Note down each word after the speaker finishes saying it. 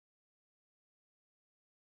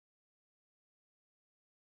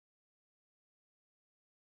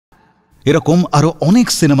এরকম আরো অনেক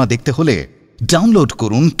সিনেমা দেখতে হলে ডাউনলোড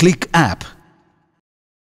করুন click app.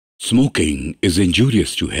 Smoking is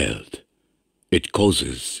injurious to health. It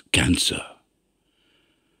causes cancer.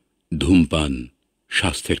 ধূমপান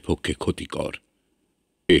স্বাস্থ্যের পক্ষে ক্ষতিকর,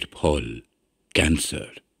 এর ফল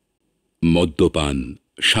ক্যান্সার। মদ্যপান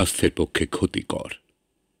স্বাস্থ্যের পক্ষে ক্ষতিকর।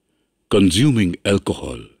 Consuming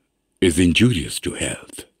alcohol is injurious to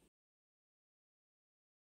health.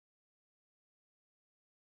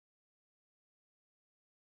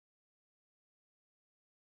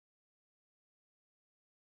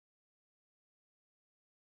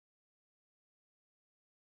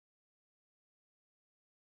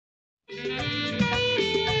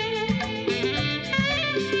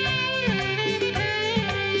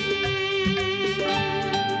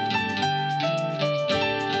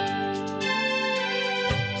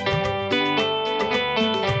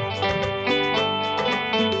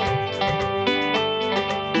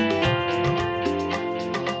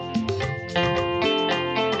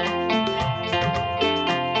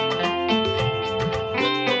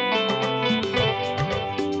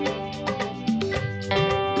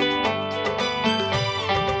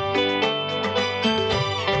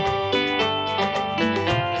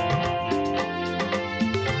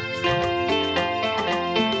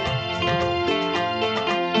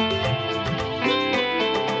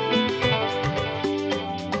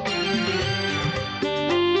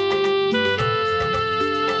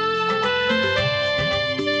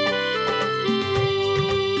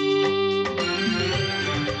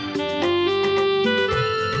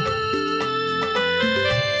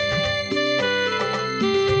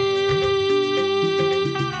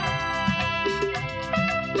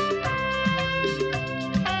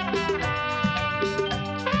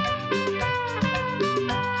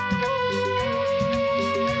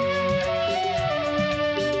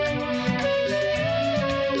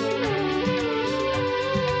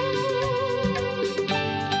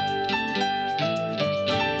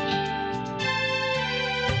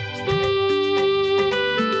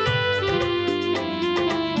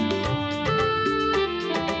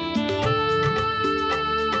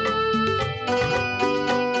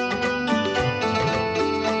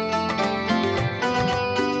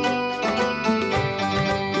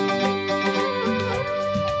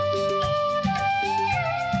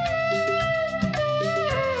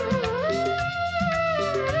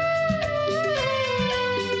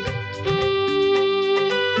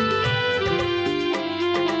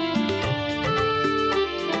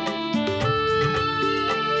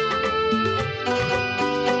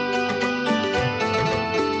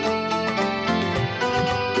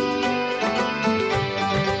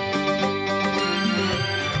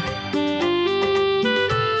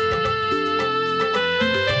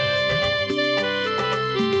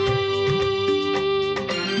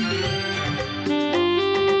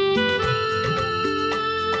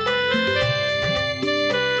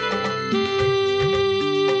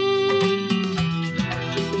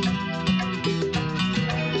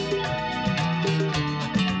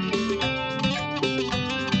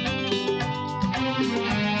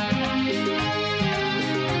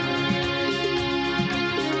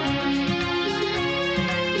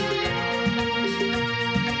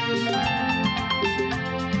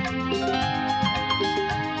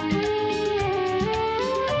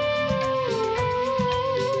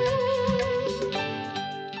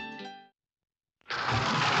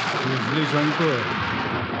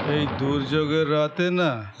 এই দুর্যোগের রাতে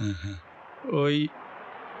না ওই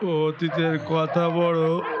অতীতের কথা বড়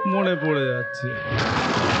মনে পড়ে যাচ্ছে।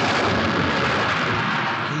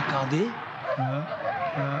 এই কাঁদে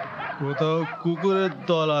কোথাও কুকুরের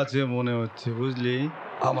দল আছে মনে হচ্ছে, বুঝলি?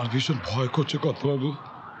 আমার ভীষণ ভয় করছে কর্তাবাবু।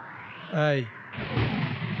 এই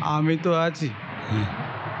আমি তো আছি,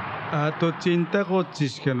 এত চিন্তা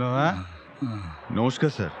করছিস কেন? হ্যাঁ, নমস্কার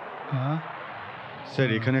স্যার। হ্যাঁ স্যার,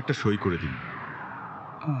 এখানে একটা সই করে দিন।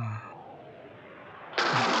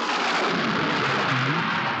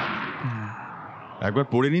 একবার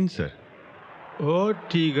পড়ে নিন স্যার। ও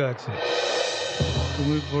ঠিক আছে,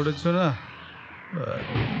 তুমি পড়েছ না?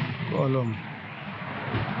 কলম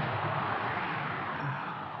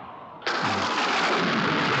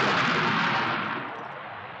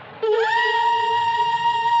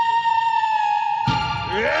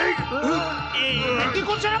কি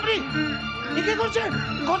করছেন আপনি? কি করছেন?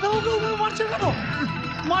 কথা মারছেন কেন?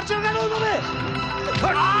 মারছেন কেন ওইভাবে?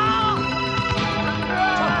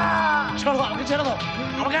 ছাড়ো, আমাকে ছেড়ে দাও,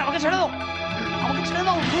 আমাকে ছেড়ে দাও, আমাকে ছেড়ে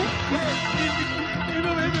দাও।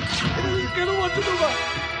 কেন মারছো তোমরা?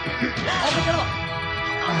 আমাকে ছেড়ে দাও।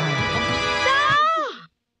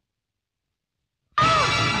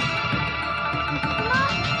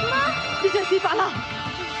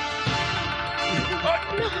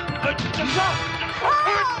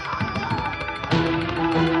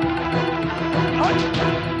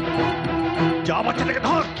 যা বাচ্চাটাকে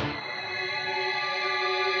ধর।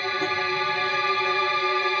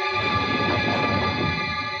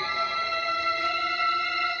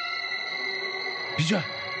 বিজয়,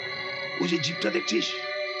 ওই যে জিপটা দেখছিস,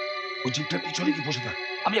 ওই জিপটার পিছনে কি বসে থাক,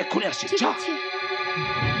 আমি এক্ষুনি আসছি।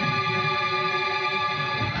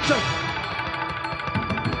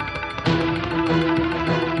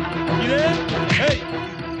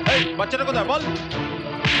 বাচ্চাটা কোথায় বল?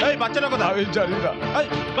 এই বাচ্চাটা কোথায়? আমি জানি না।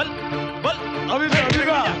 বল বল। আমি জানি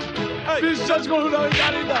না, বিশ্বাস করুন আমি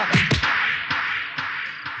জানি না।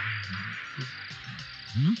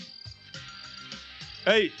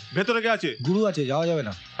 এই ভেতরে কে আছে? গুরু আছে, যাওয়া যাবে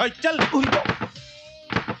না। এই চল।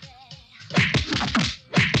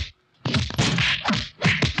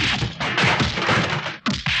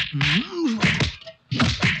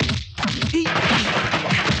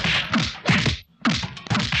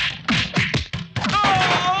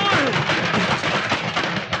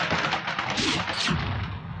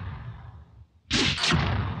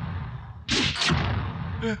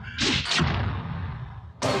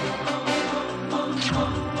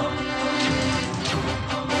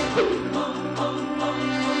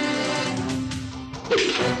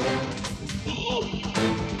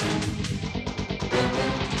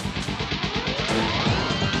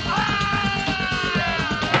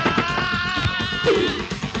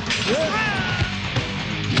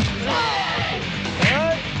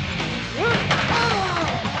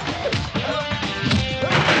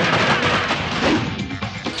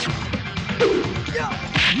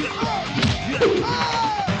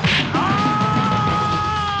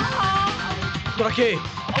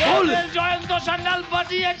 জয়ন্ত সান্যাল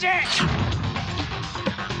পাঠিয়েছে।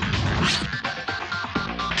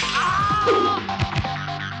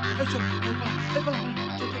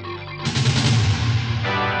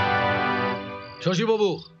 শশীবাবু,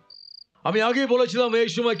 আমি আগেই বলেছিলাম এই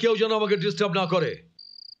সময় কেউ যেন আমাকে ডিস্টার্ব না করে।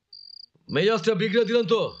 মেজাজটা বিগড়ে দিলেন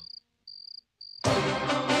তো।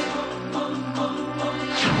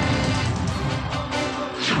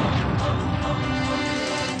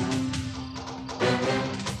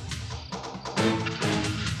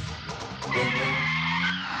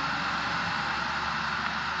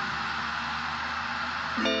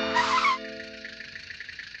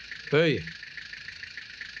 এই,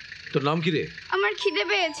 তোর নাম কি রে? আমার খিদে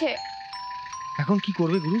পেয়েছে। এখন কি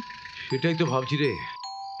করবে গুরু? সেটাই তো ভাবছি রে।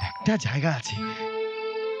 একটা জায়গা আছে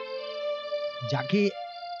যাকে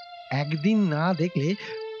একদিন না দেখলে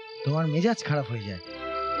তোমার মেজাজ খারাপ হয়ে যায়,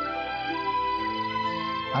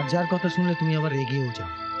 আর যার কথা শুনলে তুমি আবার রেগেও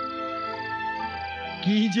যাও।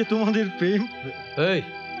 কি যে তোমাদের প্রেম! এই,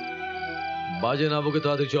 বাজে না বকে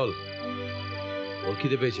তাড়াতাড়ি চল, ওর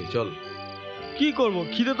খিদে পেয়েছে, চল। কি করব,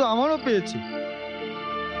 খিদে তো আমারও পেয়েছে।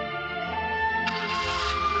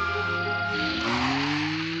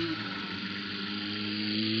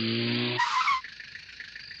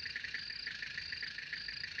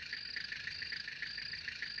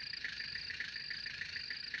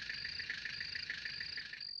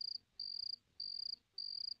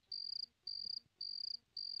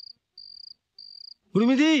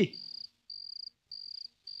 উর্মিদি,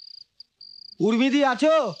 উর্মিদি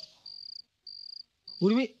আছো?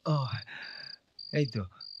 উর্মি, ও এই তো।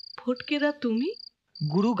 ফটকেদা তুমি?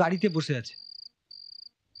 গুরু গাড়িতে বসে আছে।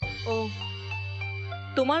 ও,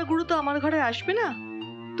 তোমার গুরু তো আমার ঘরে আসবে না,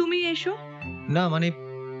 তুমি এসো। না মানে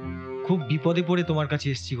খুব বিপদে পড়ে তোমার কাছে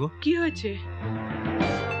এসেছি গো। কি হয়েছে?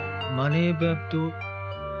 মানে তো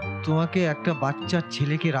তোমাকে একটা বাচ্চা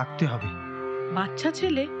ছেলেকে রাখতে হবে। বাচ্চা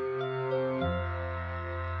ছেলে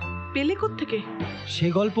পেলে কোত্থেকে? সে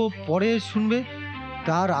গল্প পরে শুনবে,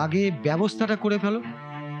 তার আগে ব্যবস্থাটা করে ফেলো।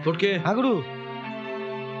 ফটকে, হ্যাঁ গুরু।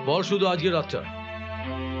 বল শুধু আজকে রাতটা,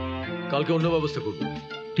 কালকে অন্য ব্যবস্থা করবো।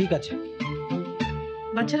 ঠিক আছে।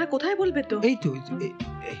 বাচ্চারা কোথায় বলবে তো? এই তো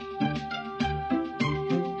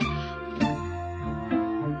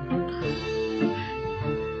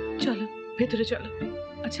চলো ভেতরে চলো।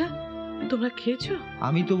 আচ্ছা, তোমরা খেয়েছো?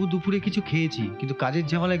 আমি তবু দুপুরে কিছু খেয়েছি, কিন্তু কাজের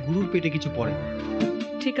ঝামেলায় গুরুর পেটে কিছু পড়ে।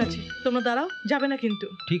 ঠিক আছে, তোমরা দাঁড়াও, যাবে না কিন্তু।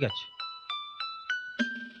 ঠিক আছে।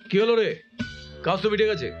 কি হলো রে? কাজ তো মিটে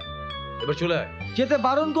গেছে, এবার চলে আয়। যেতে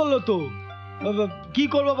বারণ করলো তো, কি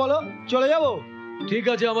করবো বলো? চলে যাব? ঠিক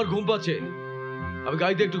আছে, আমার ঘুম পাচ্ছে, আমি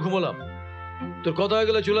গাড়িতে একটু ঘুমালাম। তোর কথা হয়ে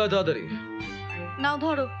গেলে চলে আয় তাড়াতাড়ি। নাও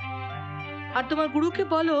ধরো, আর তোমার গুরুকে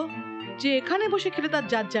বলো যে এখানে বসে খেলে তার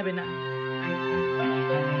জাত যাবে না।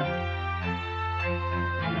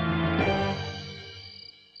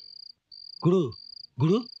 গুরু,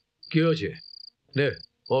 গুরু কি হয়েছে? নে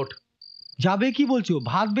ওঠ। যাবে কি বলছো?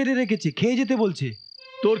 ভাত বেড়ে রেখেছে, খেয়ে যেতে বলছে।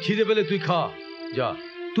 তোর খিদে পেলে তুই খা, যা।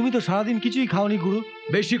 তুমি তো সারাদিন কিছুই খাওনি গুরু।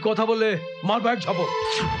 বেশি কথা বললে মারবো এক ঝাপট।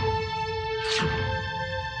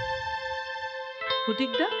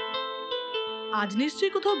 ফটিকদা, আজ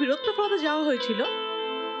নিশ্চয়ই কোথাও বীরত্ব ফলাতে যাওয়া হয়েছিল।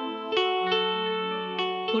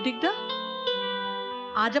 ফটিকদা,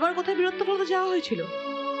 আজ আবার কোথায় বীরত্ব ফলাতে যাওয়া হয়েছিল?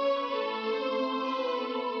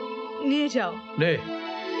 নিয়ে যাও। নে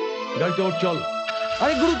গাড়িতে ওঠ, চল।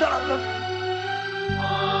 আরে গুরু দাঁড়াও।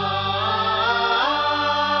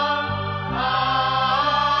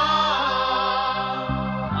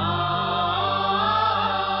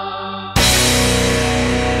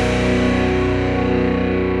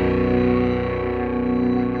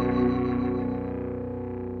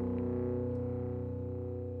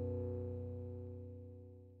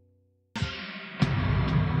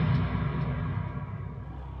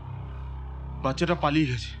 বাচ্চাটা পালিয়ে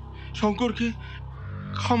গেছে, শঙ্করকে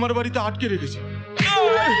খামার বাড়িতে আটকে রেখেছে।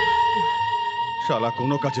 শালা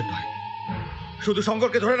কোনো কাজে নয়, শুধু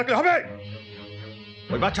শঙ্করকে ধরে রাখলে হবে?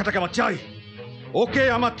 ওই বাচ্চাটাকে আমার চাই, ওকে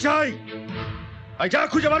আমার চাই। আই যা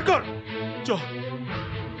খুঁজে বার কর। চ।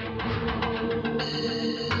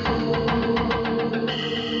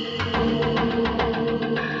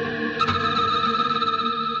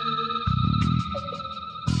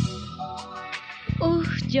 ওহ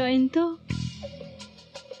জয়ন্ত,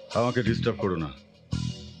 আমাকে ডিস্টার্ব করো না,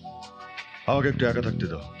 আমাকে একটু একা থাকতে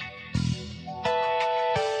দাও।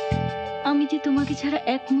 আমি যে তোমাকে ছাড়া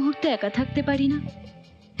এক মুহূর্তে একা থাকতে পারি না।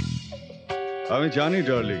 আমি জানি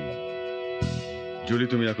ডার্লিং। জুলি,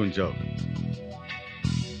 তুমি এখন যাও।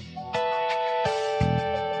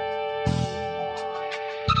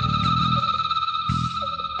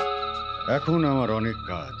 এখন আমার অনেক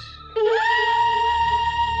কাজ।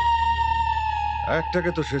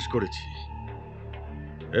 একটাকে তো শেষ করেছি,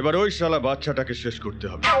 এবার ওই শালা বাচ্চাটাকে শেষ করতে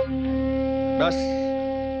হবে। ব্যাস,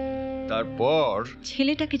 তারপর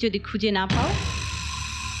ছেলেটাকে যদি খুঁজে না পাও?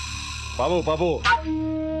 পাবো পাবো।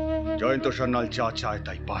 জয়ন্ত সান্যাল যা চায়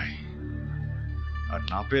তাই পায়, আর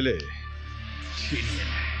না পেলে ছিনিয়ে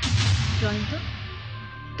নেয়। জয়ন্ত,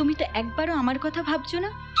 তুমি তো একবারও আমার কথা ভাবছো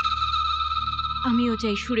না? আমিও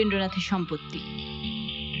চাই সুরেন্দ্রনাথের সম্পত্তি।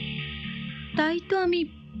 তাই তো আমি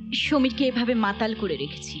সমীরকে এভাবে মাতাল করে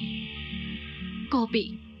রেখেছি। কবে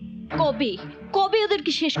কবে কবে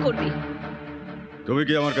ওদেরকে শেষ করবে? তুমি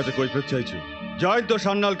কি আমার কাছে কৈফিয়ত চাইছো? জয়ন্ত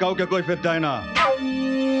সান্যাল কাউকে কৈফিয়ত দেয় না।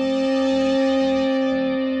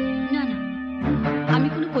 না না, আমি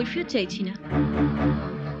কোনো কৈফিয়ত চাইছি না।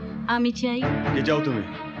 আমি চাই, কি চাও তুমি?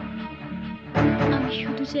 আমি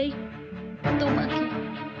শুধু চাই তোমাকে,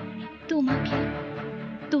 তোমাকে,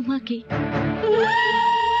 তোমাকে।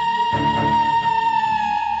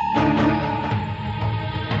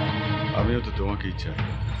 আমিও তো তোমাকেই চাই,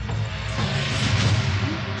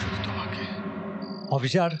 শুধু তোমাকে।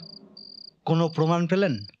 অফিসার, কোনো প্রমাণ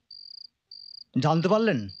পেলেন? জানতে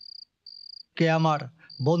পারলেন কে আমার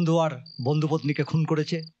বন্ধু আর বন্ধুপত্নীকে খুন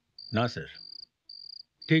করেছে? না স্যার,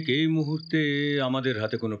 ঠিক এই মুহূর্তে আমাদের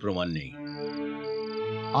হাতে কোনো প্রমাণ নেই।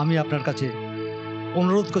 আমি আপনার কাছে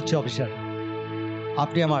অনুরোধ করছি অফিসার,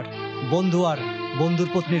 আপনি আমার বন্ধু আর বন্ধুর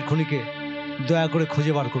পত্নীর খুনিকে দয়া করে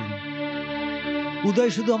খুঁজে বার করুন।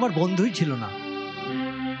 উদয় শুধু আমার বন্ধুই ছিল না,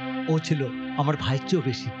 ও ছিল আমার ভাইয়ের চেয়েও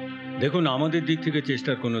বেশি। দেখুন, আমাদের দিক থেকে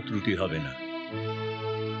চেষ্টার কোনো ত্রুটি হবে না।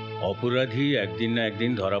 অপরাধী একদিন না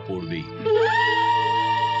একদিন ধরা পড়বেই।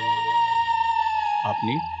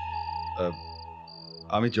 আপনি?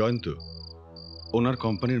 আমি জয়ন্ত, ওনার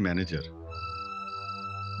কোম্পানির ম্যানেজার।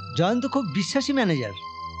 জয়ন্ত খুব বিশ্বাসী ম্যানেজার।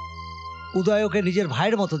 উদয় ওকে নিজের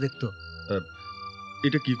ভাইয়ের মতো দেখত।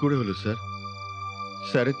 এটা কি করে হলো স্যার?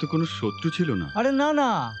 স্যারের তো কোনো শত্রু ছিল না। আরে না না,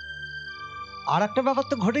 আর একটা ব্যাপার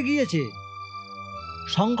তো ঘটে গিয়েছে।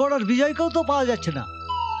 শঙ্কর আর বিজয়কেও তো পাওয়া যাচ্ছে না।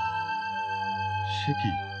 সে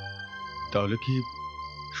কি? তাহলে কি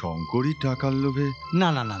শঙ্করই টাকার লোভে? না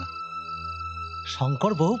না না না,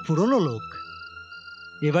 শঙ্কর বহু পুরনো লোক,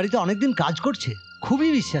 এ বাড়িতে অনেকদিন কাজ করছে, খুবই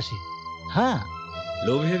বিশ্বাসী। হ্যাঁ,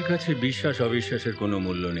 লোভের কাছে বিশ্বাস অবিশ্বাসের কোনো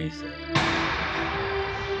মূল্য নেই স্যার।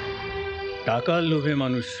 টাকার লোভে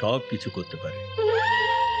মানুষ সব কিছু করতে পারে।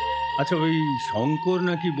 আচ্ছা, ওই শঙ্কর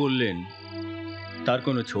নাকি বললেন তার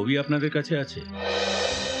কোনো ছবি আপনাদের কাছে আছে?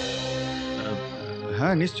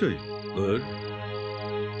 হ্যাঁ নিশ্চয়ই। গুড,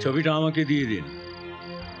 ছবিটা আমাকে দিয়ে দিন,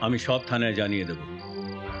 আমি সব থানায় জানিয়ে দেব।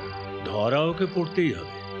 ধরা ওকে পড়তেই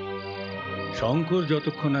হবে। শঙ্কর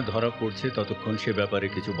যতক্ষণ না ধরা পড়ছে ততক্ষণ সে ব্যাপারে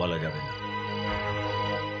কিছু বলা যাবে না।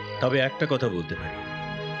 তবে একটা কথা বলতে পারি,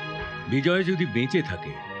 বিজয় যদি বেঁচে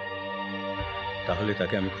থাকে তাহলে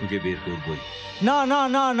তাকে আমি খুঁজে বের করবই। না না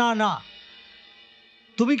না না না,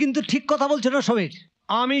 তুমি কিন্তু ঠিক কথা বলছো না সমীর।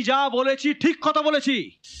 আমি যা বলেছি ঠিক কথা বলেছি।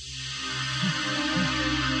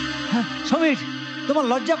 সমীর, তোমার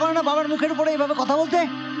লজ্জা করে না বাবার মুখের উপরে এভাবে কথা বলতে?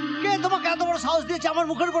 কে তোমাকে এত বড় সাহস দিয়েছে আমার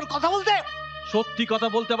মুখের উপর কথা বলতে? সত্যি কথা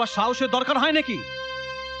বলতে আবার সাহসের দরকার হয় নাকি?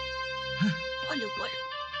 বলো বলো।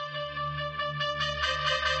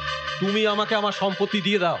 তুমি আমাকে আমার সম্পত্তি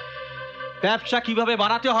দিয়ে দাও। ব্যবসা কিভাবে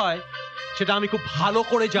বাড়াতে হয় সেটা আমি খুব ভালো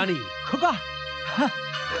করে জানি। খোকা,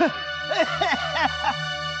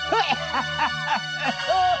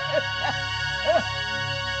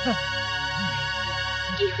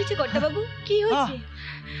 কি হয়েছে কর্তা বাবু, কি হয়েছে?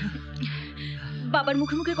 বাবার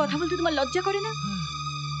মুখে মুখে কথা বলতে তোমার লজ্জা করে না?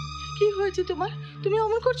 কি হয়েছে তোমার? তুমি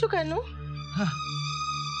অমন করছো কেন?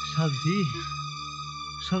 শান্তি,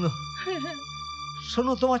 শোনো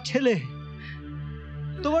শোনো, তোমার ছেলে,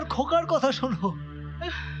 তোমার খোকার কথা শোনো।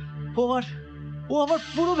 ও আমার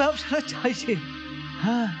পুরো ব্যবসাটা চাইছে।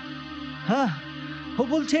 হ্যাঁ হ্যাঁ, ও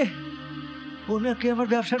বলছে ও নাকি আমার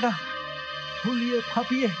ব্যবসাটা ফুলিয়ে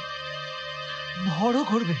ফাঁপিয়ে বড়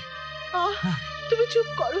করবে। তুমি চুপ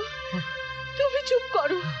করো, তুমি চুপ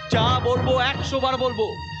করো। যা বলবো 100 বার বলবো,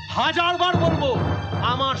 1000 বার বলবো,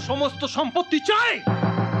 আমার সমস্ত সম্পত্তি চাই।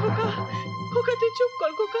 খোকা, খোকা তুই চুপ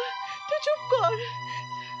কর, খোকা তুই চুপ কর।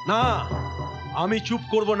 না, আমি চুপ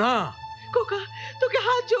করব না। খোকা, তোকে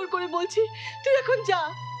হাত জোর করে বলছি, তুই এখন যা।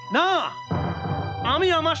 না, আমি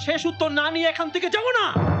আমার শেষ উত্তর না নিয়ে এখান থেকে যাব না।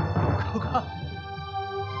 খোকা,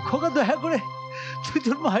 খোকা দয়া করে তুই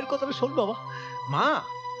তোর মায়ের কথাটা শোন বাবা। মা?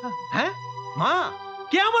 হ্যাঁ মা?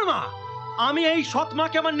 কে আমার মা? আমি এই সৎ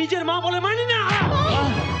মাকে আমার নিজের মা বলে মানি না।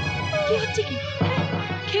 কি হচ্ছে কি?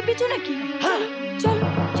 খেপেছো নাকি? চলো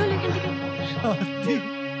চলো এখান থেকে। শান্তি,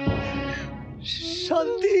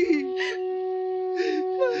 শান্তি,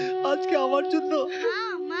 আজকে আমার জন্য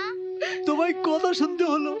তোমায় কথা শুনতে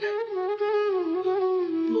হলো।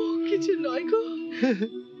 ও কিছু নয় গো,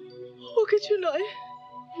 ও কিছু নয়।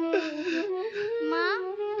 মা,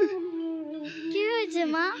 কি হয়েছে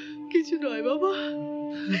মা? কিছু নয় বাবা,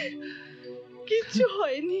 কিচ্ছু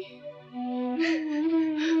হয়নি।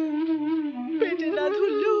 পেটে না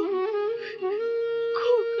ধরলেও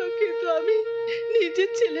খোকাকে তো আমি নিজের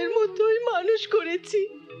ছেলের মতোই মানুষ করেছি।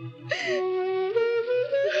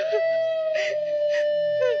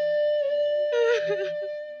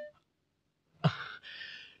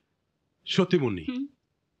 সত্যি মুন্নি,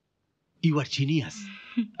 ইউ আর জিনিয়াস।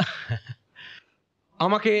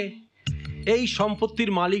 আমাকে এই সম্পত্তির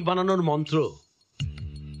মালিক বানানোর মন্ত্র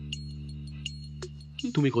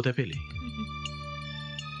তুমি কোথায় পেলে?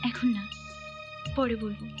 এখন না, পরে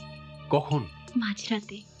বলবো। কখন?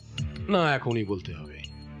 মাঝরাতে। না, এখনই বলতে হবে।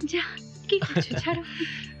 যা, কি করছো? ছাড়ো।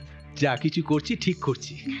 যা কিছু করছি ঠিক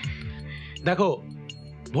করছি। দেখো,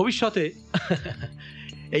 ভবিষ্যতে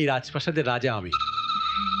এই রাজপ্রাসাদের রাজা আমি,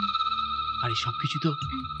 আর এই সবকিছু তো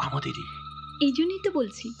আমাদেরই। এই জন্যই তো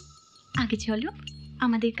বলছি, আগে চলো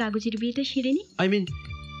আমাদের কাগজের বিয়েটা সেরে নি। I mean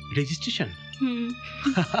registration.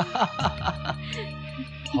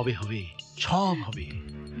 হবে হবে, সব হবে।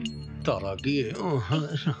 তার আগে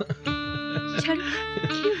ছাড়ো,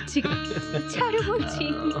 কি হচ্ছে? ছাড়ো বলছি।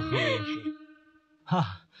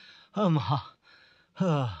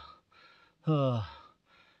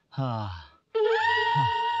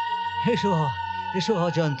 এসো এসো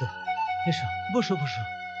জয়ন্ত, এসো, বসো বসো।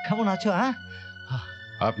 কেমন আছো? হ্যাঁ,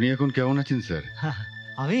 আপনি এখন কেমন আছেন স্যার?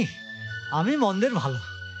 আমি আমি মন্দের ভালো,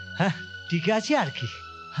 হ্যাঁ টিকে আছি আর কি।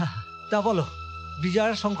 তা বলো,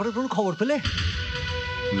 বিজয় শঙ্করের কোনো খবর পেলে?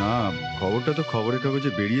 না, খবরটা তো খবরের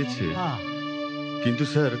কাগজে বেরিয়েছে, কিন্তু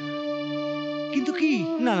স্যার। কিন্তু কি?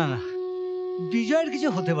 না না না, বিজয়ের কিছু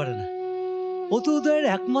হতে পারে না। ও তো উদয়ের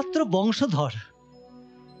একমাত্র বংশধর।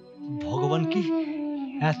 ভগবান কি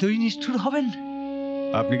এতই নিষ্ঠুর হবেন?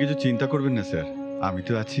 আপনি কিছু চিন্তা করবেন না স্যার, আমি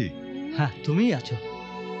তো আছি। হ্যাঁ, তুমিই আছো,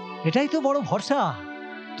 এটাই তো বড় ভরসা।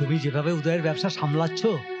 তুমি যেভাবে উদয়ের ব্যবসা সামলাচ্ছ।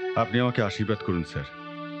 আপনি আমাকে আশীর্বাদ করুন স্যার,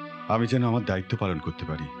 আমি যেন আমার দায়িত্ব পালন করতে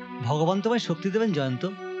পারি। ভগবান তোমায় শক্তি দেবেন জয়ন্ত,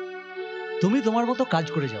 তুমি তোমার মতো কাজ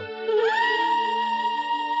করে যাও।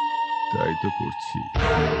 তাই তো করছি।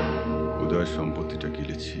 উদয়ের সম্পত্তিটা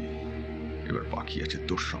গিলেছি, এবার বাকি আছে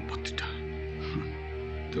তোর সম্পত্তিটা।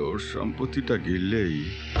 তোর সম্পত্তিটা গিললেই।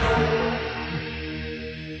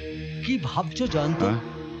 কি ভাবছো জয়ন্ত?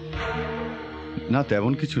 না,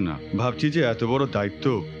 তেমন কিছু না। ভাবছি যে এত বড় দায়িত্ব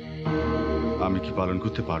আমি কি পালন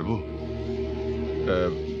করতে পারবো।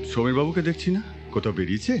 সমীর বাবুকে দেখছি না, কোথাও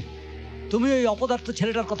বেরিয়েছে? তুমি ওই অপদার্থ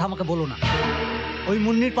ছেলেটার কথা আমাকে বলো না। ওই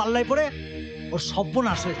মুন্নির পাল্লায় পড়ে ওর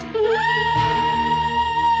সর্বনাশ হয়েছে।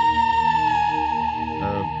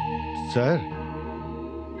 স্যার,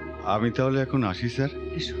 আমি তাহলে এখন আসি স্যার।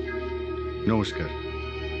 নমস্কার।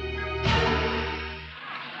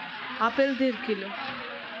 আপেল 1.5 কিলো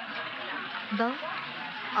দাও,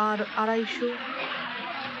 আর 250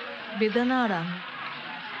 বেদানা আর আম।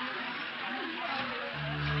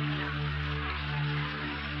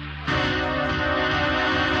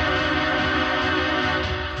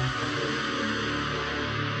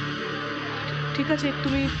 ঠিক আছে,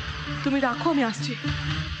 তুমি রাখো, আমি আসছি।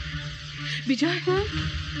 বিজয়,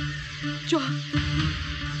 চ।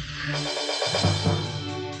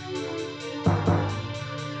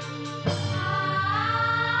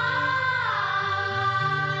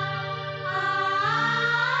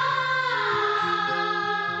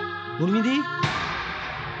 উর্মিদি,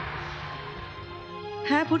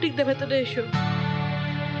 হ্যাঁ ফটিক দা, ভেতরে এসো।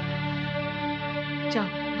 যাও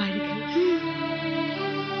বাইরে খেলো।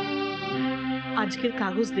 আজকের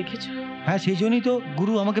কাগজ দেখেছো? হ্যাঁ, সেই জন্যই তো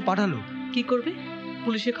গুরু আমাকে পাঠালো। কি করবে?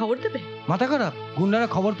 পুলিশে খবর দেবে? মাথা খারাপ, গুন্ডারা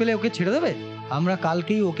খবর পেলে ওকে ছেড়ে দেবে? আমরা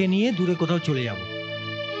কালকেই ওকে নিয়ে দূরে কোথাও চলে যাব।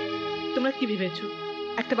 তোমরা কি ভেবেছো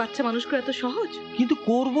একটা বাচ্চা মানুষ করে এত সহজ? কিন্তু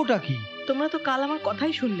করবোটা কি? তোমরা তো কাল আমার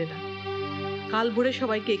কথাই শুনলে না। কাল ভোরে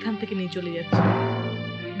সবাইকে এখান থেকে নিয়ে চলে যাচ্ছে।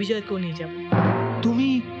 বিজয়কেও নিয়ে যাব।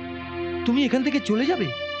 তুমি এখান থেকে চলে যাবে?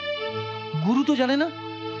 গুরু তো জানে না।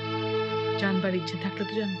 জানবার ইচ্ছে থাকলে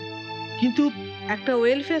তো জানবে। কিন্তু একটা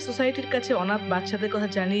ওয়েলফেয়ার সোসাইটির কাছে অনাথ বাচ্চাদের কথা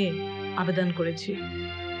জানিয়ে আবেদন করেছি।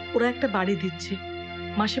 ওরা একটা বাড়ি দিচ্ছে,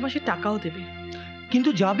 মাসে মাসে টাকাও দেবে। কিন্তু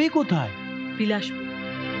যাবে কোথায়? বিলাসপুর।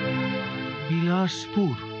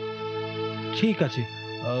 বিলাসপুর? ঠিক আছে,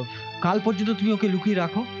 কাল পর্যন্ত তুমি ওকে লুকিয়ে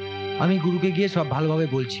রাখো, আমি গুরুকে গিয়ে সব ভালোভাবে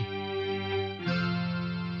বলছি।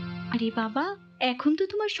 আরে বাবা, এখন তো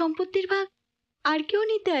তোমার সম্পত্তির ভাগ আর কেউ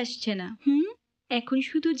নিতে আসছে না। এখন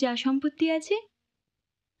শুধু যা সম্পত্তি আছে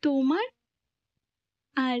তোমার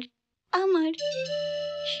আর আমার।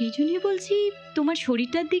 সেই জন্য বলছি, তোমার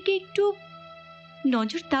শরীরটার দিকে একটু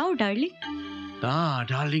নজর দাও ডার্লিং। না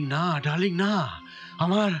ডার্লিং, না ডার্লিং, না।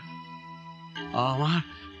 আমার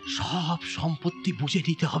সব সম্পত্তি বুঝে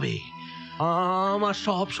নিতে হবে। আমার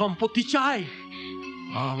সব সম্পত্তি চাই,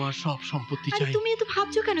 আমার সব সম্পত্তি চাই। তুমি এত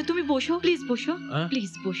ভাবছো কেন? তুমি বসো, প্লিজ বসো,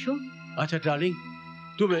 প্লিজ বসো। আচ্ছা ডার্লিং,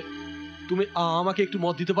 তুমি আমাকে একটু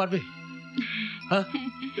মত দিতে পারবে? হ্যাঁ,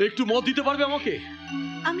 একটু মত দিতে পারবে আমাকে?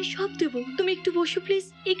 আমি সব দেবো, তুমি একটু বসো প্লিজ,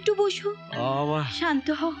 একটু বসো। শান্ত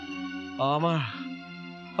হও।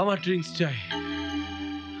 আমার ড্রিঙ্কস চাই,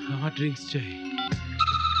 আমার ড্রিঙ্কস চাই।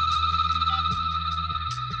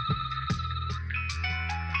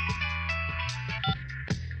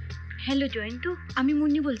 হ্যালো জয়ন্ত, আমি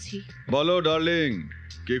মুন্নি বলছি। বলো ডার্লিং,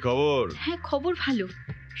 কি খবর? হ্যাঁ খবর ভালো,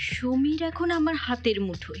 সমীর এখন আমার হাতের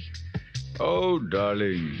মুঠোয়। ও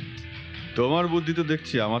ডার্লিং, তোমার বুদ্ধি তো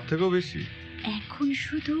দেখছি আমার থেকেও বেশি। এখন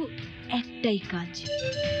শুধু একটাই কাজ,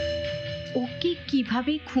 ওকে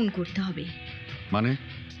কিভাবে খুন করতে হবে।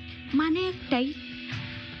 মানে একটাই,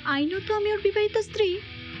 আইনত আমি ওর বিবাহিত স্ত্রী।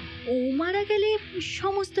 ও মারা গেলে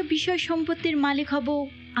সমস্ত বিষয় সম্পত্তির মালিক হব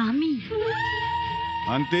আমি।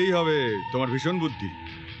 আনতেই হবে, তোমার ভীষণ বুদ্ধি।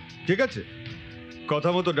 ঠিক আছে, কথা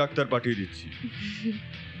মতো ডাক্তার পাঠিয়ে দিচ্ছি,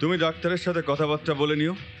 তুমি ডাক্তারের সাথে কথাবার্তা বলে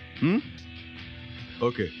নিও।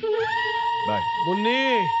 ওকে, বাই। মুন্নি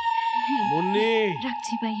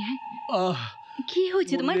রাখছি ভাই। হ্যাঁ, কি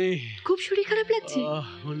হয়েছে তোমার? খুব শরীর খারাপ লাগছে?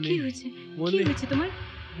 কি হয়েছে? কি হয়েছে তোমার?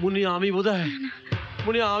 মুন্নি, আমি বোধহয়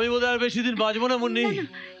আর বেশি দিন বাঁচবো না। মুন্নি,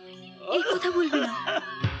 এই কথা বলবে না।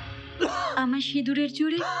 আমার সিঁদুরের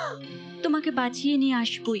জোরে তোমাকে বাঁচিয়ে নিয়ে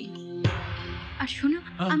আসবই। আর শোনো,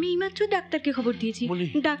 আমি এইমাত্র ডাক্তারকে খবর দিয়েছি,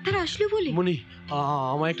 ডাক্তার আসলো বলে। মুন্নি,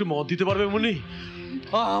 আমায় একটু মত দিতে পারবে? মুন্নি,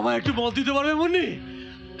 আমায় একটু মত দিতে পারবে? মুন্নি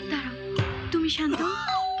দাঁড়াও, তুমি শান্ত।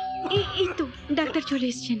 এই তো ডাক্তার চলে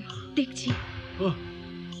এসেছেন, দেখছি।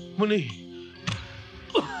 মুন্নি,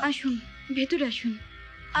 আসুন, ভেতরে আসুন।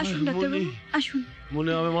 আসুন ডাক্তারবাবু, আসুন।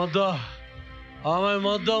 মুন্নি, আমায়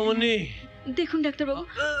মত দাও। মুন্নি দেখুন ডাক্তারবাবু,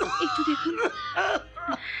 একটু দেখুন।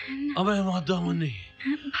 আমায় মত দাও মুন্নি।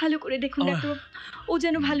 ভালো করে দেখুন ডাক্তারবাবু, ও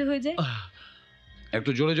যেন ভালো হয়ে যায়। একটু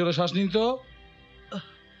জোরে জোরে শ্বাস নিন তো।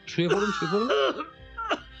 শুয়ে পড়ুন,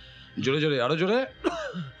 জোরে জোরে, আরো জোরে।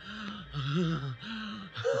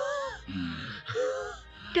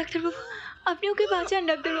 ডাক্তারবাবু, আপনি ওকে বাঁচান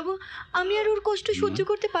ডাক্তারবাবু, আমি আর ওর কষ্ট সহ্য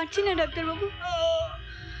করতে পারছি না ডাক্তারবাবু।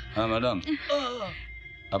 হ্যাঁ ম্যাডাম,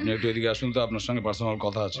 আপনি একটু এদিকে আসুন তো, আপনার সঙ্গে পার্সোনাল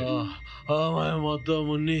কথা আছে। আমায় মত দাও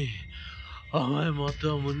মুন্নি, আমায় মত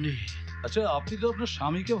দাও মুন্নি। আচ্ছা, আপনি তো আপনার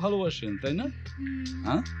স্বামীকে ভালোবাসেন, তাই না?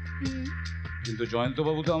 হ্যাঁ, কিন্তু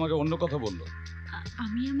জয়ন্তবাবু তো আমাকে অন্য কথা বললো।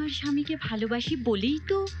 আমি আমার স্বামীকে ভালোবাসি বলেই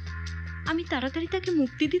তো আমি তাড়াতাড়ি তাকে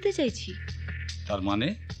মুক্তি দিতে চাইছি। তার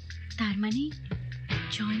মানে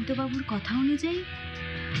জয়ন্তবাবুর কথা অনুযায়ী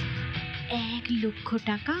 1 লক্ষ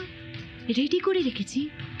টাকা রেডি করে রেখেছি।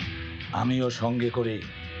 আমিও সঙ্গে করে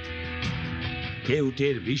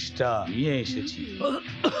কেউটের বিষটা নিয়ে এসেছি।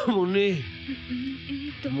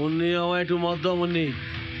 মুন্নি, আমায় একটু মদ দাও মুন্নি।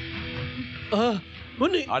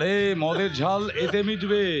 আরে মদের ঝাল এতে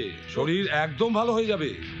মিটবে, শরীর একদম ভালো হয়ে যাবে।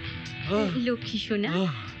 লক্ষ্মী সোনা,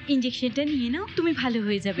 ইনজেকশনটা নিয়ে নাও, তুমি ভালো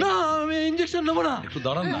হয়ে যাবে। না, আমি ইনজেকশন নেবো না। একটু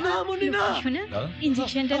দাঁড়ান না। না মনি না। শোনো,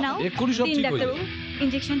 ইনজেকশনটা নাও। এক্ষুনি সব ঠিক হয়ে যাবে।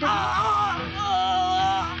 ইনজেকশনটা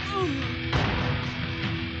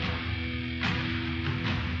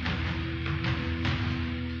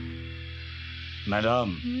ম্যাডাম,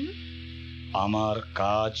 আমার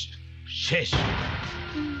কাজ শেষ।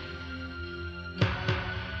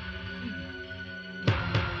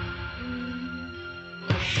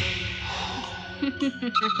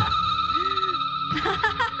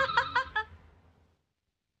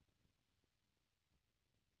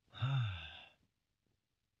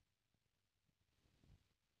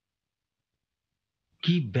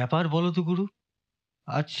 কি ব্যাপার বলো তো গুরু,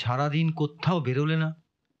 আজ সারাদিন কোথাও বেরোলে না?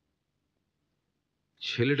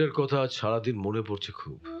 ছেলেটার কথা আজ সারাদিন মনে পড়ছে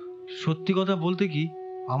খুব। সত্যি কথা বলতে কি,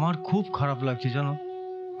 আমার খুব খারাপ লাগছে জানো।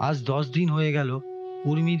 আজ 10 দিন হয়ে গেল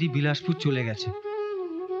উর্মিদি বিলাসপুর চলে গেছে।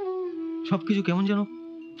 সবকিছু কেমন যেন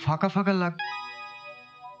ফাঁকা ফাঁকা লাগ।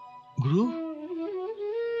 গুরু,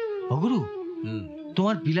 ও গুরু,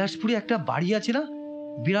 তোমার বিলাসপুরে একটা বাড়ি আছে না?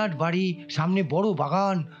 বিরাট বাড়ি, সামনে বড়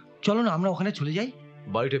বাগান। চলো না আমরা ওখানে চলে যাই।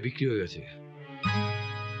 বাড়িটা বিক্রি হয়ে গেছে।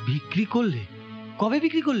 বিক্রি করলে? কবে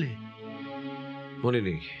বিক্রি করলে? মনে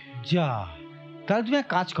নেই। যা, তাহলে তুমি এক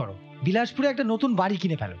কাজ করো, বিলাসপুরে একটা নতুন বাড়ি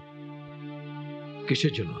কিনে ফেলো।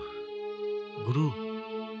 কিসের জন্য? গুরু,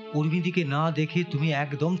 উর্মিদিকে না দেখে তুমি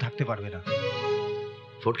একদম থাকতে পারবে না।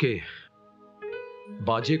 ফটকে,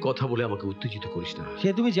 বাজে কথা বলে আমাকে উত্তেজিত করিস না। সে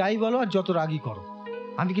তুমি যাই বলো আর যত রাগই করো,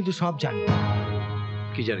 আমি কিন্তু সব জানি।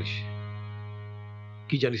 কি জানিস?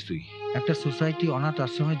 কি জানিস তুই? একটা সোসাইটি অনাথ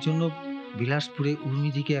আশ্রমের জন্য বিলাসপুরে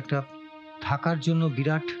উর্মিদিকে একটা থাকার জন্য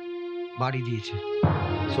বিরাট বাড়ি দিয়েছে।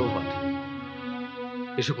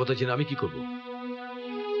 এসব কথা জেনে আমি কি করব?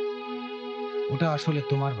 ওটা আসলে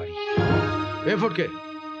তোমার বাড়ি। এ ফটকে,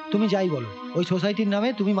 তুমি যাই বলো, ওই সোসাইটির নামে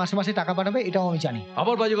তুমি মাসে মাসে টাকা পাঠাবে, এটাও আমি জানি।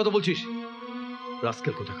 আবার বাজে কথা বলছিস?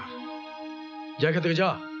 রাস্কেল কোথাকার, জায়গা থেকে যা।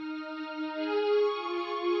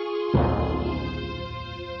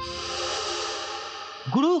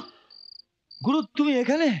 গুরু, গুরু তুমি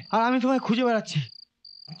এখানে, আর আমি তোমায় খুঁজে বেড়াচ্ছি।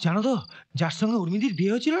 জানো তো, যার সঙ্গে উর্মিদির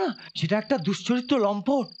বিয়ে হয়েছিল না, সেটা একটা দুশ্চরিত্র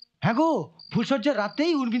লম্পট। হ্যাঁ গো, ফুলসজ্জার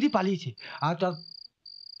রাতেই উর্মিদি পালিয়েছে। আর তার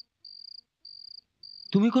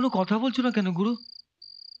তুমি কোনো কথা বলছো না কেন গুরু?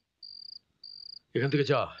 এখান থেকে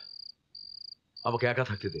যা, আমাকে একা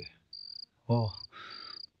থাকতে দে। ও,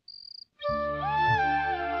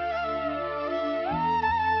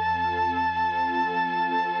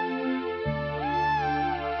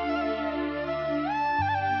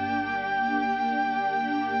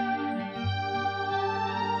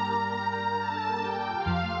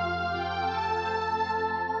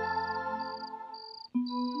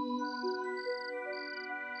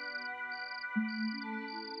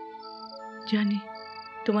 জানি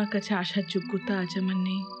তোমার কাছে আসার যোগ্যতা আজ আমার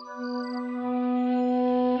নেই।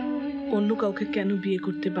 অন্য কাউকে কেন বিয়ে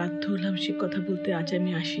করতে বাধ্য হলাম সে কথা বলতে আজ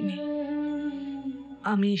আমি আসিনি।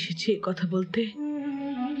 আমি এসেছি এ কথা বলতে,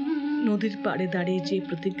 নদীর পাড়ে দাঁড়িয়ে যে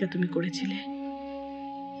প্রতিজ্ঞা তুমি করেছিলে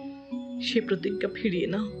সে প্রতিজ্ঞা ফিরিয়ে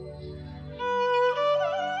নাও।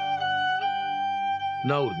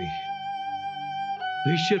 না উর্মি,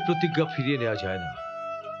 ভীষ্মের প্রতিজ্ঞা ফিরিয়ে নেওয়া যায় না।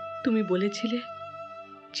 তুমি বলেছিলে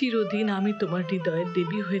চিরদিন আমি তোমার হৃদয়ের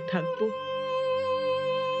দেবী হয়ে থাকবো।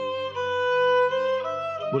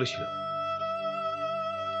 বলেছিলাম।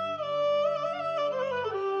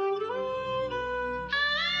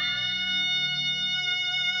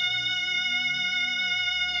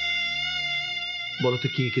 বলো তো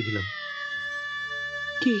কি এঁকে দিলাম?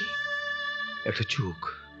 কি? একটা চোখ।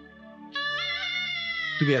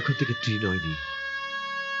 তুমি এখন থেকে ত্রিনয়নী,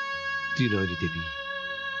 ত্রিনয়নী দেবী।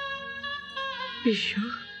 বিশ্ব,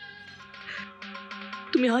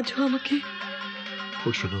 তুমি আজও আমাকে।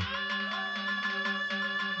 ওই শোনো,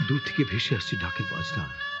 দূর থেকে ভেসে আসছে ঢাকের বাজনা।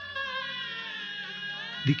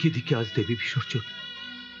 দিকে দিকে আজ দেবী বিসর্জন।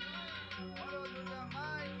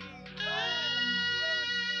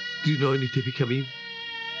 ত্রিনয়নী দেবীকে আমি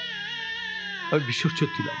বিসর্জন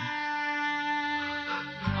দিলাম।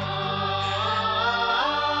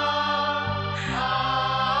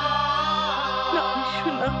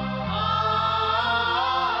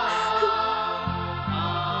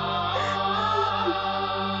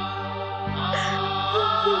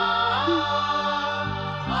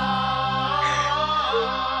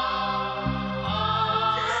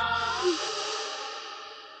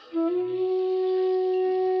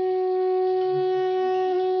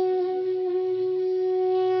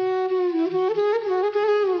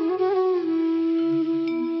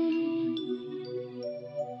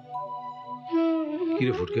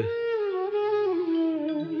 কিরে ফুটকে,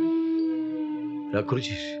 রাগ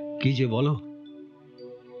করেছিস? কি যে বলো।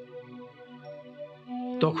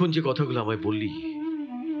 তখন যে কথাগুলো আমায় বললি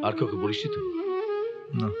আর কাউকে বলিস তো?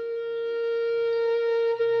 না।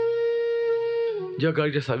 যা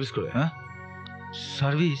গাড়িটা সার্ভিস করে। হ্যাঁ,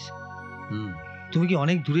 সার্ভিস? তুমি কি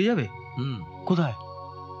অনেক দূরে যাবে? কোথায়?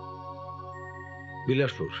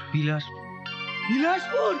 বিলাসপুর। বিলাসপুর?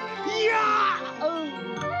 বিলাসপুর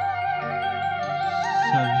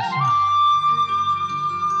সার্ভিস?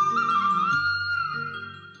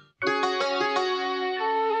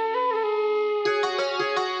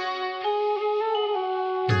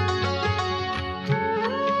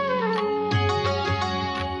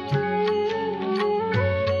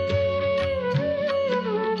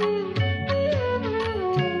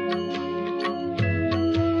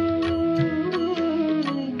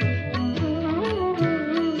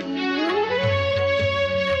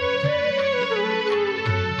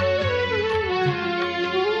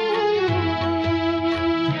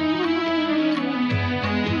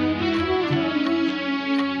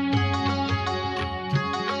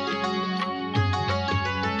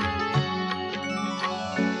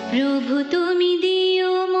 প্রভু তুমি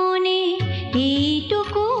দিও মনে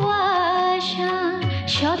এইটুকু আশা,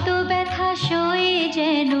 শত ব্যথা সয়ে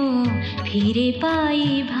যেন ফিরে পাই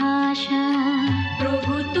ভাষা।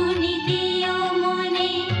 প্রভু তুমি দিও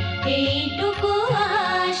মনে এইটুকু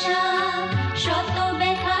আশা, শত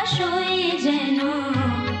ব্যথা সয়ে যেন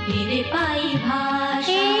ফিরে পাই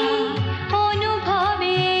ভাষা।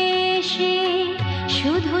 অনুভবে সে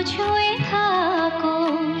শুধু ছুঁয়ে থাকো,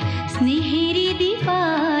 স্নেহেরই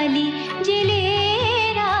দীপালি জেলে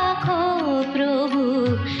রাখো। প্রভু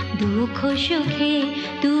দুঃখ সুখে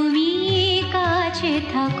তুমি কাছে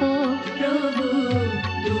থাকো, প্রভু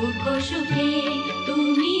দুঃখ সুখে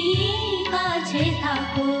তুমি কাছে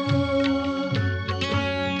থাকো।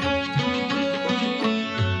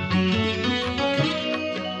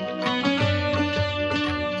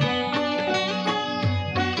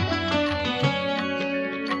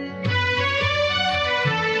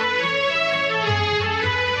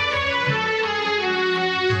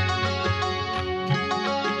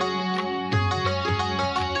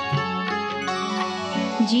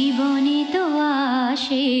 জীবনে তো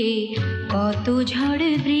আসে কত ঝড়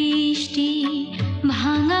বৃষ্টি,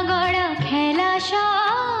 ভাঙা গড়া ফেলা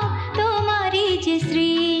সব তোমারই যে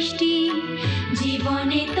সৃষ্টি।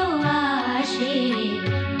 জীবনে তো আসে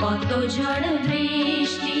কত ঝড়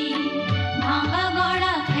বৃষ্টি, ভাঙা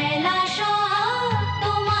গড়া ফেলা সব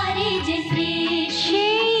তোমারই যে সৃষ্টি।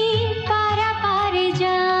 পারা পারে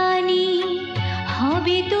জানি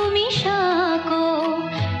হবে তুমি সাঁকো,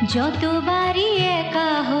 যতবারই একা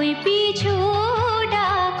হই পিছু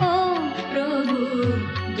ডাকো। প্রভু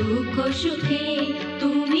দুঃখ সুখে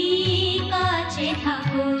তুমি কাছে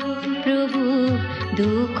থাকো, প্রভু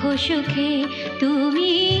দুঃখ সুখে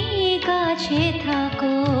তুমি কাছে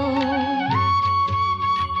থাকো।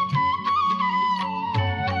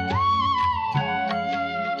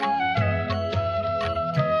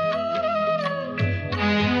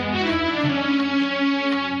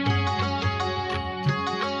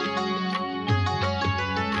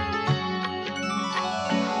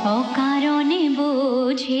 অকারণে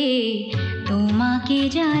বোঝে তোমাকে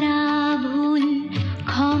যারা ভুল,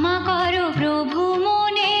 ক্ষমা করো প্রভু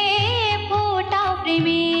মনে ফোটাও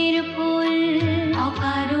প্রেমের ফুল।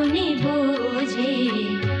 অকারণে বোঝে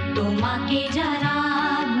তোমাকে যারা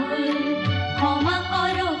ভুল, ক্ষমা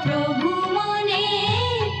করো প্রভু মনে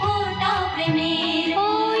ফোটাও প্রেমের।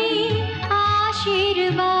 ওই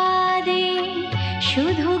আশীর্বাদে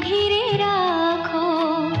শুধু ঘিরে রাখো,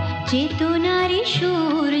 চেতনারি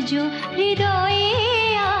সূর্য হৃদয়ে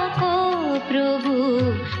আঁকো। প্রভু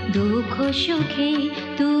দুঃখ সুখে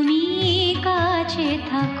তুমি কাছে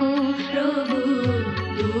থাকো, প্রভু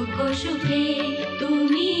দুঃখ সুখে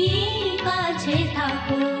তুমি কাছে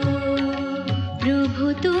থাকো। প্রভু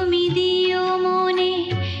তুমি দিও মনে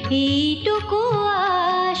এইটুকু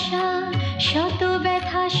আশা, শত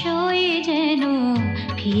ব্যথা সয়ে যেন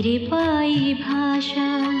ফিরে পাই ভাষা।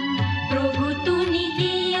 প্রভু তুমি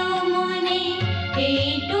দিও মনে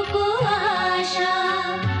এইটুকু আশা,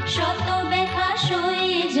 শত ব্যথা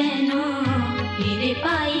সয়ে যেন ফিরে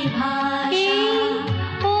পাই ভাষা।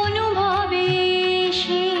 অনুভবে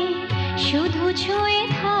সে শুধু ছুঁয়ে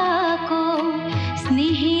থাকো,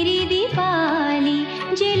 স্নেহেরই দীপালি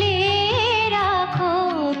জেলে রাখো।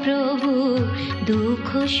 প্রভু দুঃখ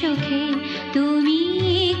সুখে তুমি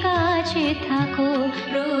কাছে থাকো,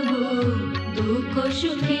 প্রভু দুঃখ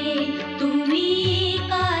সুখে তুমি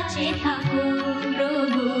কাছে থাকো।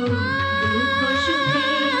 প্রভু দুঃখ সুখে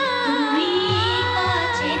তুমি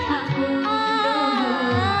কাছে থাকো, প্রভু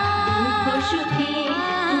দুঃখ সুখে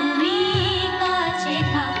তুমি কাছে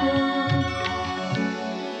থাকো।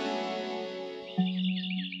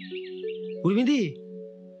 উর্মিদি,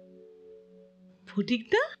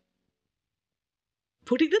 ফটিকদা,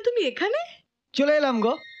 ফটিকদা তুমি এখানে? চলে এলাম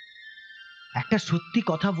গো। একটা সত্যি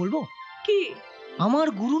কথা বলবো? কি? আমার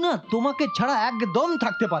গুরু না তোমাকে ছাড়া একদম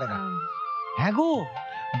থাকতে পারে না। হ্যাঁ গো,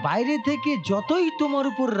 বাইরে থেকে যতই তোমার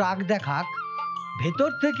উপর রাগ দেখাক,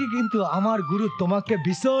 ভেতর থেকে কিন্তু আমার গুরু তোমাকে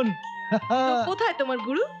ভীষণ। কোথায় তোমার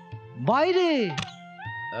গুরু? বাইরে।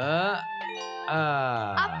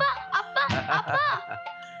 আব্বা আব্বা আব্বা,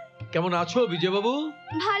 কেমন আছো বিজয় বাবু?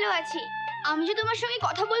 ভালো আছি। আমি যে তোমার সঙ্গে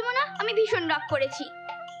কথা বলবো না, আমি ভীষণ রাগ করেছি।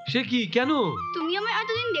 সে কি, কেন? তুমি আমায়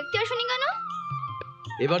এতদিন দেখতে আসোনি কেন?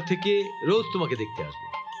 এবার থেকে রোজ তোমাকে দেখতে আসবো।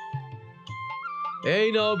 এই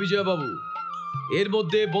নাও বিজয় বাবু, এর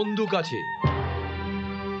মধ্যে বন্দুক আছে।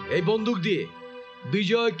 এই বন্দুক দিয়ে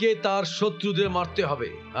বিজয়কে তার শত্রুদের মারতে হবে।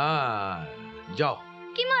 হ্যাঁ, যাও।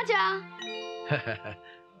 কি মজা।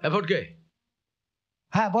 এফোর্টকে।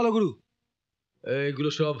 হ্যাঁ বলো গুরু। এইগুলো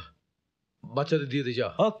সব বাচ্চাদের দিয়ে দিয়ে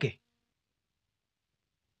যাও। ওকে।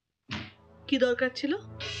 কি দরকার ছিল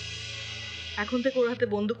এখন থেকে ওর হাতে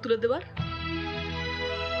বন্দুক তুলে দেবার?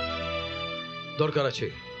 দরকার আছে।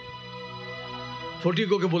 ফটিক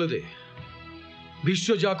ওকে বলে দে, বিশ্ব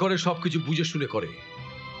যা করে সবকিছু বুঝে শুনে করে।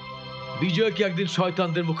 বিজয়কে একদিন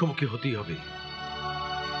শয়তানদের মুখোমুখি হতেই হবে,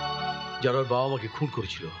 যারা ওর বাবা মাকে খুন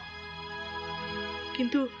করেছিল।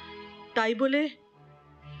 কিন্তু তাই বলে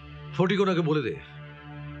ফটিক ওনাকে বলে দে,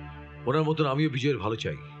 ওনার মতন আমিও বিজয়ের ভালো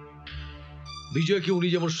চাই। বিজয়কে উনি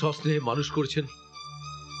যেমন সস্নেহে মানুষ করেছেন,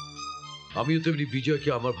 আমিও তেমনি বিজয়কে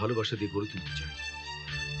আমার ভালোবাসা দিয়ে গড়ে তুলতে চাই।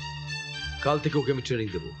 কাল থেকে ওকে আমি ট্রেনিং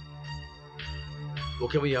দেব।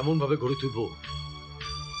 ওকে আমি এমন ভাবে গড়ে তুলব,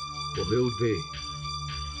 ও হয়ে উঠবে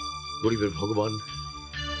গরিবের ভগবান,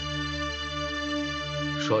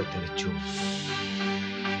 শয়তানের চোখ।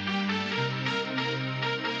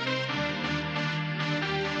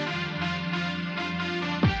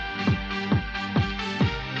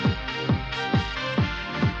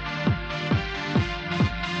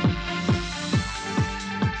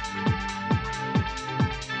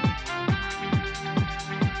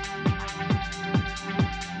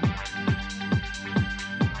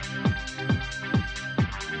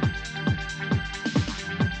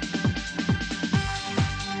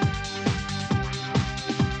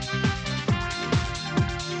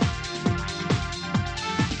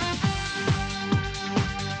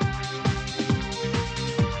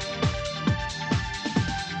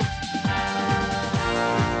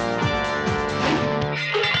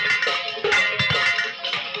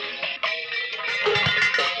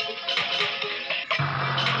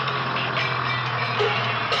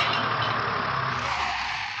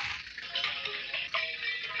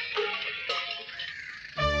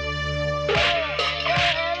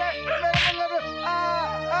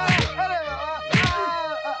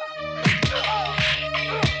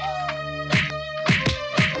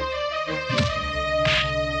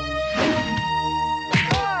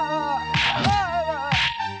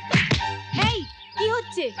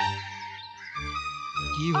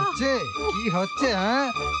 হচ্ছে হ্যাঁ?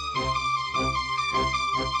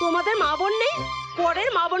 তোমাদের মা বোন নেই? পরের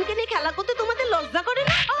মা বোনকে নিয়ে খেলা করতে তোমাদের লজ্জা করে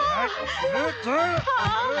না?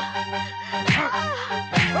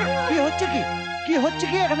 কি হচ্ছে কি? কি হচ্ছে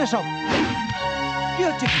কি এখানে সব? কি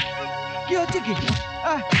হচ্ছে কি? কি হচ্ছে কি?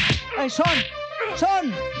 এই শোন শোন,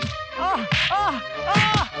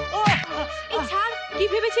 কি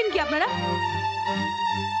ভেবেছেন কি আপনারা?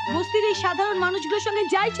 বস্তির এই সাধারণ মানুষগুলোর সঙ্গে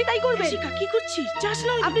যা ইচ্ছে তাই করবে? শিখা, কি করছিস? যাস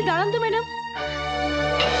না। আপনি দাঁড়ান তো ম্যাডাম।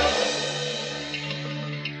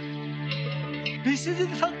 বিশ্ব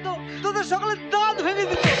যদি থাকতো তোদের সকলের দাঁত ভেঙে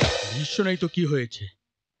দিত। বিশ্ব নাই তো কি হয়েছে?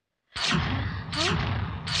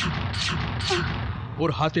 ওর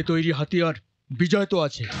হাতে তৈরি হাতিয়ার বিজয় তো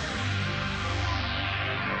আছে।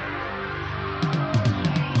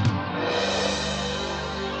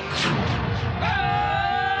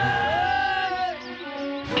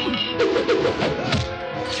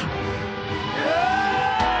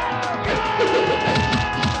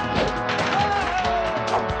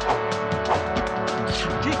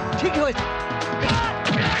 ঠিক হয়েছে।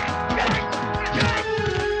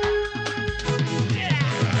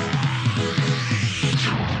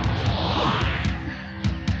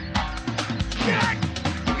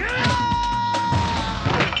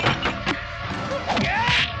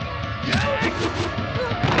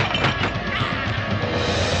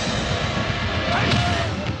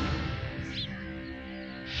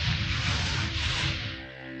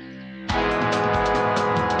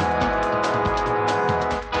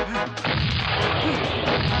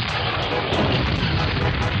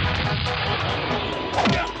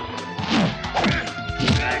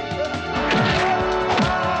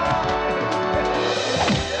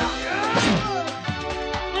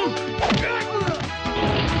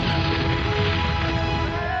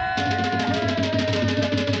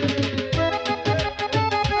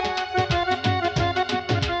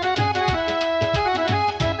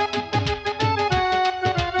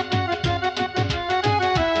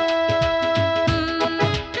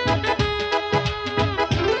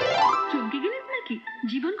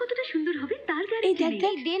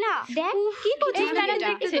 দেখ কি করছিস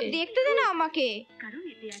দেখতে দে না আমাকে।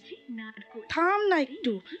 থাম না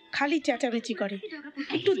একটু, খালি চেঁচামেচি করে,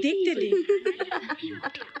 একটু দেখতে দে।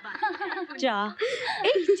 চা,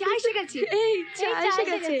 এই চা এসে গেছে, এই চা এসে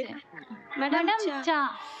গেছে ম্যাডাম চা।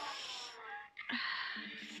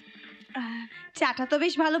 চাটা তো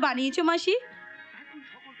বেশ ভালো বানিয়েছো মাসি।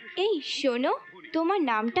 এই শোনো, তোমার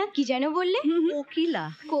নামটা কি যেন বললে? কোকিলা।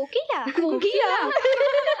 কোকিলা? কোকিলা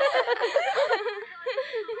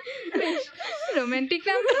রোমান্টিক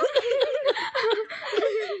নাম তো।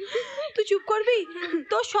 তুই চুপ করবি?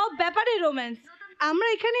 তো সব ব্যাপারে রোম্যান্স। আমরা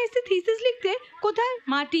এখানে এসে থিসিস লিখতে কোথায়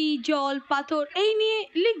মাটি জল পাথর এই নিয়ে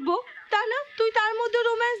লিখবো, তা না তুই তার মধ্যে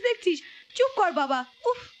রোম্যান্স দেখছিস। চুপ কর বাবা।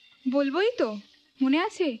 উফ, বলবোই তো। মনে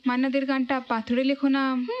আছে মান্নাদের গানটা পাথরে লেখো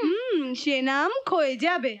নাম? সে নাম ক্ষয়ে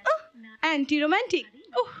যাবে। Anti romantic.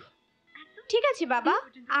 ঠিক আছে বাবা,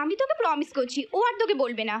 আমি তোকে প্রমিস করছি ও আর তোকে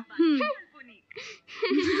বলবে না।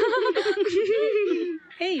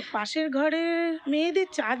 এই পাশের ঘরে মেয়েদের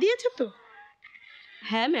চা দিয়েছে তো?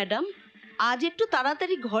 হ্যাঁ ম্যাডাম, আজ একটু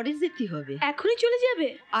তাড়াতাড়ি ঘরে যেতে হবে। এখনই চলে যাবে?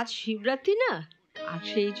 আজ শিবরাত্রি না, আর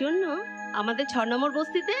সেই জন্য আমাদের 6 নম্বর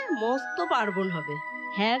বস্তিতে মস্ত পার্বণ হবে।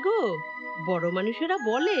 হ্যাঁ গো, বড় মানুষেরা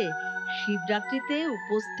বলে শিবরাত্রিতে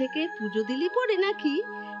উপোস থেকে পুজো দিলি পরে নাকি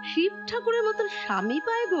শিব ঠাকুরের মতন স্বামী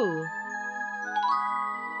পায় গো।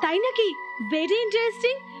 তাই নাকি? Very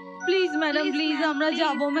interesting. Please madam, please আমরা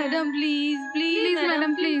যাবো madam, please please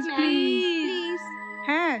madam, please please.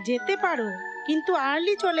 হ্যাঁ যেতে পারো, কিন্তু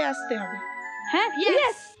আর্লি চলে আসতে হবে। হ্যাঁ,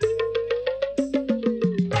 ইয়েস।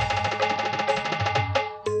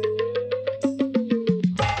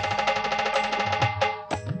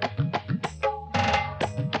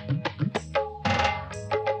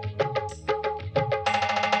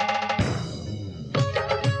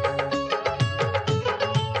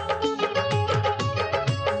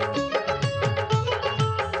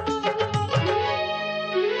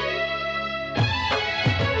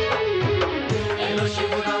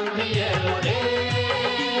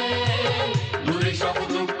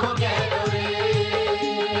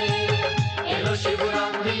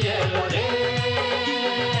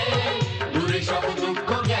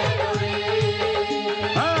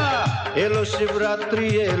 এলো শিবরাত্রি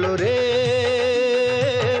এলো রে,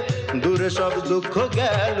 দূরে সব দুঃখ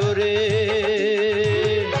গেল রে।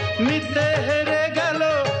 মিথ্যে হেরে গেল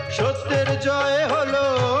সত্যের জয় হলো,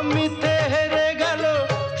 মিথ্যে হেরে গেল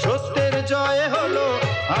সত্যের জয় হলো,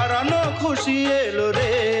 হারানো খুশি এলো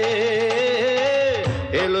রে।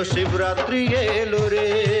 এলো শিবরাত্রি এলো রে,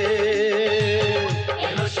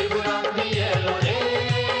 এলো শিবরাত্রি এলো রে,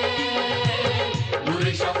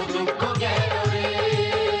 দূরে সব দুঃখ গেল রে।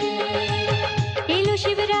 এলো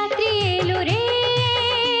শিবরাত্রি এলো রে,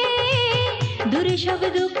 দূরে সব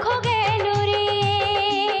দুঃখ গেল রে।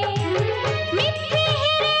 মিথ্যে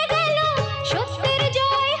হেরে গেল সত্যের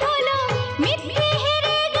জয় হলো, মিথ্যে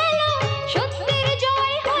হেরে গেল সত্যের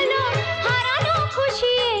জয় হলো, হারানো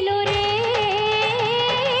খুশি এলো রে।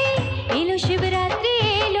 এলো শিবরাত্রি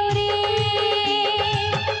এলো রে,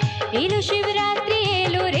 এলো শিবরাত্রি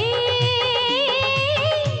এলো রে,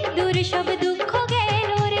 দূরে সব দুঃখ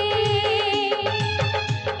গেল রে।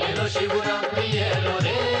 এলো শিবরাত্রি এলো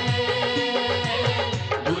রে,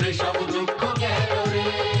 দূরে সব দুঃখ গেল রে।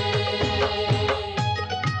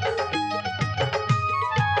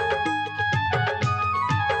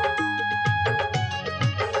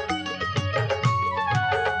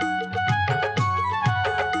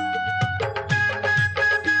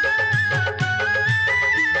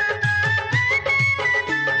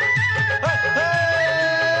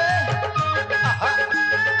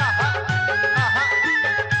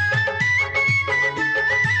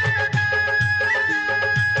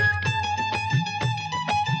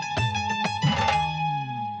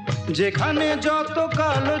 যেখানে যত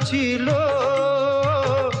কালো ছিল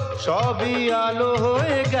সবই আলো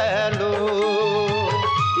হয়ে গেল,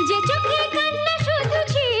 যে চোখে কান্না শুধু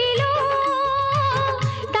ছিল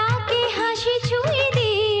তাকে হাসি ছুঁয়ে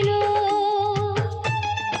দিল।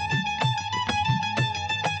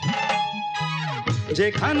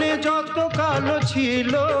 যেখানে যত কালো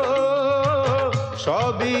ছিল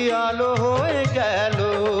সবই আলো হয়ে গেল,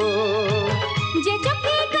 যে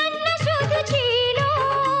চোখে কান্না শুধু ছিল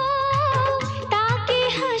তাকে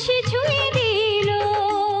হাসি ছুঁয়ে দিল।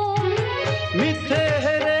 মিথ্যে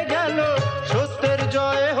হেরে গেল সত্যের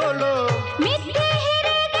জয় হলো, মিথ্যে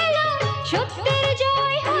হেরে গেল সত্যের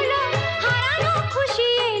জয় হলো, হারানো খুশি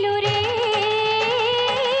এলো রে।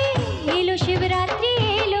 এলো শিবরাত্রি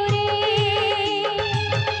এলো রে,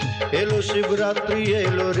 এলো শিবরাত্রি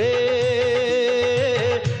এলো রে,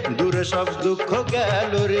 দূরে সব দুঃখ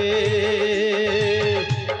গেল রে।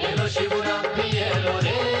 এলো শিবরাত্রি এলো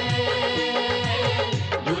রে,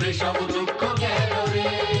 দূরে সব দুঃখ গেল রে।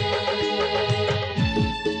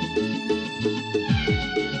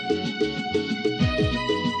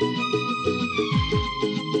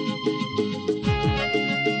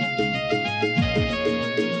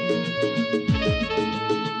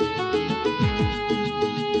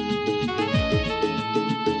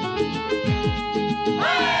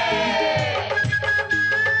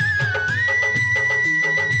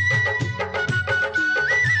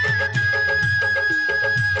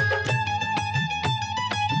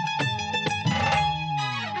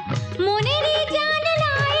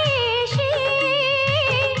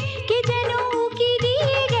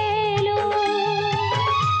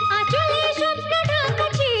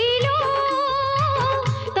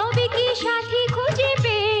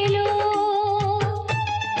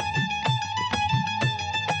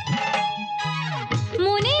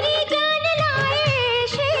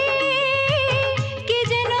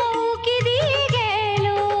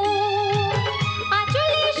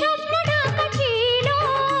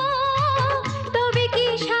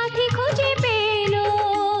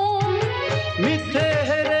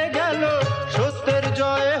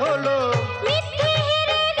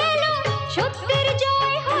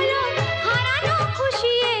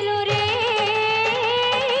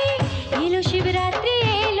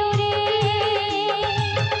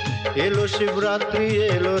 শিবরাত্রি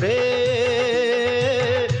এলো রে,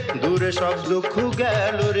 দূরে সব দুঃখ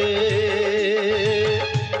গেল রে।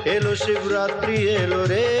 এলো শিবরাত্রি এলো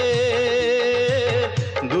রে,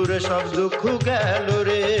 দূরে সব দুঃখ গেল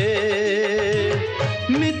রে।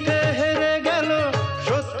 মিথ্যে হেরে গেল,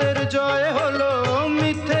 সত্যের জয় হলো।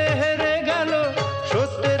 মিথ্যে হেরে গেল,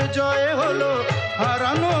 সত্যের জয় হলো।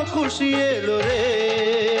 হারানো খুশি এলো রে,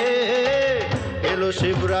 এলো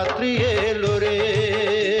শিবরাত্রি এলো রে।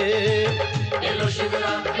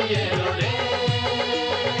 শিবরাত্রি এলো রে,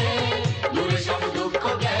 দূরে সব দুঃখ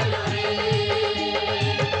গেল রে।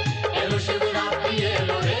 এলো শিবরাত্রি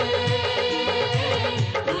এলো রে,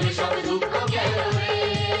 দূরে সব দুঃখ গেল রে।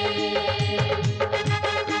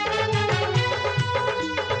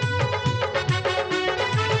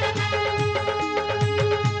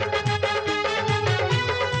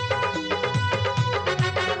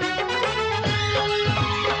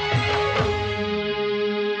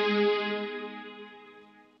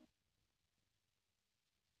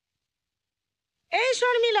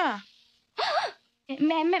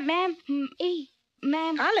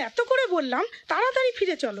 কাল এত করে বললাম তাড়াতাড়ি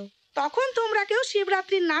ফিরে চলো, তখন তোমরা কেউ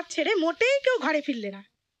শিবরাত্রির নাচ ছেড়ে মোটেই কেউ ঘরে ফিরলে না।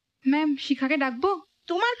 ম্যাম শিখাকে ডাকবো?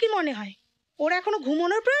 তোমার কি মনে হয় ওর এখনো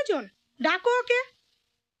ঘুমানোর প্রয়োজন? ডাকো ওকে।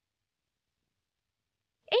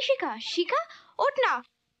 এই শিখা, শিখা ওঠ না,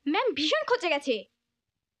 ম্যাম ভীষণ খচে গেছে।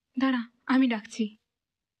 দাঁড়া আমি ডাকছি।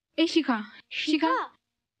 এই শিখা, শিখা,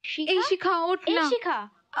 এই শিখা ওঠ না। শিখা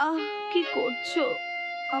কি করছো?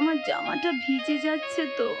 আমার জামাটা ভিজে যাচ্ছে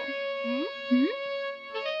তো।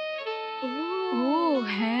 ও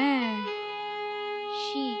হ্যাঁ।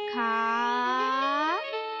 শিখা,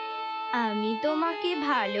 আমি তোমাকে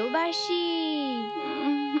ভালোবাসি।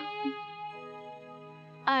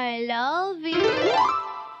 I love you.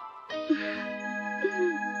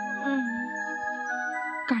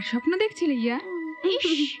 কার স্বপ্ন দেখছিলে ইয়া?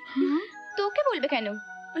 তোকে বলবে কেন?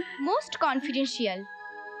 Most confidential.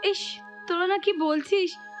 ইস, তোরা না কি বলছিস,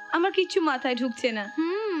 আমার কিচ্ছু মাথায় ঢুকছে না।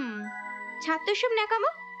 ছাত্র সব ন্যাকামো।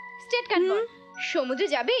 স্টেট কাট কর। সমুদ্রে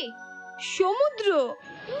যাবে? সমুদ্র?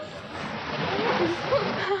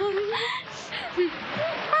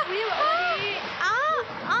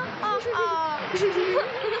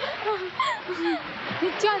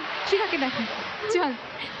 চল শিখাকে দেখো, চল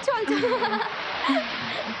চল চল।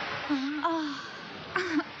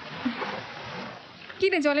 কি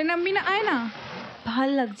রে জলে নামবি না? আয় না। ভাল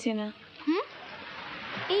লাগছে না।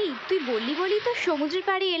 এই তুই বললি বলি তো সমুদ্রের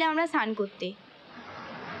পাড়ে এলে আমরা স্নান করতে।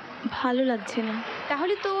 ভালো লাগছে না।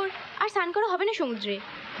 তাহলে তোর আর স্নান করা হবে না সমুদ্রে,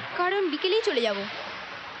 কারণ বিকেলেই চলে যাব।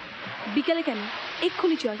 বিকেলে কেন?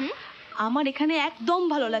 এক্ষুনি চল। আমার এখানে একদম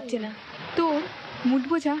ভালো লাগছে না। তোর মুড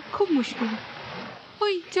বোঝা খুব মুশকিল।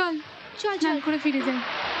 ওই চল চল স্নান করে ফিরে যাই।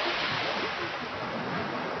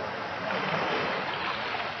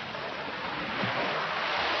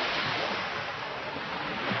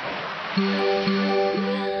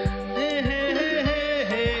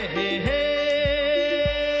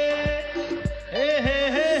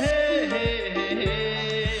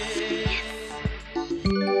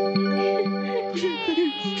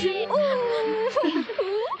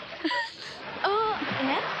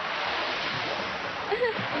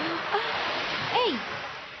 এই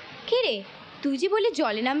কে রে, তুই যে বললি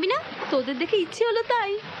জলে নামবি না? তোদের দেখে ইচ্ছে হলো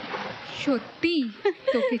তাই। সত্যি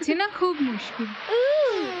তোকে চেনা খুব মুশকিল।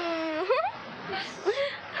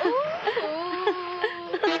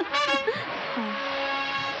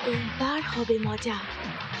 হবে মজা।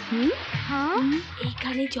 হ্যাঁ,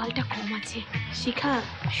 এইখানে জলটা কম আছে। শিখা,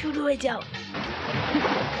 শুরু হয়ে যাও।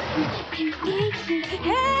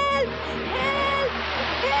 হেল্প হেল্প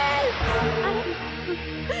হেল্প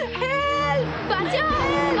হেল্প, বাঁচাও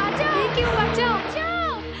বাঁচাও, কেউ বাঁচাও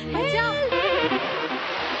বাঁচাও।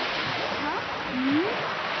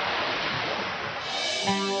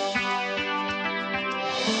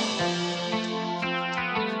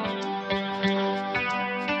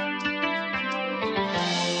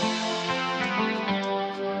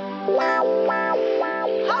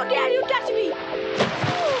 How dare you touch me?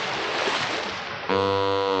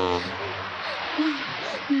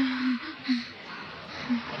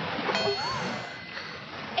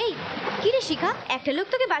 এই কি রে শিখা, একটা লোক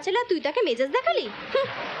তোকে বাঁচালো আর তুই তাকে মেজাজ দেখালি?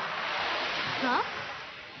 হ্যাঁ,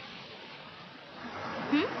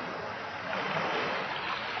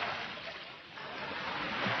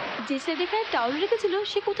 যে ছেলেটা এখানে টাওয়াল রেখেছিল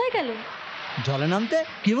সে কোথায় গেল? জলে নামতে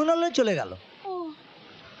ক্রিমিনালে চলে গেল। ও,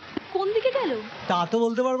 কোন দিকে গেল তা তো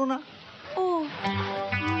বলতে পারবো না। ও,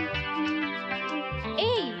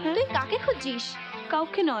 এই তুই কাকে খুঁজছিস?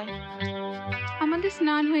 কাউকে নয়। আমাদের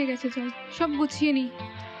স্নান হয়ে গেছে, চল সব গুছিয়ে নি।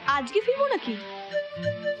 আজকে ফিরবো নাকি?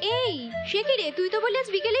 এই সে কি রে, তুই তো বললি আজ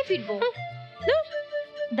বিকেলেই ফিরবো।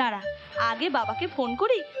 দাঁড়া, আগে বাবাকে ফোন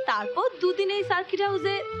করি, তারপর দুদিন এই সার্কিট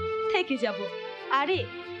হাউসে থেকে যাব। আরে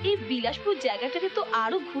এই বিলাসপুর জায়গাটাকে তো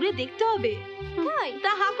আরো ঘুরে দেখতে হবে। তাই?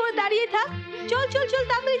 তা হাঁ করে দাঁড়িয়ে থাক। চল চল চল,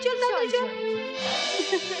 তাড়াতাড়ি চল, তাড়াতাড়ি চল।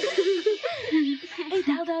 এই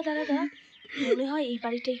দাঁড়া দাঁড়া দাঁড়া দাঁড়া, মনে হয় এই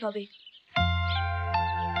বাড়িটাই হবে।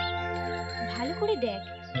 ভালো করে দেখ,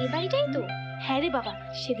 এই বাড়িটাই তো। হ্যাঁ রে বাবা,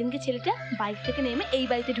 সেদিনকে ছেলেটা বাইক থেকে নেমে এই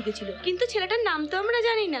বাড়িতে ঢুকেছিল, কিন্তু ছেলেটার নাম তো আমরা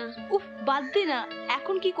জানি না। উফ, বাদ দে না,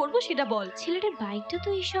 এখন কি করব সেটা বল। ছেলেটার বাইকটা তো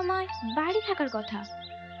এই সময় বাড়ি থাকার কথা।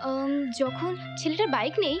 যখন ছেলেটার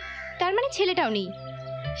বাইক নেই, তার মানে ছেলেটাও নেই।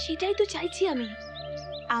 সেটাই তো চাইছি আমি।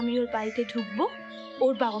 আমি ওর বাড়িতে ঢুকবো,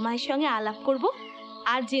 ওর বাবা মায়ের সঙ্গে আলাপ করব,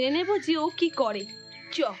 আর জেনে নেব যে ও কি করে।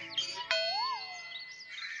 চ।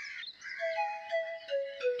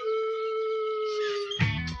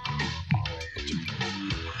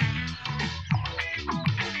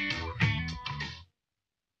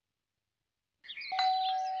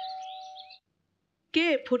 কে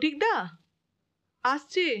ফটিক দা?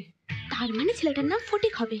 আসছে। তার মানে ছেলেটার নাম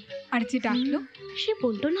ফটিক হবে। আর যে ডাকলো সে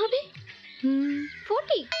বন্টন হবে।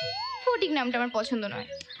 ফটিক? ফটিক নামটা আমার পছন্দ নয়।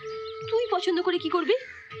 তুই পছন্দ করে কি করবি?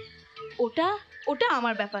 ওটা ওটা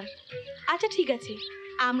আমার ব্যাপার। আচ্ছা ঠিক আছে,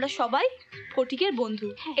 আমরা সবাই ফটিকের বন্ধু,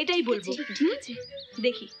 এটাই বলবো। ঠিক আছে,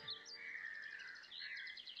 দেখি।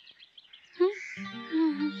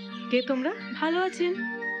 কে তোমরা? ভালো আছেন?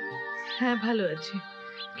 হ্যাঁ ভালো আছি,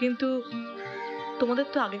 কিন্তু তোমাদের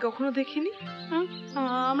তো আগে কখনো দেখিনি।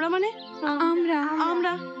 আমরা মানে আমরা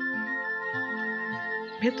আমরা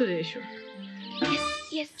ভেতরে এসো।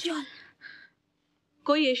 চল।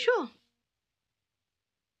 কই এসো।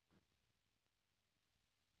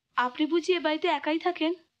 আপনি বুঝি এ বাড়িতে একাই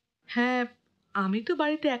থাকেন? হ্যাঁ, আমি তো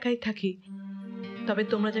বাড়িতে একাই থাকি, তবে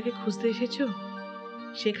তোমরা যাকে খুঁজতে এসেছো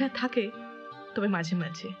সেখানে থাকে, তবে মাঝে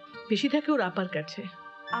মাঝে। বেশি থাকে ওর আপার কাছে।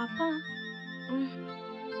 আপা?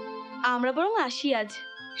 আমরা বরং আসি আজ।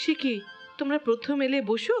 সে কি, তোমরা প্রথম এলে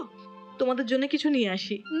বসো, তোমাদের জন্য কিছু নিয়ে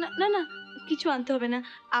আসি। না না না, কিছু আনতে হবে না,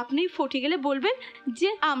 আপনি ফটিক গেলে বলবেন যে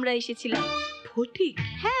আমরা এসেছিলাম। ফটিক?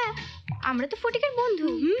 হ্যাঁ, আমরা তো ফটিকের বন্ধু,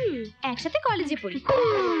 একসাথে কলেজে পড়ি।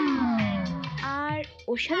 আর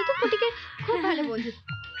ওর সাথে তো ফটিকের খুব ভালো বন্ধু,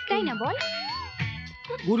 তাই না বল?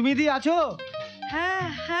 উর্মিদি আছো? হ্যাঁ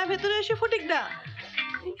হ্যাঁ, ভেতরে এসো ফটিক দা।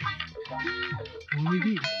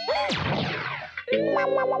 উর্মিদি?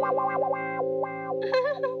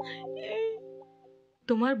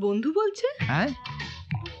 তোমার বন্ধু বলছে? হ্যাঁ,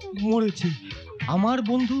 মরেছি। আমার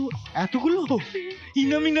বন্ধু এতগুলো?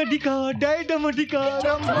 ইনামিনাটিকা, ডায়ডামাটিকা।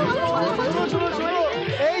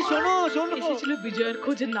 এই শোনো শোনো, এসেছিল বিজয়ের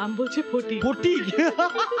খোঁজে, নাম বলছে ফটিক। ফটিক?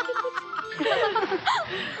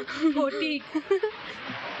 ফটিক,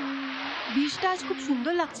 বিষটা আজ খুব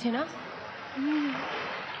সুন্দর লাগছে না?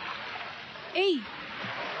 এই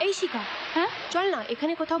এই শিখা, হ্যাঁ চল না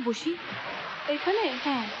এখানে কোথাও বসি। এখানে?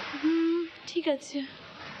 হ্যাঁ ঠিক আছে।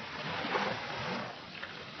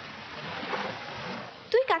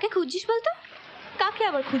 তুই কাকে খুঁজছিস বলতো? কাকে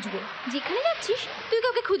আবার খুঁজবো? যেখানে যাচ্ছিস তুই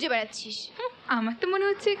কাউকে খুঁজে বেড়াচ্ছিস। আমার তো মনে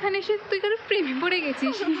হচ্ছে এখানে এসে তুই কারো প্রেমে পড়ে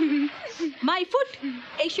গেছিস। মাই ফুট,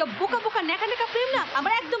 এইসব বোকা বোকা ন্যাকা ন্যাকা প্রেম না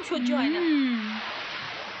আমার একদম সহ্য হয় না।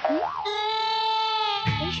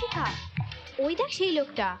 এই শিখা, ওই দেখ সেই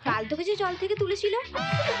লোকটা কাল তোকে যে জল থেকে তুলেছিল,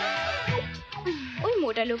 ওই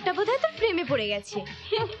মোটা লোকটা বোধহয় তোর প্রেমে পড়ে গেছে।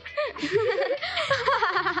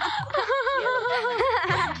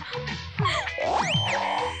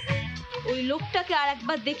 ওই মেয়েটাকে আর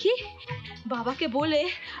একবার দেখি, বাবাকে বলে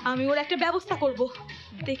আমি ওর একটা ব্যবস্থা করব।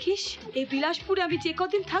 দেখিস এই বিলাসপুরে আমি যে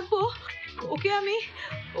কদিন থাকবো ওকে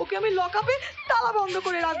আমি লকআপে তালা বন্ধ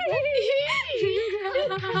করে রাখবো।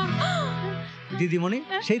 দিদিমণি,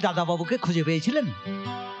 সেই দাদাবাবুকে খুঁজে পেয়েছিলেন?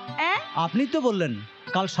 আপনি তো বললেন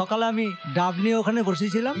কাল সকালে আমি ডাব নিয়ে ওখানে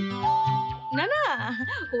বসেছিলাম। না না,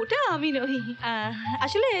 ওটা আমি নই।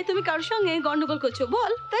 আসলে তুমি কারোর সঙ্গে গন্ডগোল করছো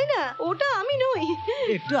বল, তাই না? ওটা আমি নই।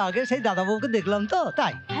 একটু আগে সেই দাদাবাবুকে দেখলাম তো,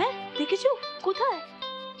 তাই। হ্যাঁ, দেখেছো? কোথায়?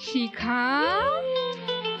 শিখা।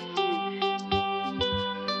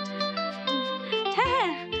 হ্যাঁ,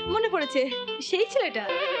 মনে পড়েছে, সেই ছেলেটা।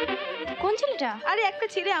 কোন ছেলেটা? আরে একটা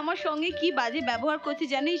ছেলে আমার সঙ্গে কি বাজে ব্যবহার করছে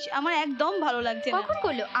জানিস, আমার একদম ভালো লাগছে না। কখন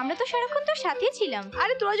করলো? আমরা তো সারাক্ষণ তোর সাথেই ছিলাম।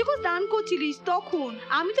 আরে তোরা যখন দান করছিলিস তখন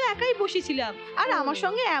আমি তো একাই বসেছিলাম, আর আমার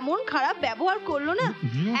সঙ্গে এমন খারাপ ব্যবহার করলো না।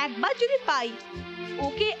 একবার যদি পাই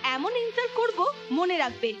ওকে এমন ইনসাল্ট করব, মনে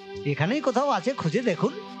রাখবে। এখানেই কোথাও আছে, খুঁজে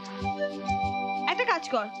দেখুন। একটা কাজ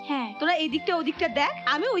কর, হ্যাঁ তোরা এই দিকটা ওই দিকটা দেখ,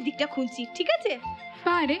 আমি ওই দিকটা খুঁজছি, ঠিক আছে?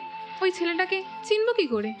 পারে ওই ছেলেটাকে চিনবো কি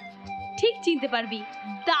করে? ঠিক চিনতে পারবি,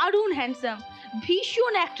 দারুণ হ্যান্ডসাম,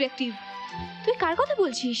 ভীষণ অ্যাট্রাকটিভ। তুই কার কথা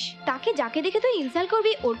বলছিস? তাকে যাকে দেখে তুই ইনসাল্ট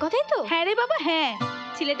করবি ওর কথাই তো? হ্যাঁ রে বাবা, হ্যাঁ।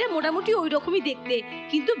 ছেলেটা মোটামুটি ওই রকমই দেখতে,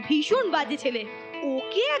 কিন্তু ভীষণ বাজে ছেলে।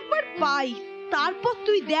 ওকে একবার পাই, তারপর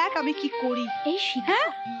তুই দেখ আমি কি করি। এই শিখা,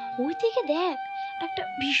 ওই দিকে দেখ, একটা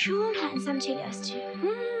ভীষণ হ্যান্ডসাম ছেলে আসছে।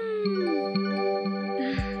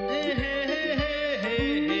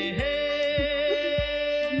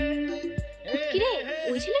 কিরে,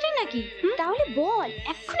 ওই ছেলেটা নাকি? তাহলে বল,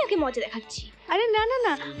 এখন ওকে মজা দেখাচ্ছি। আরে না না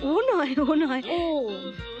না, ও নয়, ও নয়। ও,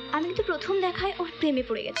 আমি কিন্তু প্রথম দেখায় ওর প্রেমে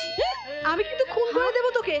পড়ে গেছি। আমি কিন্তু খুন করে দেবো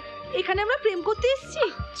তোকে। এখানে আমরা প্রেম করতে এসেছি।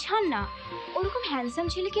 ছাড় না, ওরকম হ্যান্ডসাম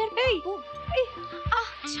ছেলে কি আর পাবো?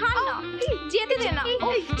 ছাড় না, যেতে দে না।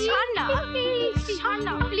 ছাড় না, ছাড়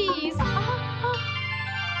না প্লিজ।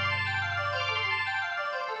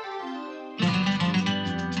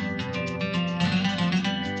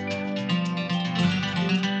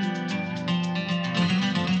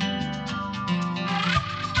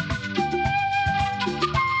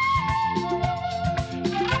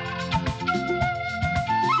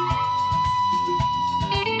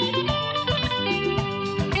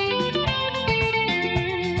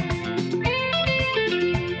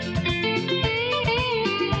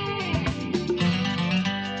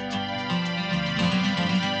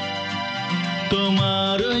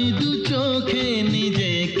 তোমার ওই দু চোখে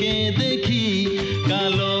নিজেকে দেখি,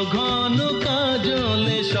 কালো ঘন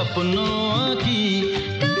কাজলে স্বপ্ন আঁকি।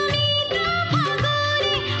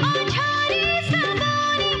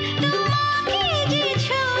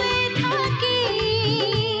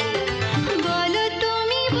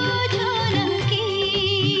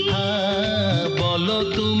 বলো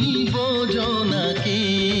তুমি বোঝো নাকি?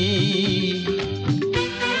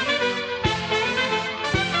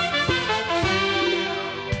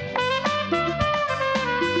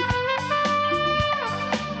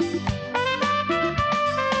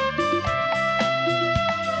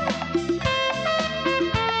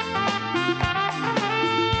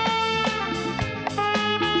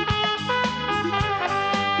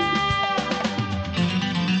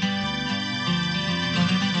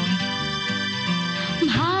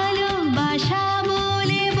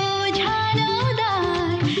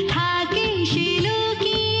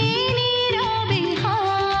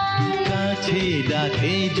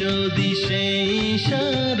 ডাকে যদি সেই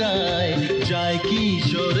ইশারায় যায়,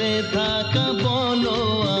 কিশোরে থাকা বলো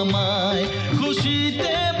আমায়।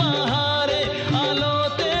 খুশিতে বাহারে,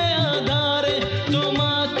 আলোতে আধারে,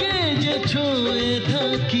 তোমাকে যে ছুঁয়ে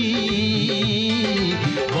থাকি।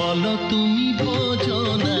 বলো তুমি বোঝো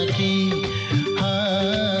নাকি?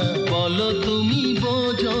 হ্যাঁ, বলো তুমি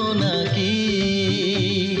বোঝো নাকি?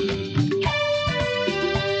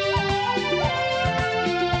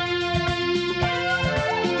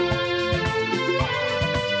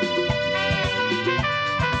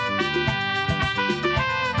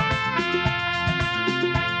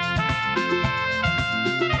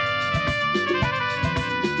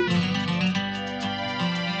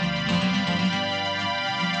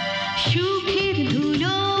 সুখের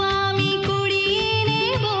ধুলো আমি কুড়িয়ে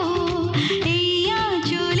নেব, এই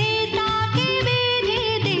আঁচলে তাকে বেঁধে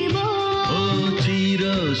দেব। ও চির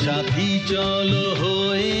সাথী চলো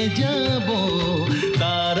হয়ে যাব,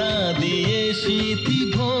 তারা দিয়ে স্মৃতি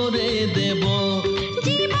ভরে দেব।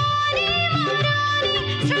 জীবনে মরণে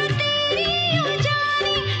স্রোতেরই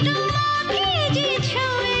উজানে তোমাকে যে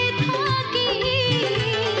ছুঁয়ে থাকি।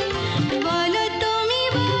 বলো তুমি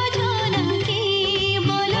বোঝো নাকি?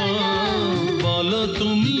 বলো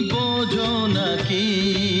তুমি বোঝো নাকি?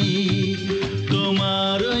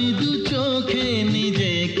 তোমার ওই দু চোখে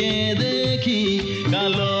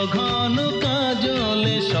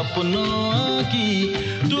শোনো কি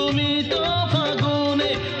তুমি তো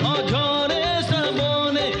ফাগুনে অঝরে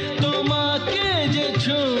শ্রাবণে তোমাকে যে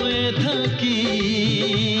ছুঁয়ে থাকি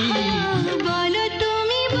বলো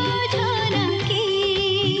তুমি বোঝো নাকি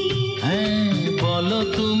হ্যাঁ বলো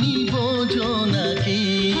তুমি বোঝো নাকি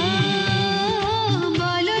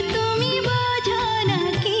বলো তুমি বোঝো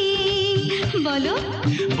নাকি বলো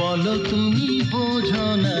বলো তুমি বোঝো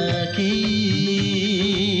নাকি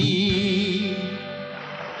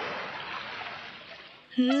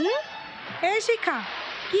এই শিখা,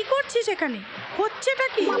 কি করছিস এখানে? হচ্ছেটা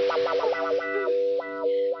কি?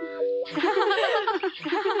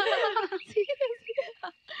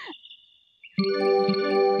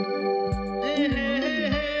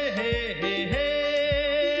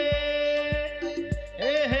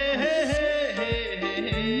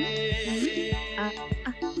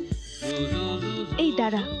 এই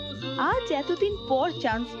দাঁড়া, আজ এতদিন পর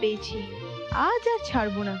চান্স পেয়েছি, আজ আর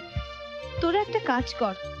ছাড়বো না। তোরা একটা কাজ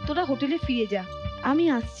কর, তোরা হোটেলে ফিরে যা, আমি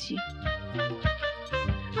আসছি।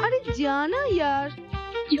 আরে জানা ইয়ার।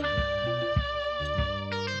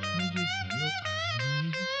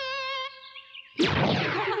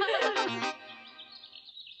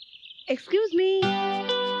 Excuse me.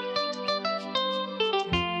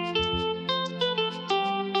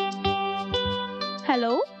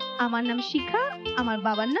 হ্যালো, আমার নাম শিখা, আমার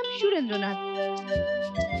বাবার নাম সুরেন্দ্রনাথ,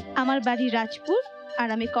 আমার বাড়ি রাজপুর, আর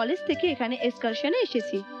আমি কলেজ থেকে এখানে এক্সকারশনে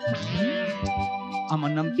এসেছি।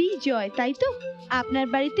 আমার নাম বিজয়, তাই তো? আপনার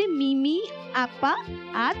বাড়িতে মিমি, আপা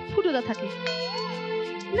আর ফুটোদা থাকে?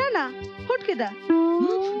 না না, ফটকেদা।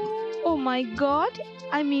 ও মাই god,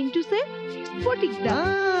 I mean to say ফটিকদা।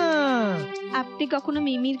 আপনি কখনো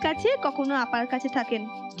মিমির কাছে কখনো আপার কাছে থাকেন,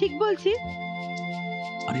 ঠিক বলছি?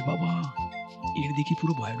 আরে বাবা, এর দেখি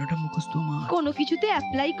পুরো বায়োডাটা মুখস্থ আমার। কোনো কিছুতে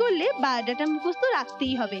অ্যাপ্লাই করলে বায়োডাটা মুখস্থ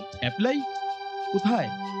রাখতেই হবে। অ্যাপ্লাই কোথায়?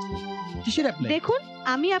 কিসের অ্যাপ্লাই? দেখুন,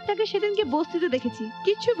 আমি আপনাকে সেদিনকে বস্তিতে দেখেছি,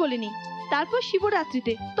 কিচ্ছু বলিনি। তারপর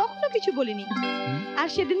শিবরাত্রিতে, তখনও কিছু বলিনি। আর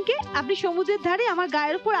সেদিনকে আপনি সমুদ্রের ধারে আমার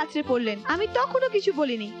গায়ের উপর আছড়ে পড়লেন, আমি তখনও কিছু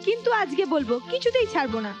বলিনি। কিন্তু আজকে বলবো, কিছুতেই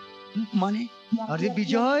ছাড়বো না। মানে? আরে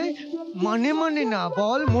বিজয়, মানে মানে না,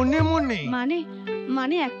 বল মনে মনে।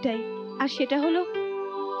 মানে একটাই, আর সেটা হলো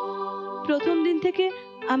প্রথম দিন থেকে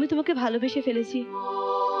আমি তোমাকে ভালোবেসে ফেলেছি,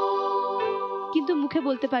 কিন্তু মুখে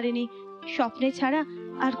বলতে পারিনি, স্বপ্নে ছাড়া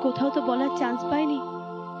আর কোথাও তো বলার চান্স পাইনি।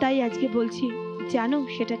 তাই আজকে বলছি, জানো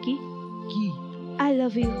সেটা কি? কি? I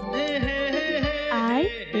love you. I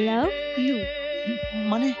love you.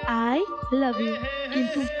 মানে? I love you.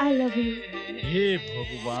 কিন্তু আই লাভ ইউ। হে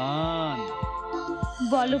ভগবান!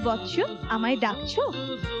 বলো বৎস, আমায় ডাকছো?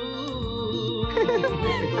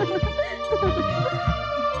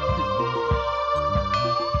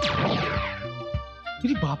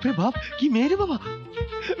 বাপরে বাপ, কি মেয়ে রে বাবা!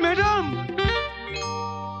 ম্যাডাম,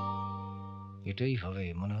 এটাই হবে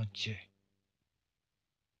মনে হচ্ছে।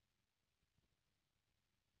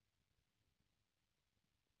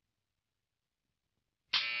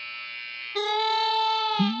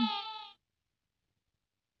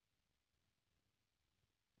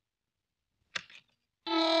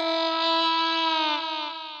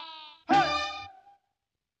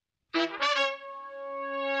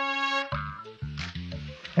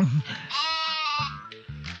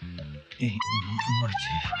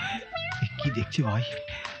 মরেছে। কি দেখছি ভাই?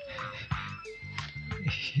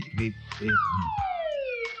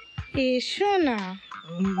 এসো না।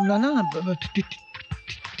 না না,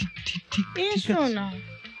 এসো না।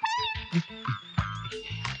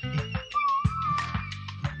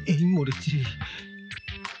 এই মরেছে।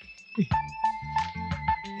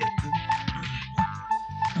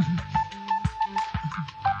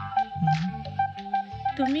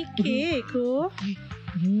 তুমি কে গো?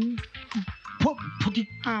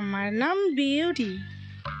 আমার নাম বিউটি,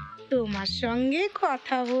 তোমার সঙ্গে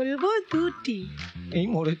কথা বলবো দুটি। এই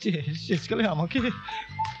মরেছে, শেষকালে আমাকে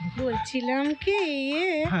বলছিলাম কি,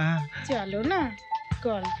 চলো না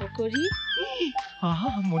গল্প করি। আহা,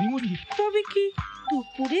 মরি মরি। তবে কি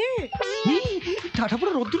দুপুরে? ঠাটা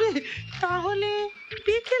পড়া রোদ্দুরে? তাহলে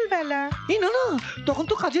বিকেল বেলা? এই না না, তখন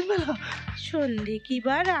তো কাজের বেলা। সন্ধে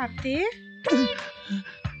কিবা রাতে?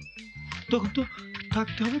 তখন তো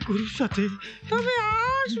থাকতে হবে গরুর সাথে। তবে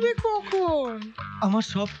আসবে কখন? আমার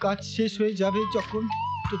সব কাজ শেষ হয়ে যাবে যখন,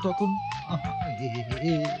 তো তখন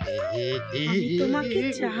আমি তোমাকে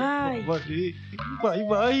চাই। ভাই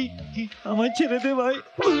ভাই, আমায় ছেড়ে দে ভাই।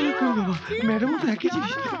 ম্যাডামও তো একই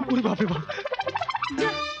জিনিস। ওরে বাপরে বাপ।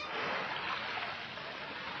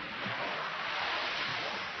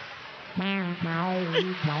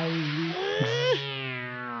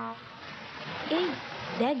 এই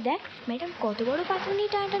দেখ দেখ, ম্যাডাম কত বড় পাথর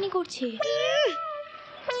নিয়ে টানাটানি করছে।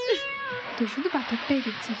 তুই শুধু পাথরটাই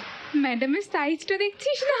দেখছিস, ম্যাডামের সাইজটা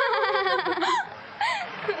দেখছিস না।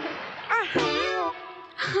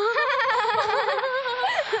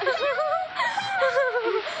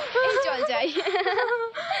 চল যাই।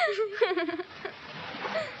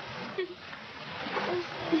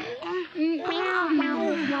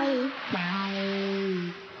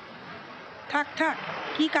 থাক থাক,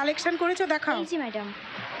 কি কালেকশন করেছো দেখাও। জি ম্যাডাম।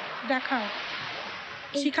 দেখাও।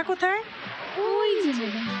 শিখা কোথায়? ওই যে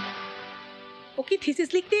ম্যাডাম। ও কি থিসিস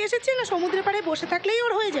লিখতে এসেছে না সমুদ্রের পাড়ে বসে থাকলেই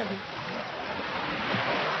ওর হয়ে যাবে?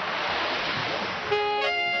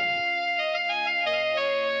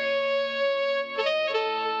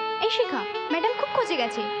 এই শিখা, ম্যাডাম খুব খোঁজে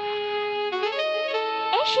গেছে।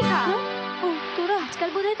 এই শিখা, ও তোরা আজকাল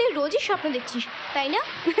বোধহয় তুই রোজই স্বপ্ন দেখছিস, তাই না?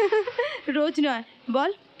 রোজ নয়,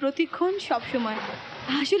 বল প্রতিক্ষণ সব সময়।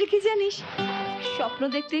 আসলে কি জানিস, স্বপ্ন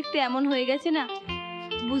দেখতে দেখতে এমন হয়ে গেছে না,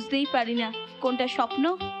 বুঝতেই পারি না কোনটা স্বপ্ন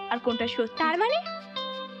আর কোনটা সত্যি। তার মানে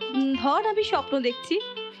ধর আমি স্বপ্ন দেখছি,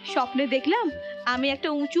 স্বপ্নে দেখলাম আমি একটা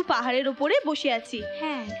উঁচু পাহাড়ের ওপরে বসে আছি।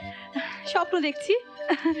 হ্যাঁ, স্বপ্ন দেখছি,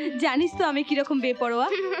 জানিস তো আমি কিরকম বেপরোয়া।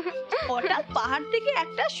 হঠাৎ পাহাড় থেকে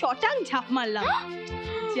একটা শটাং ঝাঁপ মারলাম,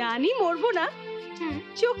 জানি মরবো না,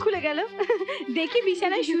 চোখ খুলে গেল, দেখি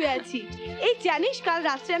বিছানায় শুয়ে আছি। এই জানিস কাল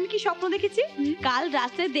রাত্রে আমি কি স্বপ্ন দেখেছি? কাল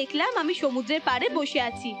রাত্রে দেখলাম আমি সমুদ্রের পাড়ে বসে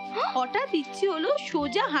আছি, হঠাৎ ইচ্ছে হলো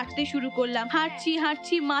সোজা হাঁটতে শুরু করলাম। হাঁটছি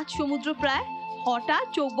হাঁটছি মাঝ সমুদ্র প্রায়, হঠাৎ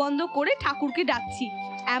চোখ বন্ধ করে ঠাকুরকে ডাকছি।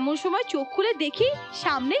 এমন সময় চোখ খুলে দেখি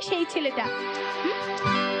সামনে সেই ছেলেটা।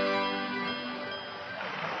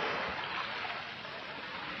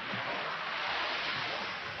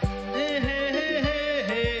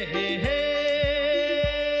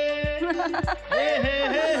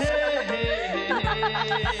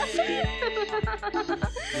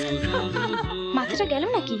 মাথাটা গেল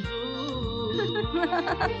নাকি?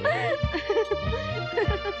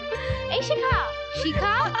 এই শিখা,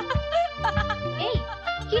 শিখা, এই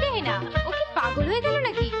কি রে না, ও কি পাগল হয়ে গেল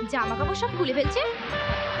নাকি? জামা কাপড় সব খুলে ফেলছে।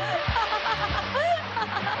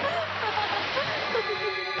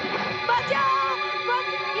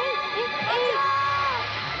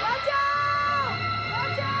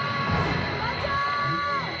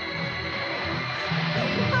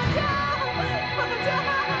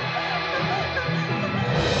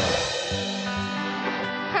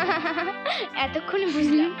 এতক্ষণে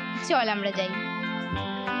বুঝলাম, চল আমরা যাই।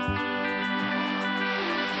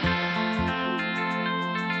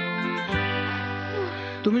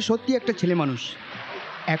 তুমি সত্যি একটা ছেলে মানুষ,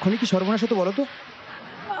 এখনই কি সর্বনাশ হতো বলো তো?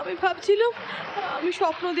 আমি ভাবছিলাম আমি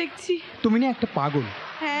স্বপ্ন দেখছি। তুমি না একটা পাগল।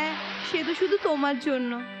 হ্যাঁ, সে তো শুধু তোমার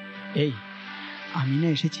জন্য। এই আমি না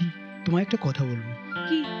এসেছি তোমায় একটা কথা বলবো।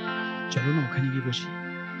 কি? চলো না ওখানে গিয়ে বসি।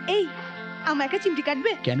 এই আমার একটা চিমটি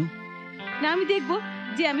কাটবে? কেন? না আমি দেখবো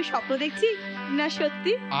যে আমি স্বপ্ন দেখছি না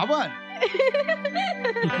সত্যি। আবার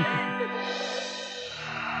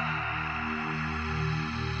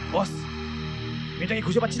বস, মেয়েটাকে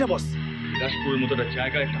খুঁজে পাচ্ছি না বস। বিলাসপুরের মতো একটা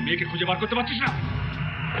জায়গায় একটা মেয়েকে খুঁজে বার করতে পারছিস না?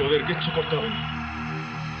 তোদের কিচ্ছু করতে হবে না,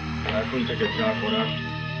 এখন থেকে যা করার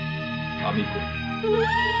আমি করব।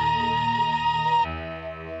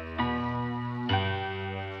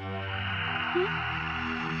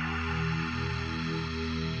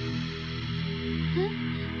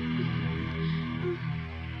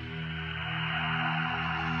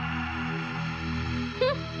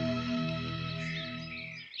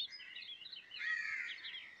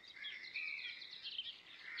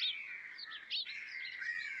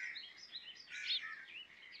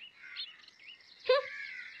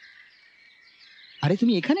 আরে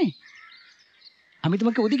তুমি এখানে? আমি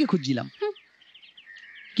তোমাকে ওদিকে খুঁজছিলাম।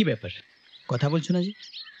 কি ব্যাপার, কথা বলছো না যে?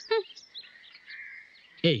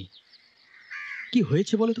 এই কি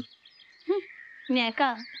হয়েছে বলো তো? একা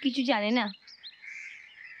কিছু জানে না।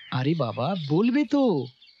 আরে বাবা বলবে তো।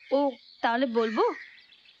 ও তাহলে বলবো।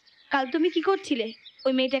 কাল তুমি কি করছিলে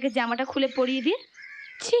ওই মেয়েটাকে জামাটা খুলে পরিয়ে দিয়ে?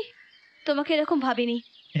 ছি, তোমাকে এরকম ভাবিনি।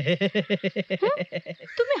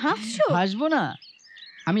 তুমি হাসছো? হাসবো না,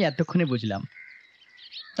 আমি এতক্ষণে বুঝলাম।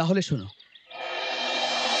 তাহলে শোনো,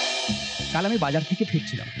 কাল আমি বাজার থেকে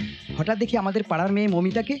ফিরছিলাম, হঠাৎ দেখি আমাদের পাড়ার মেয়ে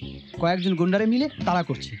মমিতাকে কয়েকজন গুন্ডারে মিলে তাড়া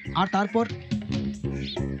করছে। আর তারপর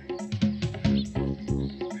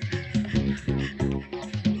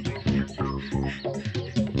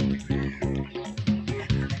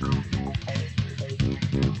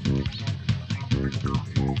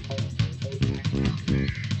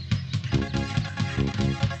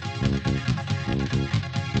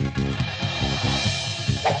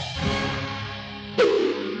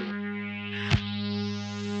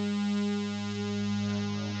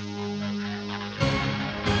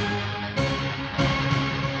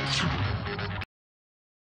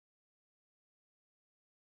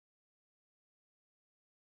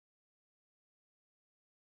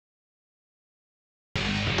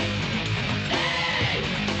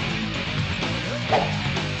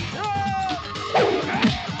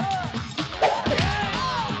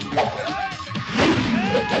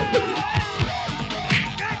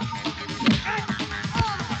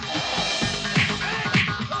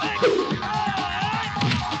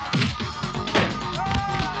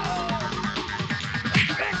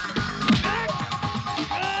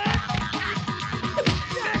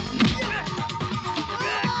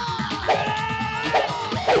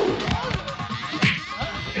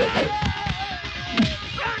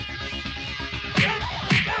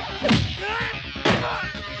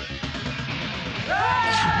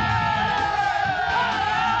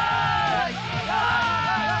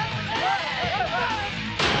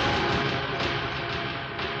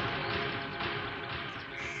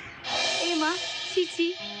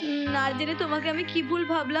জেনে তোমাকে আমি কি ভুল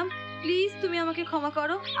ভাবলাম। প্লিজ তুমি আমাকে ক্ষমা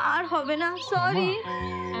করো, আর হবে না। সরি।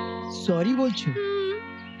 সরি বলছো?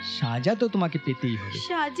 সাজা তো তোমাকে পেতেই হবে।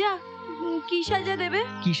 সাজা? কি সাজা দেবে?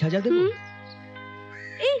 কি সাজা দেবো?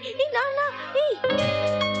 এই না না, এই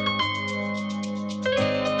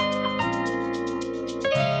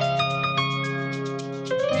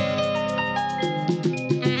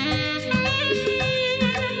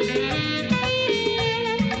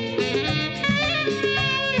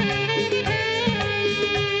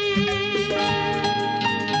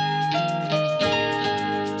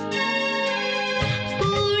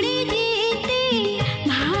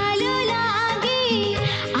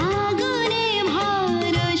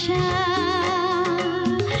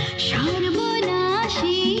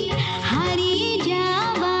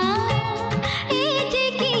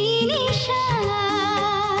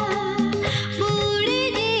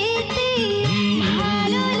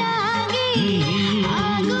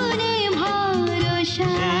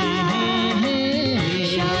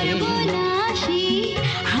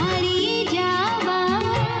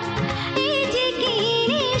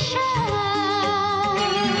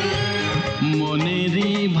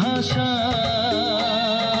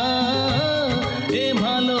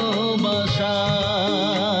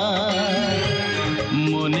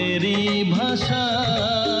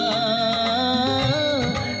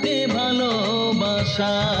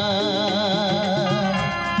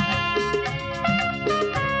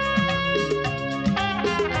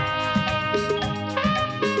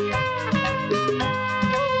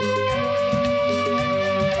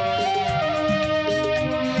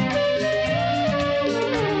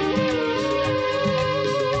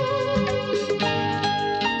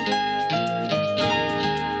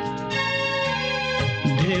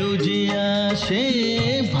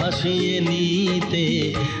ভাসিয়ে নিতে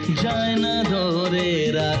যায় না ধরে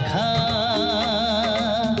রাখা।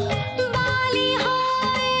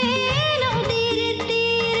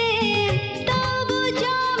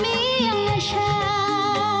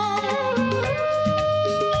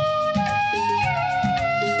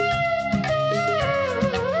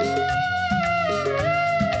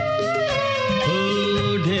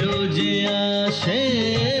 ঢেউ যে আসে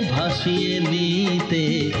ভাসিয়ে নিতে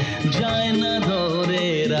যায় না ধরে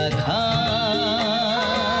রাখা।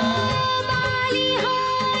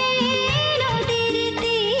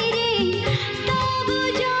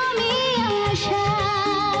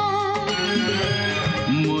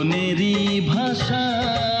 মনেরই ভাষা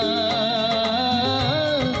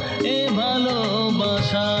এ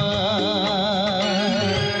ভালোবাসা।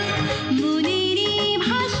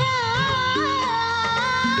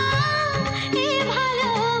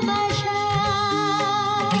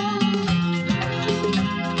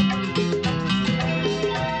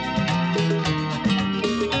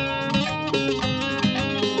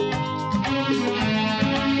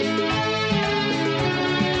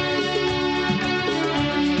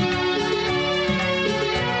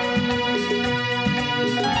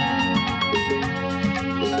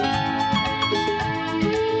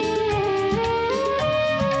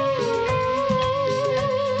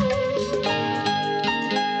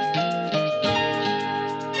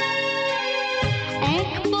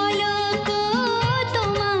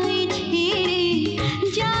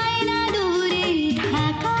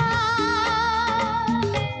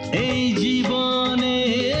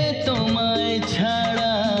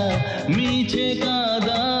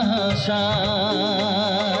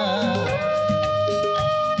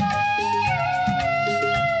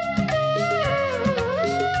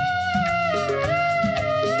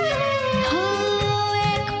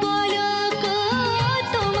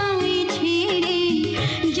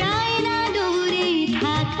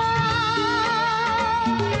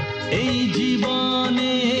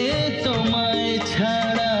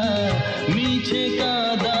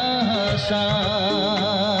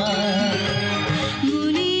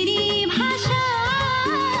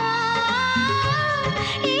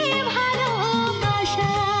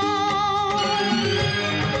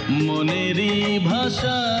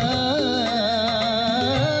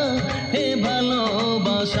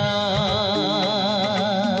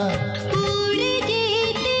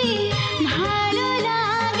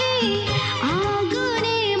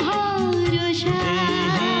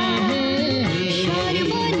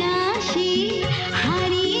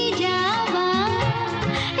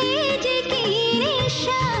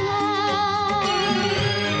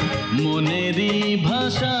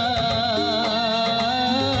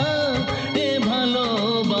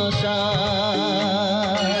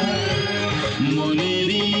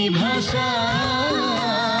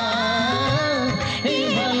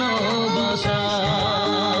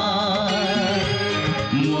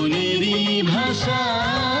 মনেরই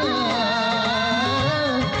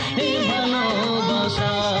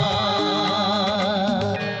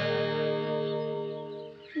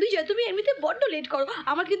বড্ড লেট করো।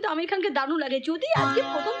 আমার কিন্তু আমির খানকে দারুণ লাগে। যদি আজকে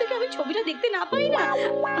প্রথম থেকে আমি ছবিটা দেখতে না পাই না।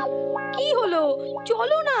 কি হলো,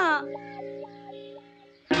 চলো না।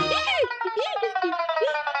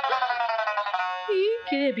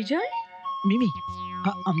 কে রে বিজয়? মিমি,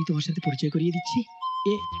 আমি তোমার সাথে পরিচয় করিয়ে দিচ্ছি।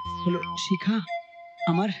 এ হলো শিখা,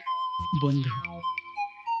 আমার বন্ধু।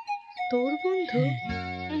 তোর বন্ধু?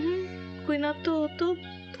 কই না তো, তো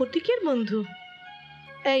ফটিকের বন্ধু।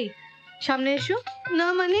 এই সামনে এসো। না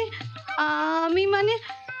মানে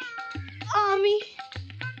আমি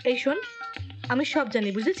এই শোন, আমি সব জানি,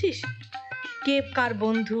 বুঝেছিস? কে কার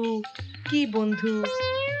বন্ধু, কি বন্ধু।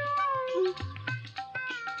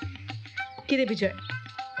 কিরে বিজয়,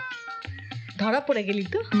 ধরা পড়ে গেলি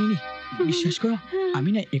তো? মিমি, বিশ্বাস করো, আমি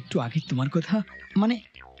না একটু আগে তোমার কথা মানে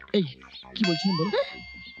এই কি বলছিলাম বলো।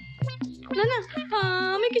 না না,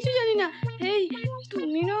 আমি কিছু জানি না। এই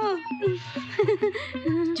তুমি না,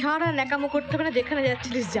 ছাড়া ন্যাকামো করতে হবে না। যেখানে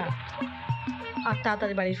যাচ্ছিলিস যা, আর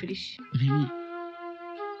তাড়াতাড়ি বাড়ি ফিরিস। মিমি,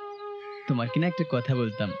 তোমার কি না একটা কথা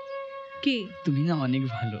বলতাম। কি? তুমি না অনেক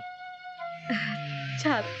ভালো।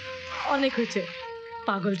 ছাড়, অনেক হয়েছে,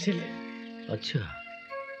 পাগল ছেলে। আচ্ছা,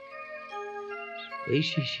 এই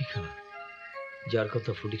সেই শিখা যার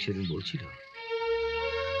কথা ফটিক সেদিন বলছিল?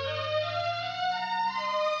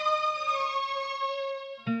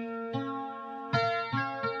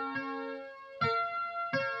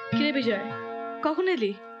 কিরে বিজয়, কখন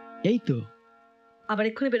এলি? এই তো। আবার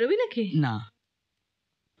এক্ষুনি বেরোবি নাকি? না।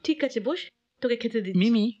 ঠিক আছে, বস, তোকে খেতে দিচ্ছি।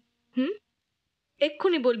 মিমি।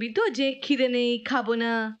 এক্ষুনি বলবি তো যে খিদে নেই, খাবো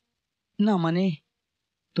না? না মানে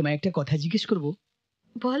তোমায় একটা কথা জিজ্ঞেস করব।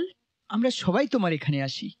 বল। আমরা সবাই তোমার এখানে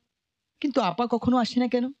আসি, কিন্তু আপা কখনো আসে না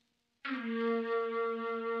কেন?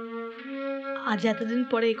 আজ এতদিন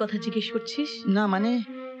পরে এই কথা জিজ্ঞেস করছিস? না মানে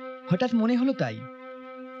হঠাৎ মনে হলো তাই।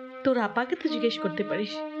 তোর আপাকে তো জিজ্ঞেস করতে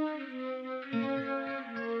পারিস।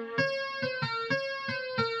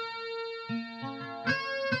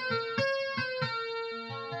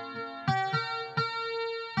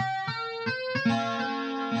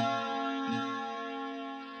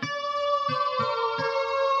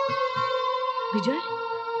 বিজয়,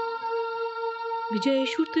 বিজয়, এই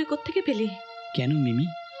সুর তুই কোত্থেকে পেলি? কেন মিমি,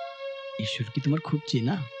 এই সুর কি তোমার খুব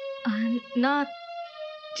চেনা? না,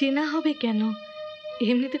 চেনা হবে কেন,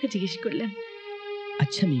 এমনি তোকে জিজ্ঞেস করলাম।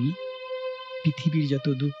 আচ্ছা মিমি, পৃথিবীর যত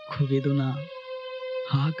দুঃখ বেদনা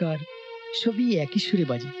হাহাকার সবই একই সুরে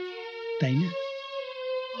বাজে, তাই না?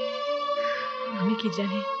 আমি কি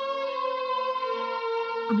জানি,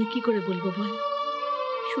 আমি কি করে বলবো বল,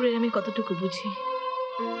 সুরের আমি কতটুকু বুঝি।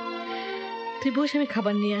 তুই বস, আমি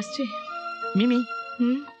খাবার নিয়ে আসছি। মিমি,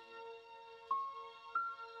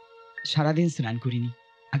 সারাদিন স্নান করিনি,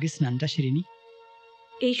 আগে স্নানটা সেরে নি।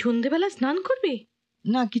 এই সন্ধেবেলা স্নান করবি?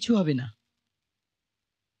 না, কিছু হবে না।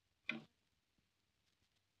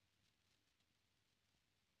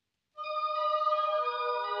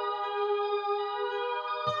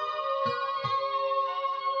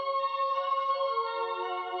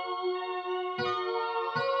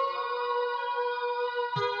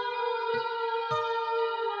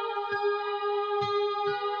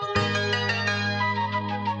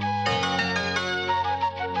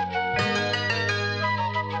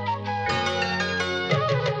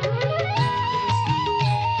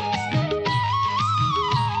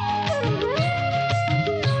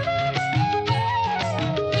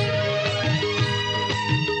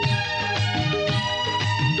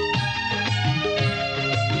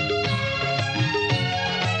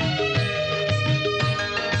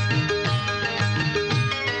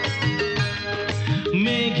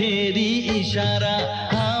 মেঘেরি ইশারা,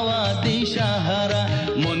 হাওয়া দিশাহারা,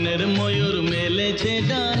 মনের ময়ূর মেলেছে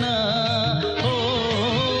ডানা। ও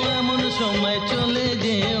এমন সময় চলে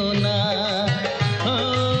যেও না, ও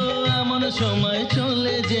এমন সময়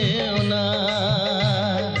চলে যেও না।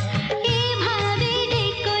 এভাবে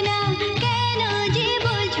দেখো না, কেন যে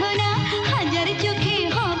বোঝো না, হাজার চোখে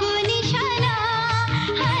হব নিশানা।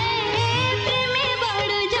 হায় প্রেমে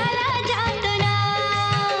বড় জ্বালা যাতনা,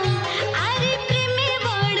 আরে প্রেমে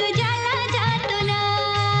বড় জ্বালা যাতনা।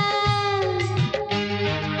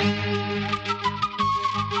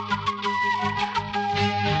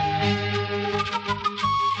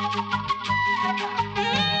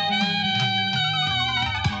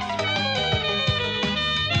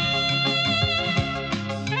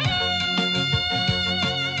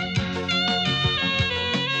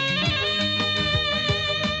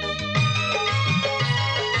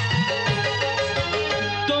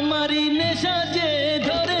 তোমারই নেশা যে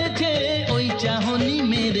ধরেছে, ওই চাহনি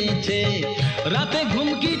মেরেছে। রাতে ঘুম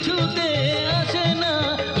কিছুতে আসে না,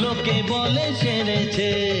 লোকে বলে সেরেছে।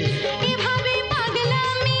 এভাবে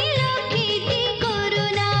পাগলামি রক্ষিতি করো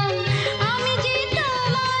না,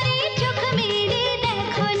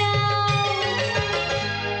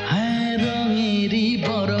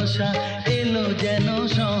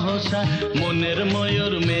 মনের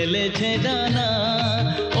ময়ূর মেলেছে ডানা।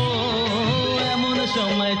 ও এমন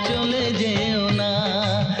সময় চলে যেও না,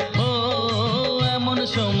 ও এমন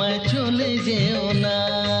সময় চলে যেও না।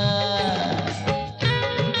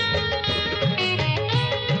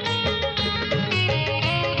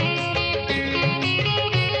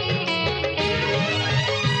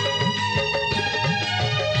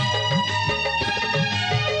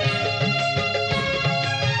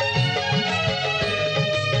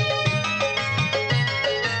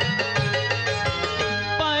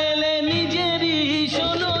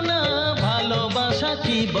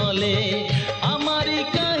 বলে আমারই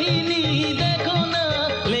কাহিনী দেখো না,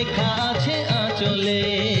 লেখা আছে আঁচলে।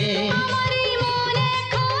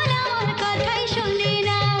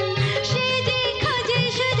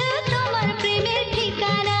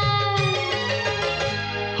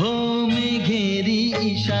 হো মেঘেরি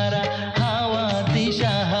ইশারা, হাওয়া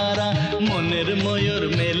দিশাহারা, মনের ময়ূর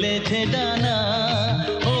মেলেছে ডানা।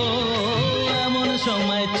 ও এমন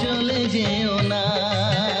সময় চলে যেও না,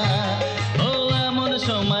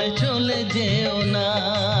 সময় চলে যেও না।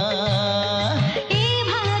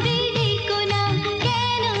 এভাবে ডেকো না,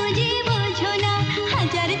 কেন যে বোঝো না,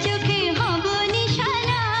 হাজার চোখে হব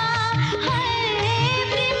নিশানা।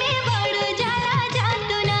 প্রেমে বড় জ্বালা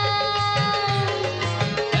যাতনা,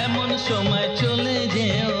 এমন সময় চলে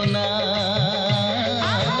যেও না।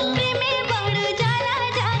 প্রেমে বড় জ্বালা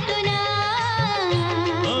যাতনা,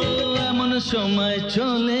 ও এমন সময়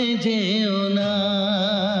চলে যেও না।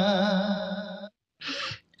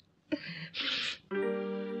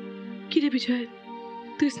 কিরে বিজয়,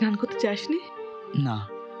 তুই স্নান করতে যাসনি? না।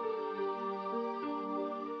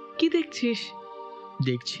 কি দেখছিস?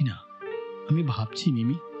 দেখছি না, আমি ভাবছি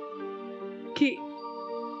মিমি। কি?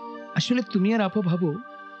 আসলে তুমি আর আপা ভাবো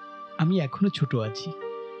আমি এখনো ছোট আছি,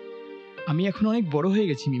 আমি এখন অনেক বড় হয়ে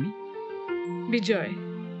গেছি মিমি। বিজয়,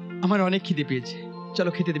 আমার অনেক খিদে পেয়েছে,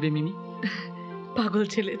 চলো খেতে দেবে মিমি। পাগল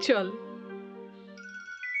ছেলে, চল।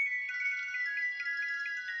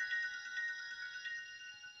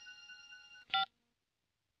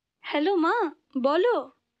 হ্যালো মা, বলো।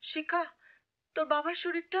 শিখা, তোর বাবার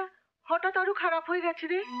শরীরটা হঠাৎ আরো খারাপ হয়ে গেছে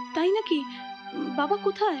রে। তাই নাকি? বাবা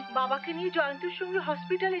কোথায়? বাবাকে নিয়ে জয়ন্তর সঙ্গে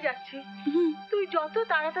হসপিটালে যাচ্ছি। তুই যত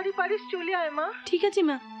তাড়াতাড়ি পারিস চলে আয় মা। ঠিক আছে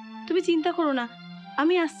মা, তুমি চিন্তা করো না,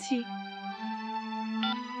 আমি আসছি।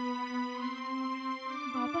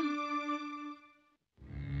 বাবা,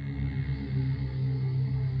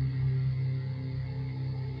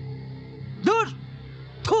 দূর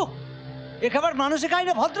থু, এ খাবার মানুষে খায়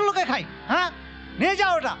না ভদ্রলোকে খায়? হ্যাঁ, নিয়ে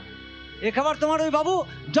যাও ওটা। এ খাবার তোমার ওই বাবু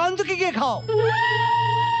জয়ন্তকে গিয়ে খাও।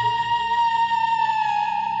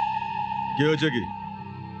 কি হয়েছে কি?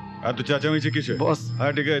 এত চেঁচামেচি কিসে? বস,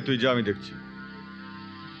 হ্যাঁ ঠিক আছে, তুই যা, আমি দেখছি।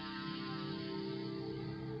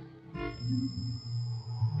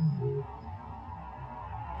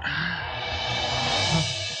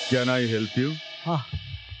 Can I help you?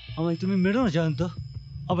 আমায় তুমি মেরো না জয়ন্ত,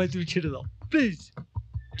 আমায় তুমি ছেড়ে দাও প্লিজ।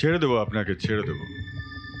 ছেড়ে দেবো আপনাকে, ছেড়ে দেবো।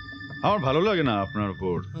 আমার ভালো লাগে না আপনার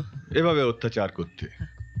উপর এভাবে অত্যাচার করতে।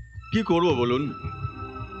 কি করব বলুন?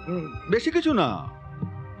 বেশি কিছু না,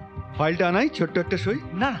 ফাইলটা আনাই, ছোট্ট একটা সই।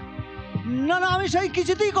 না না না, আমি সই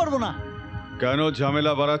কিছুতেই করবো না। কেন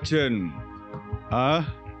ঝামেলা বাড়াচ্ছেন? হ্যাঁ,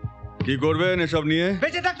 কি করবেন এসব নিয়ে?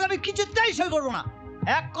 বেঁচে থাকতে আমি কিছুতেই সই করবো না।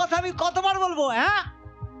 এক কথা আমি কতবার বলবো? হ্যাঁ,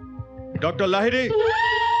 ডক্টর লাহিড়ী,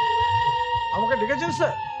 আমাকে ডেকেছেন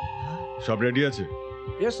স্যার? সব রেডি আছে?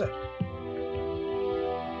 Yes sir.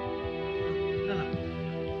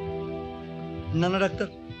 না না ডাক্তার,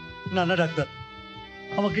 না না ডাক্তার,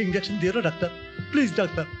 আমাকে ইঞ্জেকশন দিও না ডাক্তার, প্লিজ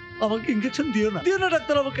ডাক্তার, আমাকে ইঞ্জেকশন দিও না, দিও না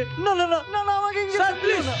ডাক্তার আমাকে। না না না না না, আমাকে ইঞ্জেকশন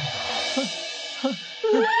দিও না।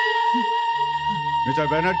 মিস্টার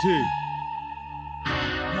ব্যানার্জি,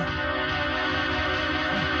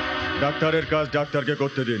 ডাক্তারের কাজ ডাক্তারকে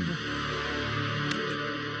করতে দিন,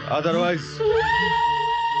 আদারওয়াইজ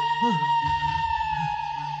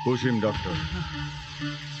পুশ হিম ডক্টর।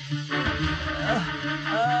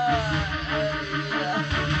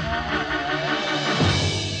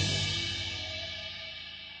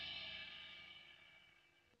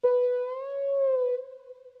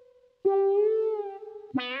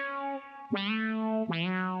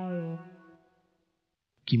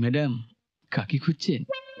 কি ম্যাডাম, কাকি খুঁজছেন?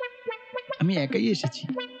 আমি একাই এসেছি।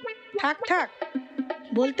 থাক থাক,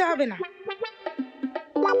 বলতে হবে না।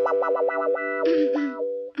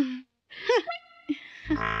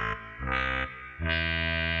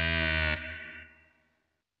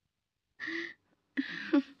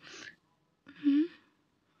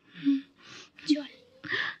 জল।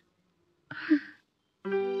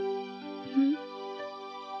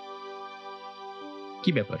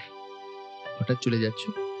 কি ব্যাপার, হঠাৎ চলে যাচ্ছ?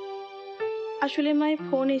 আসলে মায়ের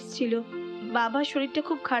ফোন এসেছিল, বাবার শরীরটা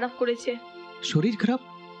খুব খারাপ করেছে। শরীর খারাপ?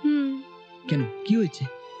 কেন, কি হয়েছে?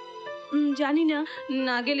 জানি না,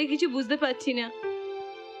 না গেলে কিছু বুঝতে পারছি না।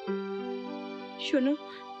 শোনো,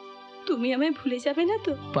 তুমি আমায় ভুলে যাবে না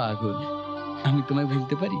তো? পাগল, আমি তোমায়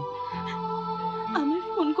ভুলতে পারি? আমায়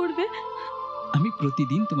ফোন করবে? আমি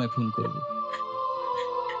প্রতিদিন তোমায় ফোন করব।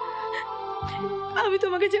 আমি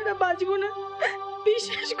তোমাকে ছাড়া বাঁচবো না,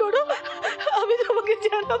 বিশ্বাস করো, আমি তোমাকে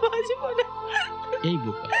ছাড়া বাঁচবো না। এই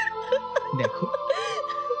বোকা, দেখো,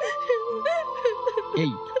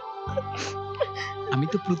 এই আমি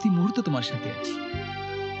তো প্রতি মুহূর্ত তোমার সাথে আছি।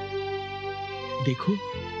 দেখো,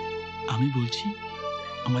 আমি বলছি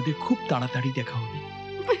আমাদের খুব তাড়াতাড়ি দেখা হবে।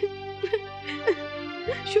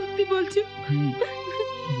 সত্যি বলছো?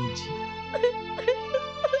 বলছি।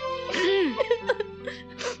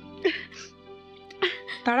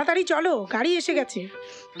 তাড়াতাড়ি চলো, গাড়ি এসে গেছে।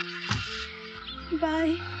 বাই।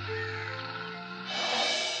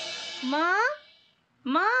 মা,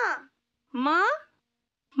 মা, মা,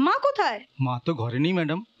 মা কোথায়? মা তো ঘরে নেই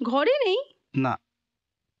ম্যাডাম। ঘরে নেই? না।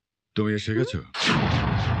 তুমি এসে গেছো?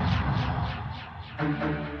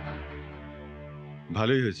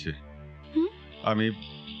 ভালোই হয়েছে। আমি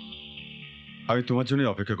আমি তোমার জন্য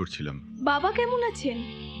অপেক্ষা করছিলাম। বাবা কেমন আছেন?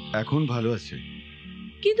 এখন ভালো আছে।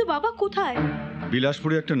 কিন্তু বাবা কোথায়?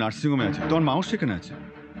 বিলাসপুরে একটা নার্সিংহোমে আছে। তোমার মাও সেখানে আছে।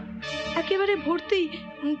 একেবারে ভর্তি?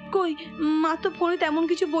 কই, মা তো ফোনে তেমন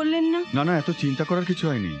কিছু বললেন না। না না, এত চিন্তা করার কিছু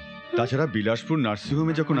হয়নি। তাছাড়া বিলাসপুর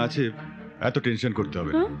নার্সিংহোমে যখন আছে, এত টেনশন করতে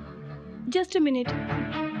হবে না। Just a minute,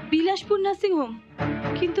 Bilaspur nursing home?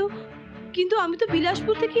 কিন্তু কিন্তু আমি তো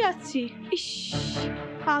বিলাসপুর থেকে আসছি। ইস,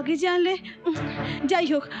 আগে জানলে। যাই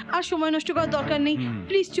হোক, আর সময় নষ্ট করার দরকার নেই।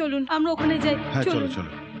 প্লিজ চলুন, আমরা ওখানে যাই। হ্যাঁ, চলো চলুন।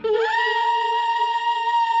 চলো।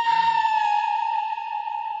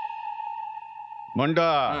 মন্ডা,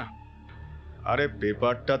 আরে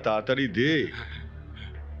পেপারটা তাড়াতাড়ি দে।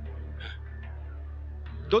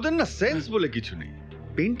 তোদের না সেন্স বলে কিছু নেই।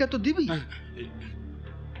 পেনটা তো দিবি।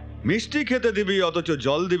 মিষ্টি খেতে দিবি অথচ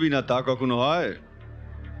জল দিবি না, তা কখনো হয়?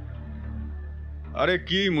 আরে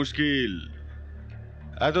কি মুশকিল,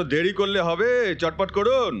 এত দেরি করলে হবে? চটপট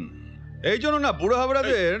করুন। এই জন্য না বুড়ো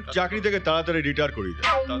হাবড়াদের চাকরি থেকে তাড়াতাড়ি রিটায়ার করিয়ে দেয়।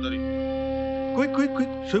 তাড়াতাড়ি কুইক কুইক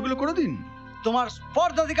কুইক, সেগুলো করে দিন। তোমার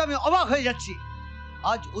স্পর্ধা থেকে আমি অবাক হয়ে যাচ্ছি।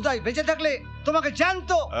 আজ উদয় বেঁচে থাকলে তোমাকে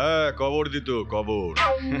জানতো। হ্যাঁ, কবর দিত, কবর।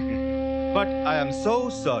 But I am so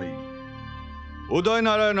sorry, উদয়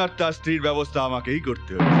নারায়ণ আর তার স্ত্রীর ব্যবস্থা আমাকেই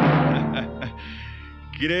করতে হবে।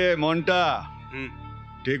 কিরে মনটা,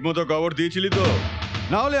 ঠিক মতো কবর দিয়েছিলি তো?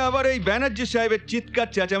 না হলে আবার এই ব্যানার্জি সাহেবের চিৎকার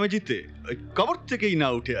চেঁচামেচিতে ওই কবর থেকেই না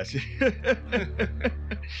উঠে আসে।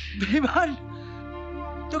 বিমান,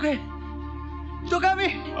 তোকে তোকে আমি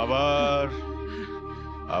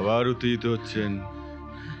আবার উত্তেজিত হচ্ছেন।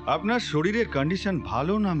 আপনার শরীরের কন্ডিশন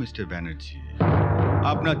ভালো না মিস্টার ব্যানার্জি।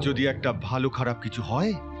 আপনার যদি একটা ভালো খারাপ কিছু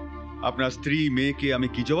হয়, আপনার স্ত্রী মেয়েকে আমি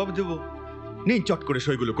কি জবাব দেব? নিন, চট করে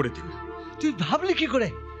সইগুলো করে দিন। তুই ভাবলি কি করে?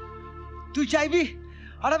 তুই চাইবি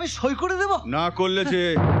আর আমি সই করে দেব? না করলে যে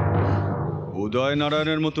উদয়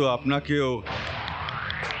নারায়ণের মতো আপনাকেও।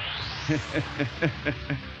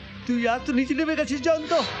 তুই এত নিচে নেমে গেছিস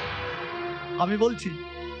জয়ন্ত। আমি বলছি,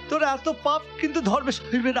 তোর এত পাপ কিন্তু ধর্মে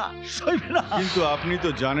সইবে না, সইবে না। কিন্তু আপনি তো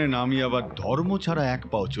জানেন আমি আবার ধর্ম ছাড়া এক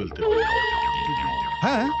পাও চলতে পারি।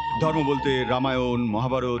 হ্যাঁ, ধর্ম বলতে রামায়ণ,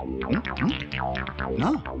 মহাভারত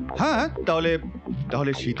না? হ্যাঁ,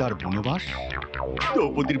 তাহলে সীতার বনবাস,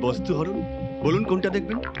 দ্রৌপদীর বস্ত্রহরণ। বলুন কোনটা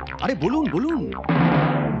দেখবেন? আরে বলুন বলুন।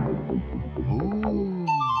 ও,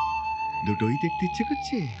 দুটোই দেখতে ইচ্ছে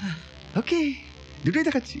করছে। ওকে, দুটোই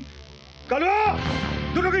দেখাচ্ছি। কালো,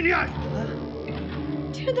 দুটোকে নিয়ে আয়।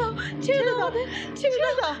 ছেড়ে দাও, ছেড়ে দাও,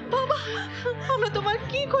 ছেড়ে দাও। বাবা, আমরা তোমার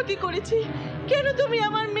কি ক্ষতি করেছি? কেন তুমি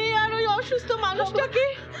আমার মেয়ে আর ওই অসুস্থ মানুষটাকে?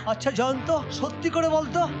 আচ্ছা জয়ন্ত, সত্যি করে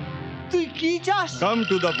বলতো, তুই কি চাস? Come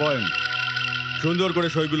to the point. সুন্দর করে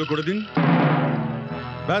সইগুলো করে দিন,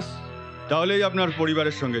 ব্যাস। তাহলেই আপনার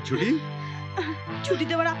পরিবারের সঙ্গে ছুটি। ছুটি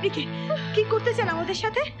দেওয়ার আপনি কি করতে চান আমাদের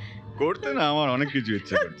সাথে? করতে না, আমার অনেক কিছু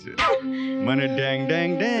ইচ্ছে করছে। মানে ড্যাং ড্যাং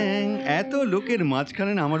ড্যাং, এত লোকের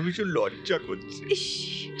মাঝখানে না আমার ভীষণ লজ্জা করছে।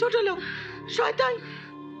 ছোট লোক, শয়তান,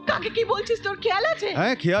 কাকে কি বলছিস? তোর খেয়াল আছে?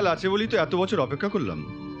 হ্যাঁ, খেয়াল আছে বলি তো এত বছর অপেক্ষা করলাম।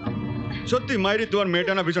 সত্যি মাইরি, তোমার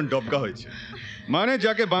মেয়েটা না ভীষণ ডবকা হয়েছে। মানে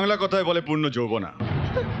যাকে বাংলা কথায় বলে পূর্ণ যৌবনা।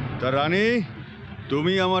 তা রানী,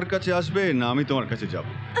 তুমি আমার কাছে আসবে না আমি তোমার কাছে যাব?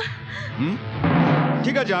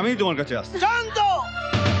 ঠিক আছে, আমি তোমার কাছে আসছি। শান্ত!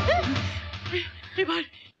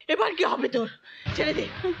 এবার কি হবে তোর? ছেড়ে দে,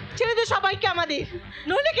 ছেড়ে দে সবাইকে আমাদের,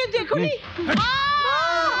 নইলে কিন্তু এখনই।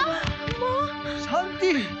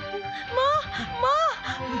 শান্তি, মা, মা,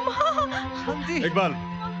 শান্তি। ইকবাল,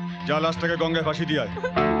 যা লাশটাকে গঙ্গায় ভাসিয়ে দিয়ে আয়।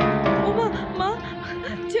 মা,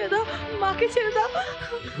 মাকে ছেড়ে দাও।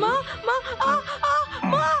 মা মা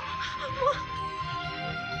মা।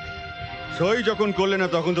 সই যখন করলে না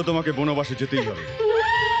তখন তো তোমাকে বনবাসে যেতেই হবে,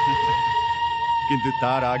 কিন্তু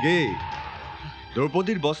তার আগে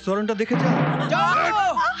দ্রৌপদীর বস্ত্রহরণটা দেখে যাও।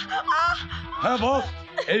 হ্যাঁ বস,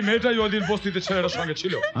 এই মেয়েটাই ওই দিন বস্তিতে ছেলেটার সঙ্গে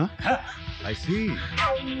ছিল। I C.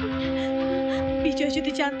 বিজয়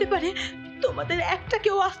যদি জানতে পারে তোমাদের একটা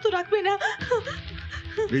কেউ আস্ত রাখবে না।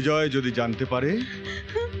 বিজয় যদি জানতে পারে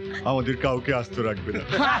আমাদের কাউকে আস্ত রাখবে না।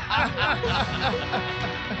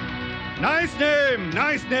 নাইস নেম,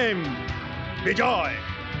 নাইস নেম, বিজয়।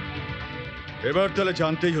 এবার তাহলে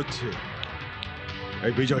জানতেই হচ্ছে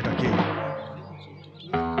এই বিজয়টা কে।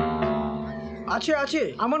 আছে আছে,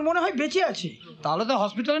 আমার মনে হয় বেঁচে আছে। তাহলে তো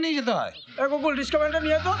হসপিটালে নিয়ে যেতে হয়। গুগল ডিসকাভারিটা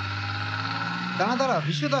নিয়ে তো। দাঁড়া দাঁড়া,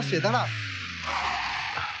 বিশ্বজিৎ আসছে, দাঁড়া।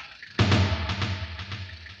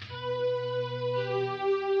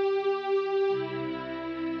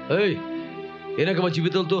 এই এনাকে আমার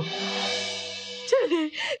জীবিত তো ছেড়ে দে,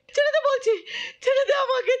 ছেড়ে দে বলছি, ছেড়ে দে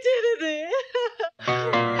আমাকে, ছেড়ে দে।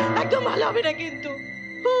 একদম ভালো হবে না কিন্তু।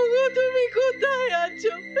 ওগো তুমি কোথায়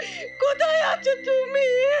আছো, কোথায় আছো তুমি?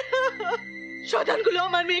 শয়তানগুলো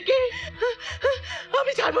আমার মেয়েকে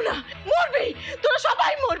আমি ছাড়বো না। মরবি তোরা,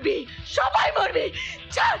 সবাই মরবি, সবাই মরবি।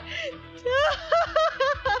 ছাড়।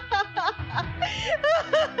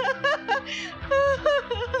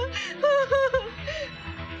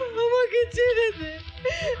 আমাকে ছেড়ে দে।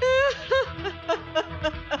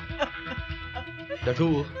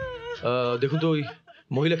 ডাক্তারবাবু, দেখুন তো ওই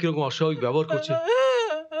মহিলা কিরকম অস্বাভাবিক ব্যবহার করছে।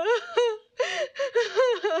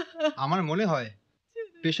 আমার মনে হয়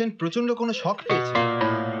পেশেন্ট প্রচন্ড কোনো শক পেয়েছে,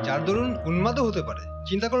 যার দরুন উন্মাদও হতে পারে।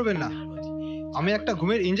 চিন্তা করবেন না, আমি একটা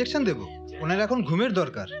ঘুমের ইনজেকশন দেব। ওনার এখন ঘুমের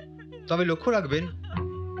দরকার, তবে লক্ষ্য রাখবেন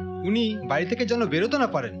উনি বাড়ি থেকে যেন বেরোতে না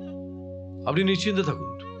পারেন। আপনি নিশ্চিন্তে থাকুন,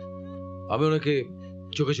 আমি ওনাকে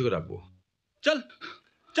চোখে চোখে রাখবো। চল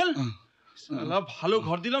চল, শালা ভালো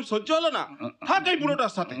ঘর দিলাম, সহ্য হলো না। থাক এই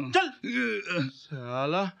বুড়োটার সাথে, চল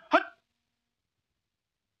শালা। হাট।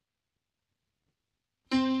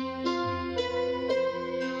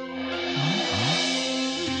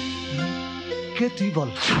 কে তুই বল?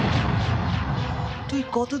 তুই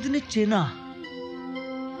কতদিনের চেনা?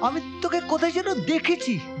 আমি তোকে কোথায় যেন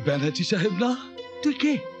দেখেছি। ব্যানার্জি সাহেব না? তুই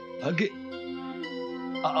কে? আগে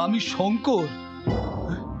আমি শঙ্কর।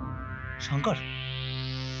 শঙ্কর?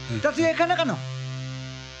 তা তুই এখানে কেন?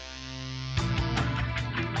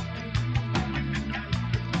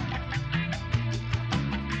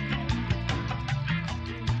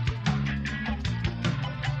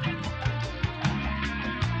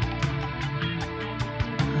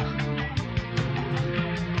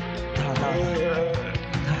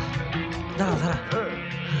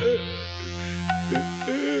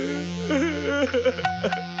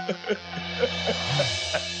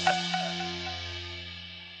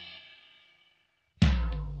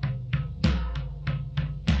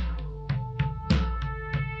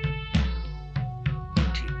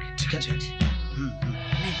 ঠিক আছে।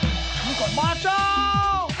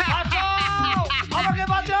 বাঁচাও, বাঁচাও, আমাকে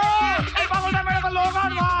বাঁচাও। এই পাগলটা মেরে ফেললো। ও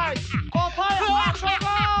গার্ড ভাই, কোথায় আছো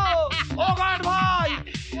গো? ও গার্ড ভাই,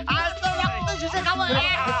 আজ তো রক্ত শুষে খাবো।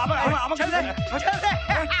 আমাকে ছেড়ে দে, ছেড়ে দে।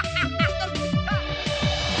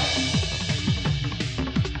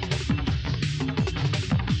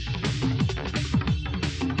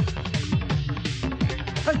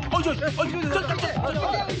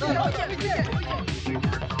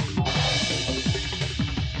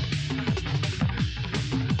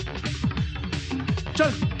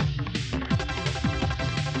 চল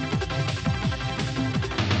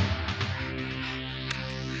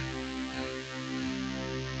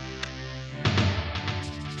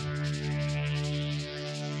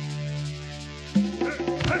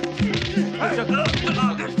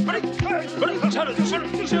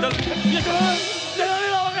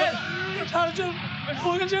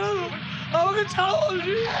আমাকে ছাড়ো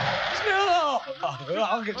বলছি,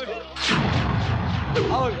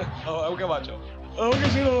 আমাকে বাঁচাও, আমাকে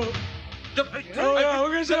ছেড়ো,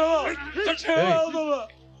 আমাকে ছেড়ো, ছেড়ে দাও তোমরা।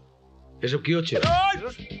 এসব কি হচ্ছে?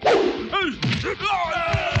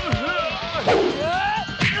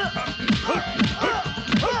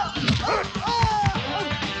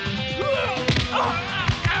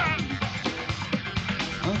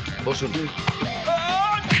 বসুন।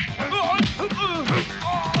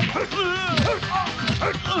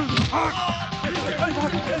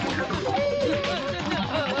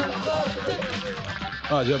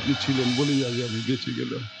 আজ আপনি ছিলেন বলেই আজ আমি বেঁচে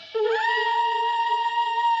গেলাম।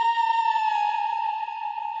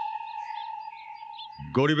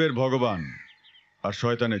 গরিবের ভগবান আর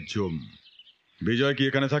শয়তানের জম। বিজয় কি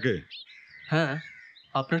এখানে থাকে? হ্যাঁ,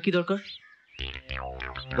 আপনার কি দরকার?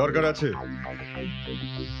 দরকার আছে।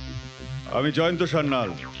 আমি জয়ন্ত সান্যাল,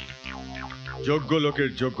 যোগ্য লোকের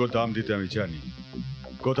যোগ্য দাম দিতে আমি জানি।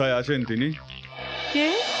 কোথায় আছেন তিনি? কে?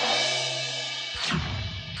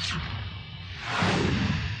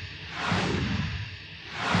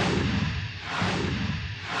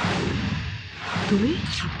 তুমি?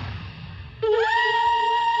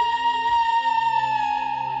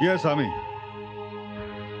 ইয়েস, আমি।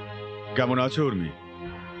 কেমন আছো উর্মি?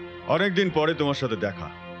 অনেকদিন পরে তোমার সাথে দেখা।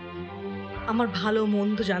 আমার ভালো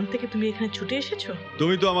মন্দ জানতে কি তুমি এখানে ছুটে এসেছো?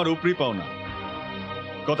 তুমি তো আমার উপরি পাও না।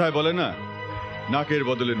 কথায় বলে না, নাকের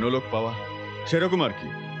বদলে নোলক পাওয়া, সেরকম আর কি।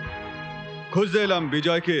 খুঁজতে এলাম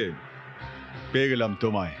বিজয়কে, পেয়ে গেলাম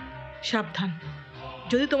তোমায়। সাবধান,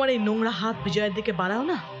 যদি তোমার এই নোংরা হাত বিজয়ের দিকে বাড়াও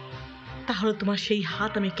না, তাহলে তোমার সেই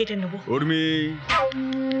হাত আমি কেটে নেব। উর্মি,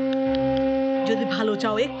 যদি ভালো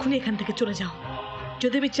চাও এক্ষুনি এখান থেকে চলে যাও।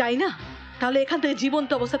 যদি আমি চাই না, তাহলে এখান থেকে জীবন্ত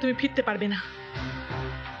অবস্থা তুমি ফিরতে পারবে না।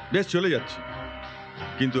 বেশ, চলে যাচ্ছি,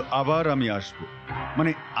 কিন্তু আবার আমি আসব।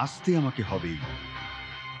 মানে আসতে আমাকে হবেই,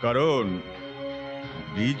 কারণ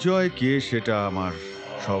বিজয় কে সেটা আমার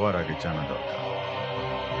সবার আগে জানা দরকার।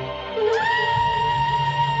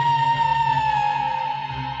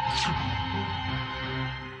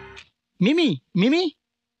 মিমি, মিমি,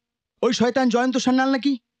 ওই শয়তান জয়ন্ত সান্যাল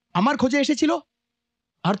নাকি আমার খোঁজে এসেছিল,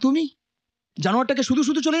 আর তুমি জানোয়ারটাকে শুধু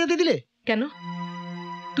শুধু চলে যেতে দিলে কেন?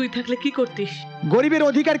 তুই থাকলে কি করতিস? গরিবের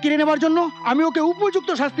অধিকার কেড়ে নেবার জন্য আমি ওকে উপযুক্ত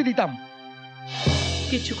শাস্তি দিতাম।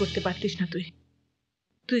 কিছু করতে পারতিস না তুই।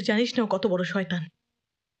 তুই জানিস না ও কত বড় শয়তান।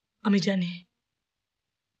 আমি জানি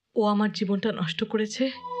ও আমার জীবনটা নষ্ট করেছে,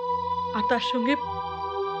 আর তার সঙ্গে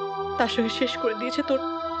শেষ করে দিয়েছে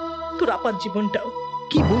তোর আপার জীবনটাও।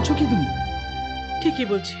 কি বলছো কি তুমি? ঠিকই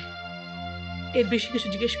বলছি। এর বেশি কিছু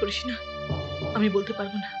জিজ্ঞেস করিস না, আমি বলতে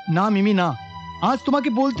পারবো না। না মিমি, না, আজ তোমাকে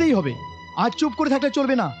বলতেই হবে। আজ চুপ করে থাকলে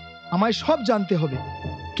চলবে না, আমায় সব জানতে হবে।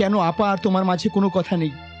 কেন আপা আর তোমার মাঝে কোনো কথা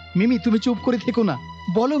নেই? মিমি, তুমি চুপ করে থেকো না,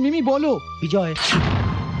 বলো মিমি, বলো। বিজয়,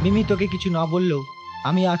 মিমি তোকে কিছু না বললেও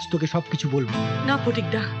আমি আজ তোকে সবকিছু বলবো। না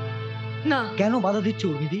ফটিকদা, না। কেন বাধা দিচ্ছ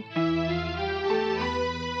উর্মিদি?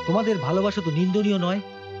 তোমাদের ভালোবাসা তো নিন্দনীয় নয়।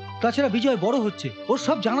 তাছাড়া বিজয় বড় হচ্ছে, ওর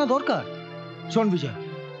সব জানা দরকার। শোন বিজয়,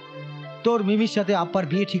 তোর মিমির সাথে আপ্পার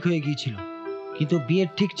বিয়ে ঠিক হয়ে গিয়েছিল, কিন্তু বিয়ের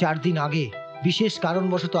ঠিক 4 দিন আগে বিশেষ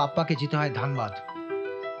কারণবশত আপ্পাকে যেতে হয় ধানবাদ।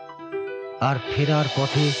 আর ফেরার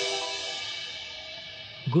পথে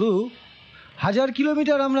গুরু 1000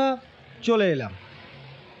 কিলোমিটার আমরা চলে এলাম।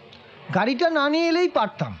 গাড়িটা না নিয়ে এলেই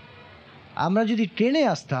পারতাম। আমরা যদি ট্রেনে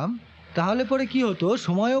আসতাম তাহলে পরে কি হতো,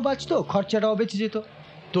 সময়ও বাঁচতো, খরচাটাও বেঁচে যেত।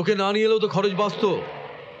 তোকে না নিয়ে এলেও তো খরচ বাঁচতো।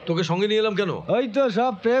 তোকে সঙ্গে নিয়ে এলাম কেন? ওই তো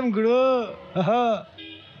সব প্রেম গুরু। হ্যাঁ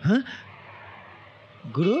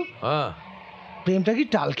গুরু, হ্যাঁ, প্রেমটা কি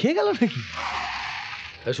টাল খেয়ে গেল নাকি?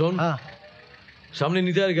 শোন, সামনে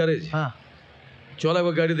নিতে আর গ্যারেজ। হ্যাঁ, চল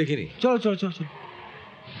একবার গাড়ি দেখিনি। চলো চলো চলো চলো।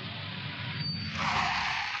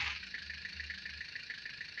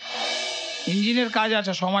 ইঞ্জিনের কাজ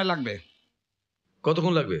আছে, সময় লাগবে।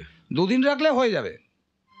 কতক্ষণ লাগবে? 2 দিন রাখলে হয়ে যাবে।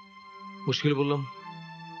 মুশকিল বললাম,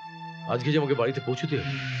 আজকে যে আমাকে বাড়িতে পৌঁছতে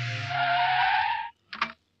হবে।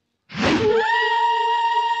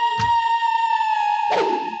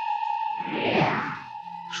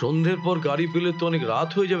 সন্ধ্যের পর গাড়ি পেলে তো অনেক রাত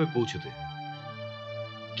হয়ে যাবে পৌঁছতে।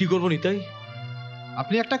 কি করবো নিতাই?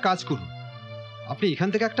 আপনি একটা কাজ করুন, আপনি এখান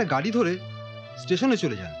থেকে একটা গাড়ি ধরে স্টেশনে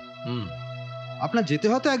চলে যান। আপনার যেতে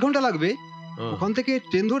হয়তো 1 ঘন্টা লাগবে, ওখান থেকে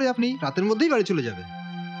ট্রেন ধরে আপনি রাতের মধ্যেই বাড়ি চলে যাবেন।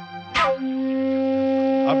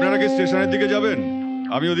 আপনারা কি স্টেশনের দিকে যাবেন?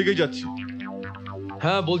 আমি ওদিকেই যাচ্ছি।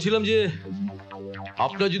 হ্যাঁ, বলছিলাম যে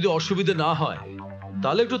আপনার যদি অসুবিধা না হয়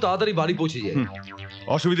তাহলে একটু তাড়াতাড়ি বাড়ি পৌঁছে যায়।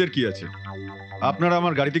 অসুবিধার কি আছে? আপনারা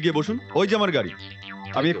আমার গাড়িতে গিয়ে বসুন, ওই যে আমার গাড়ি,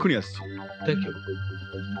 আমি এক্ষুনি আসছি। Thank you.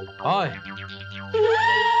 আয়।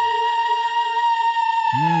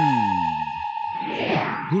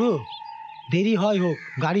 গুরু, দেরি হয় হোক,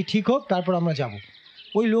 গাড়ি ঠিক হোক, তারপর আমরা যাব।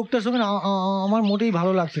 ওই লোকটার সঙ্গে আমার মোটেই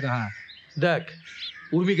ভালো লাগছে না। হ্যাঁ দেখ,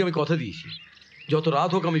 উর্মিকে আমি কথা দিয়েছি, যত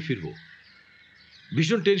রাত হোক আমি ফিরবো।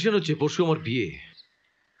 ভীষণ টেনশন হচ্ছে, পরশু আমার বিয়ে।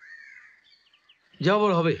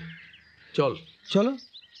 যাবার হবে, চল। চলো।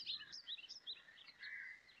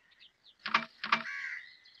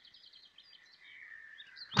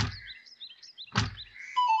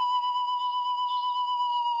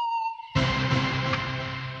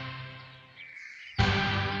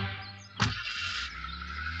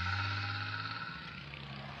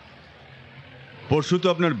 পরশু তো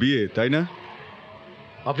আপনার বিয়ে, তাই না?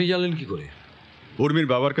 আপনি জানলেন কি করে? উর্মির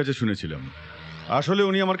বাবার কাছে শুনেছিলাম। আসলে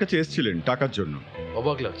উনি আমার কাছে এসেছিলেন টাকার জন্য।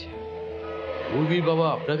 অবাক লাগছে, উর্মির বাবা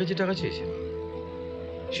আপনার কাছে টাকা চেয়েছেন।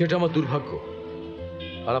 সেটা আমার দুর্ভাগ্য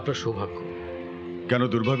আর আপনার সৌভাগ্য। কেন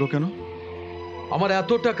দুর্ভাগ্য কেন? আমার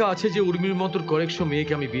এত টাকা আছে যে উর্মির মতো কয়েকশো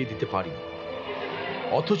মেয়েকে আমি বিয়ে দিতে পারি,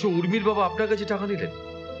 অথচ উর্মির বাবা আপনার কাছে টাকা নিলেন।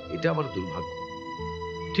 এটা আমার দুর্ভাগ্য।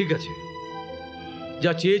 ঠিক আছে,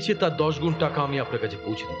 যা চেয়েছে তার 10 গুণ টাকা আমি আপনার কাছে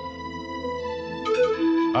পৌঁছে দেব।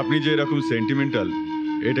 আপনি যে এরকম সেন্টিমেন্টাল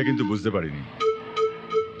এটা কিন্তু বুঝতে পারিনি।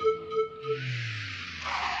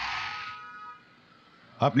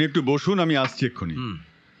 আপনি একটু বসুন, আমি আসছি এক্ষুনি।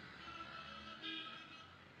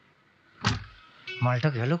 মালটা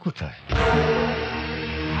গেল কোথায়?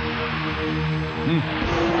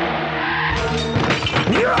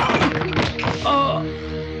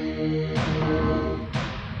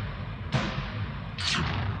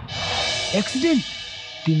 অ্যাক্সিডেন্ট।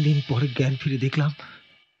 3 দিন পরে জ্ঞান ফিরে দেখলাম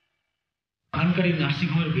আনকারি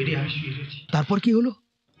নার্সিংহোমের বেডে আমি শুয়ে রয়েছি। তারপর কি হলো?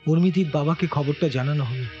 উর্মিতির বাবাকে খবরটা জানানো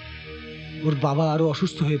হলো। ওর বাবা আরো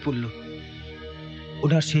অসুস্থ হয়ে পড়ল।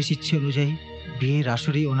 ওনার শেষ ইচ্ছে অনুযায়ী বিয়ের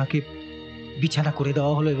আসরেই ওনাকে বিছানা করে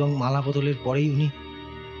দেওয়া হলো এবং মালা বদলের পরেই উনি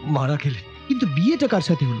মারা গেলেন। কিন্তু বিয়েটা কার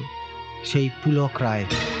সাথে হলো? সেই পুলক রায়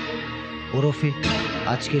ওরফে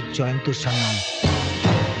আজকের জয়ন্ত সান্যাল।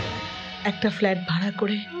 একটা ফ্ল্যাট ভাড়া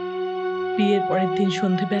করে বিয়ের পরের দিন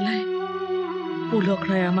সন্ধেবেলায় পুলক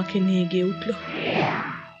রায় আমাকে নিয়ে গিয়ে উঠল।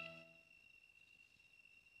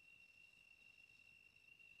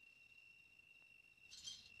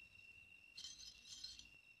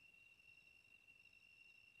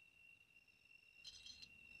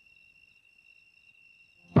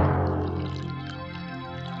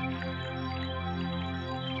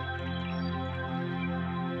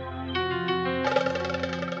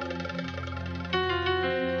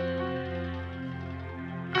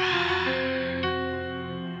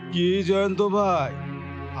 কি জয়ন্ত ভাই,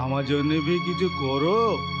 আমার জন্য भी কিছু করো।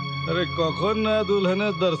 আরে কখন না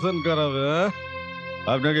দুলহানের দর্শন করাবে?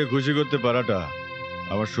 আপনাকে খুশি করতে পারাটা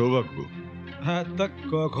আমার সৌভাগ্য। হ্যাঁ, তা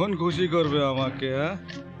কখন খুশি করবে আমাকে?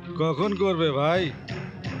 কখন করবে ভাই?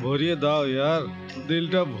 ভরিয়ে দাও यार,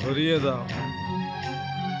 দিলটা ভরিয়ে দাও।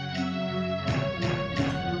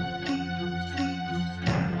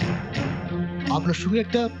 আপনার সঙ্গে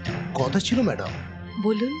একটা কথা ছিল ম্যাডাম।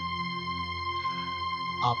 বলুন।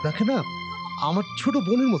 আপনাকে না আমার ছোট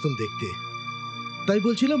বোনের মতন দেখতে, তাই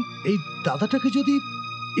বলছিলাম এই দাদাটাকে যদি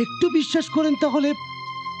একটু বিশ্বাস করেন তাহলে।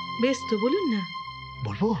 বেশ তো, বলুন না।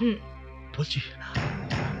 বলবো? বলছি,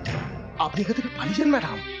 আপনি এখান থেকে পালিয়ে যান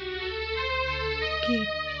ম্যাডাম। কি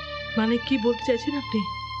মানে কি বলতে চাইছেন আপনি?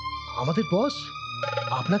 আমাদের বস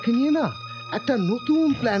আপনাকে নিয়ে না একটা নতুন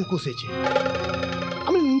প্ল্যান কষেছে।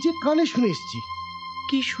 আমি নিজে কানে শুনে এসেছি।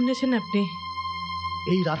 কি শুনেছেন আপনি?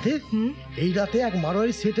 এই রাতে এক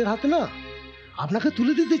মারোয়ারি সেটের হাতে না আপনাকে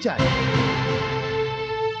তুলে দিতে চায়।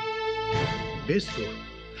 বেশ তো,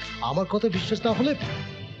 আমার কথা বিশ্বাস না হলে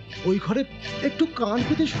ওই ঘরে একটু কান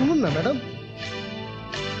পেতে শুনুন না ম্যাডাম।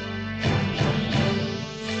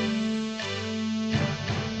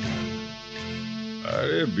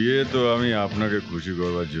 আরে বিয়ে তো আমি আপনাকে খুশি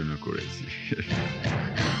করবার জন্য করেছি।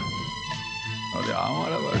 আরে আমার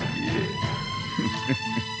আবার বিয়ে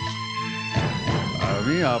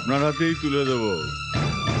আমি আপনার হাতেই তুলে দেব।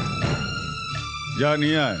 যা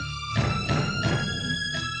নিয়ে আয়।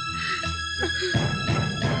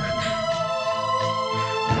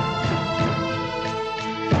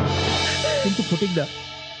 কিন্তু ফটিকদা,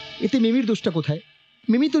 এতে মিমির দোষটা কোথায়?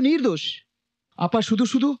 মিমি তো নির্দোষ। আপা শুধু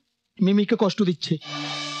শুধু মিমিকে কষ্ট দিচ্ছে।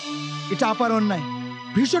 এটা আপার অন্যায়,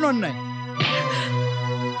 ভীষণ অন্যায়।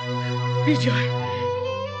 বিজয়,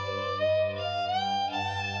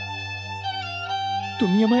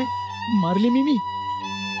 তুমি আমায় মারলে মিমি?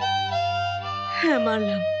 হ্যাঁ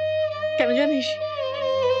মারলাম। কেন জানিস?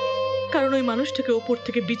 কারণ ওই মানুষটাকে ওপর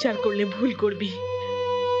থেকে বিচার করলে ভুল করবি।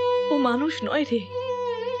 ও মানুষ নয় রে,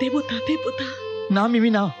 দেবতা দেবতা। না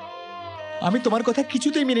মিমি না, আমি তোমার কথা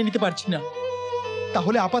কিছুতেই মেনে নিতে পারছি না।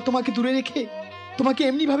 তাহলে আপা তোমাকে দূরে রেখে তোমাকে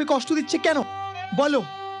এমনি ভাবে কষ্ট দিচ্ছে কেন? বলো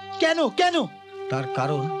কেন? কেন? তার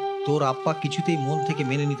কারণ তোর আপ্পা কিছুতেই মন থেকে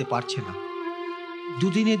মেনে নিতে পারছে না।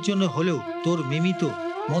 দুদিনের জন্য হলেও তোর মিমি তো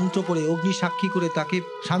মন্ত্র পড়ে অগ্নি সাক্ষী করে তাকে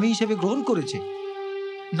স্বামী হিসেবে গ্রহণ করেছে।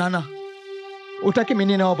 না না, ওটাকে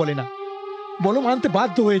মেনে নেওয়া বলে না, বলো মানতে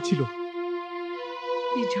বাধ্য হয়েছিল।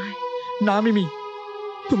 বিজয়, না মিমি,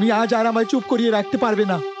 তুমি আজ আর আমায় চুপ করিয়ে রাখতে পারবে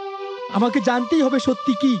না। আমাকে জানতেই হবে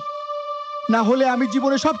সত্যি কি, না হলে আমি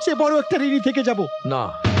জীবনে সবচেয়ে বড় একটা ঋণী থেকে যাব। না,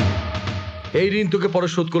 এই ঋণ তোকে পরে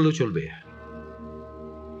শোধ করলেও চলবে,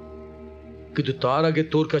 কিন্তু তার আগে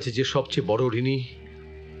তোর কাছে যে সবচেয়ে বড় ঋণী,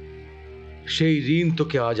 সেই ঋণ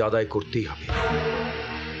তোকে আজ আদায় করতেই হবে।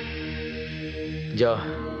 যা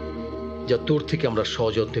যা তোর থেকে আমরা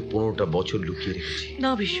সযত্নে 15টা বছর লুকিয়ে রেখেছি।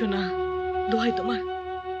 না বিশ্ব না, দোহাই তোমার,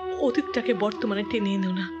 অতীতটাকে বর্তমানে টেনে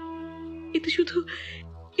এনো না। এতে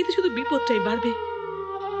শুধু বিপদটাই বাড়বে।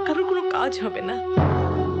 কারোর কোনো কাজ হবে না।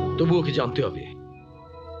 তবু ওকে জানতে হবে,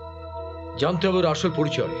 জানতে হবে ওর আসল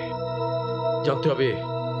পরিচয়, জানতে হবে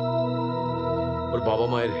ওর বাবা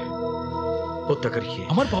মায়ের হত্যাকারী কে।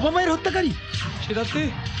 আমার বাবা মায়ের হত্যাকারী? সে রাতে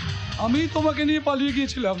আমি তোমাকে নিয়ে পালিয়ে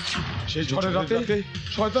গিয়েছিলাম। সেই ঝড়ের রাতে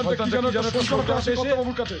শয়তান ব্যক্তি যেন একটা ফোন করতে আসে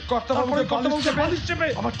কর্তাবাবুর কাছে। কর্তাবাবুকে বালিশ চেপে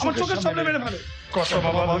আমার চোখের সামনে মেরে ফেলে।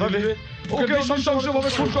 কর্তাবাবু বাধা দিলে ওকে নৃশংসভাবে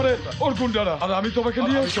খুন করে ওর গুন্ডারা। আর আমি তোমাকে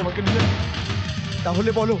নিয়ে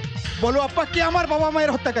তাহলে বলো, বলো আপ্পা, কে আমার বাবা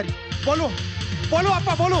মায়ের হত্যাকারী? বলো, বলো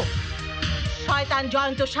আপ্পা, বলো। শয়তান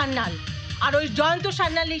জয়ন্ত সান্যাল। আর ওই জয়ন্ত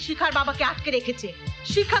সান্যালই শিখার বাবাকে আটকে রেখেছে।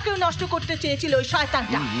 শিক্ষাকেও নষ্ট করতে চেয়েছিল ওই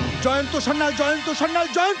শয়তানটা। জয়ন্ত সান্যাল, জয়ন্ত সান্যাল,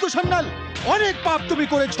 জয়ন্ত সান্যাল, অনেক পাপ তুমি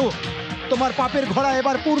করেছো। তোমার পাপের ঘোড়া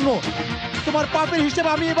এবার পূর্ণ। তোমার পাপের হিসেব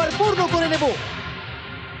আমি এবার পূর্ণ করে নেব।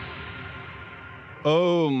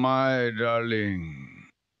 Oh, my darling,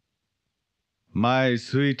 my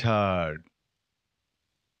sweetheart,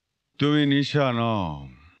 তুমি নিশা নও,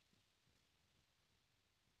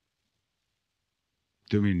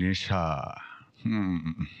 তুমি নেশা।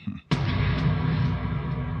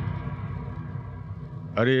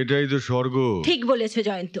 আরে এটাই তো স্বর্গ। ঠিক বলেছো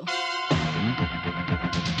জয়ন্ত,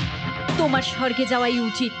 তোমার স্বর্গে যাওয়াই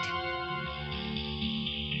উচিত।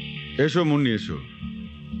 এসো মুন্নি, এসো,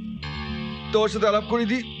 তোর সাথে আলাপ করে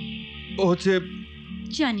দি। ও হচ্ছে,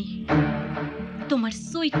 জানি তোমার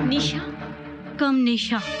সুইট নেশা কম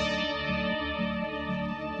নেশা।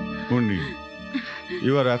 Munni,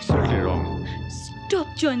 you are absolutely wrong. Stop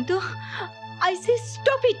Jayanta, I say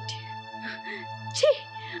stop it. ছি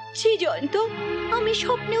ছি জয়ন্ত, আমি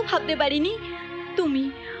স্বপ্নেও ভাবতে পারিনি তুমি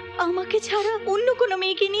আমাকে ছাড়া অন্য কোনো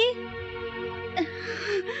মেয়েকে নিয়ে।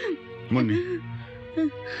 Munni,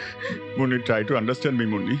 Munni, try to understand me,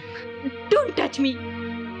 Munni. Don't touch me.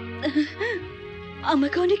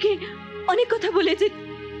 আমাকে অনেকে অনেক কথা বলেছে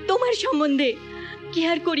তোমার সম্বন্ধে,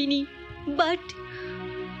 কেয়ার করিনি, বাট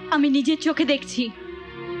আমি নিজের চোখে দেখছি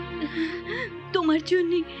তোমার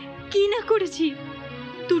জন্য কি না করেছি।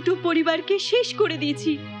 দুটো পরিবারকে শেষ করে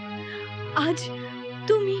দিয়েছি। আজ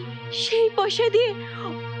তুমি সেই পয়সা দিয়ে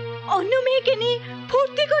অন্য মেয়েকে নিয়ে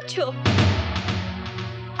ফুর্তি করছো।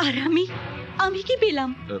 আর আমি কি পেলাম?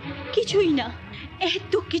 কিছুই না।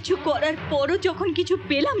 এত কিছু করার পরও যখন কিছু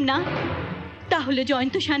পেলাম না, তাহলে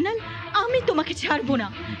জয়ন্ত সান্যাল আমি তোমাকে ছাড়বো না,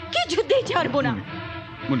 কিছুতেই ছাড়বো না।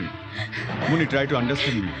 Munni, Munni, try to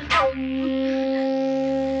understand me.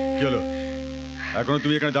 কি হলো? এখনো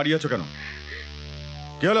তুমি এখানে দাঁড়িয়ে আছো কেন?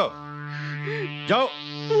 কি হলো? যাও।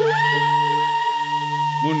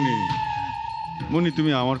 মুন্নি, মুন্নি,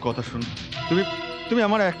 তুমি আমার কথা শোনো। তুমি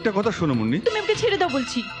আমার একটা কথা শোনো মুন্নি। তুমি আমাকে ছেড়ে দাও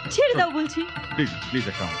বলছি, ছেড়ে দাও বলছি। প্লিজ, প্লিজ,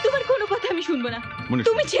 একটা তোমার কোনো কথা আমি শুনবো না। মুন্নি,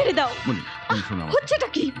 তুমি ছেড়ে দাও। মুন্নি, তুমি শোনো। হচ্ছেটা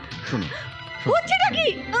কি? শোনো, হচ্ছেটা কি?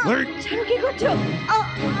 ছাড়ো, কি করছো?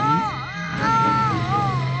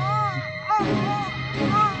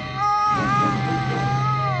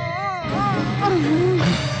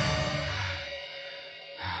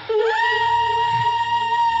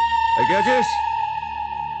 এগিয়ে আছিস?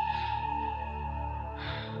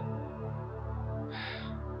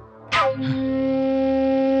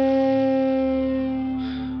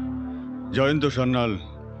 জয়ন্ত সান্যাল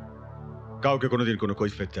কাউকে কোনোদিন কোনো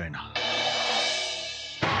কৈফিয়ত দেয় না।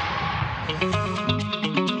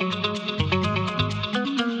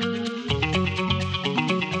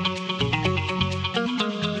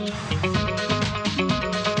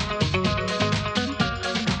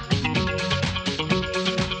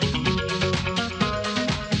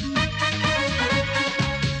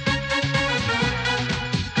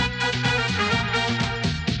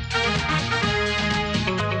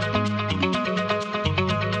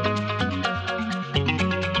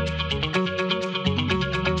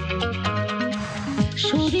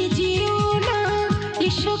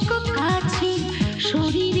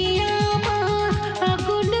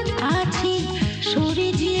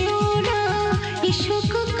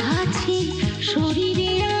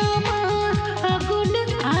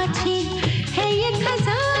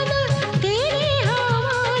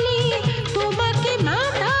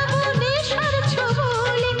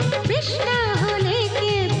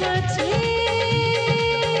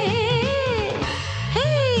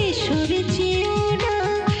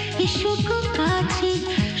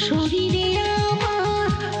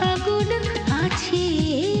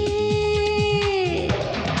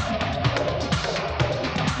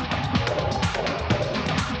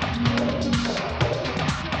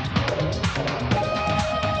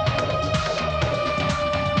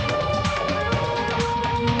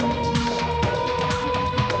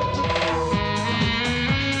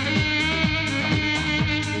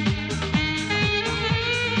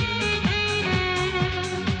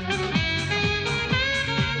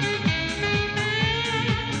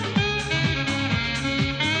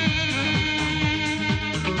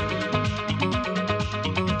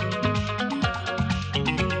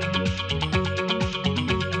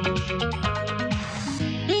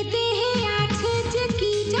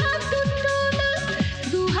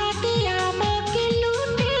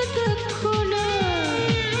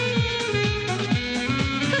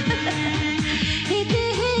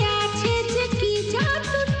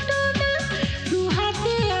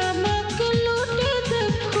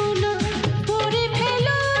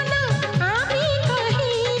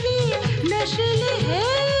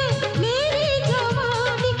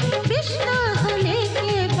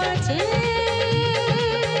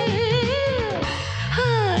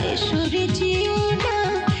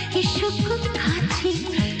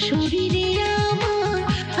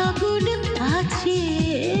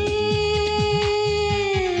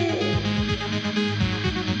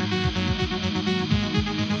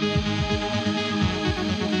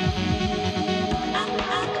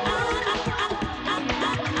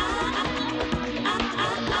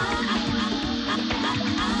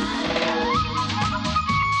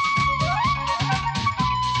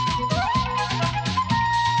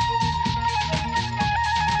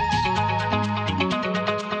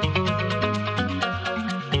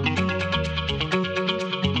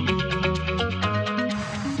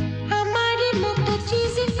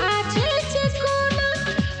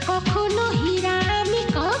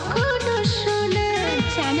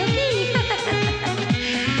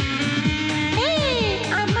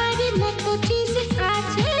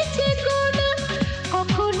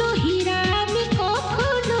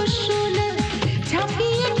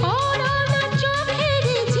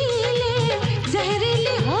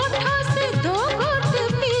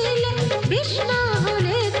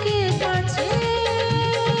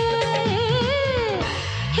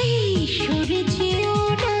 সরে যেও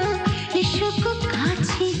না এসো গো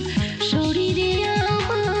কাছে শরীরে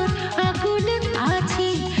আমার আগুন আছে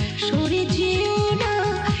সরে যেও না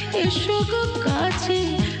এসো গো কাছে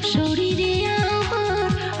শরীরে আমার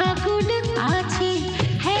আগুন আছে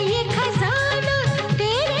হ্যাঁ ये खजाना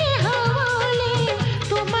तेरे हवाले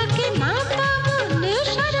তোমাকে মাতাবো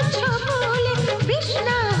নেশার ছবলে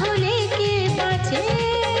বিষ্ণা হলে কে বাঁচে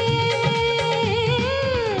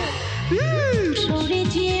সরে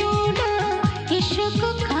যেও না এসো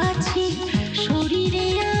গো কাছে শরীরে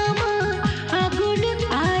আমার আগুন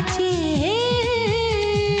আছে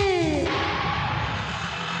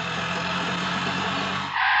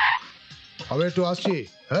আমি একটু আসছি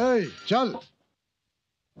এই চল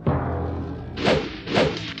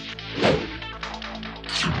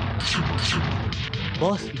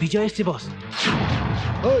বস বিজয় এসছে বস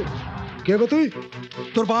ওই কে বে তুই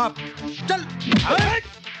তোর বাপ চল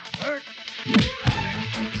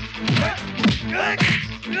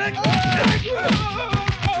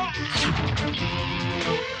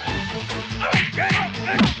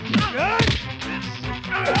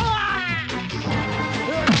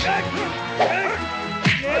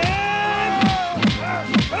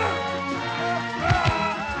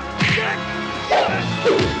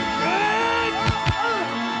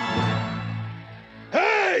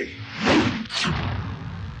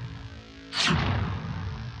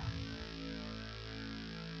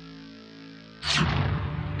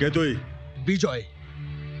কে তুই বিজয়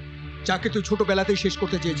যাকে তুই ছোটবেলাতেই শেষ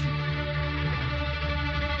করতে চেয়েছিলি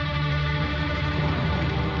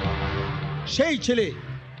সেই ছেলে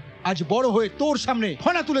আজ বড় হয়ে তোর সামনে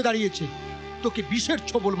ফনা তুলে দাঁড়িয়েছে তোকে বিষের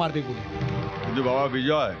ছোবল মারবে বলে কিন্তু বাবা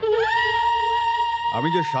বিজয় আমি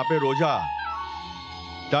যে সাপের ওঝা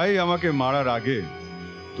তাই আমাকে মারার আগে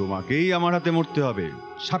তোমাকেই আমার হাতে মরতে হবে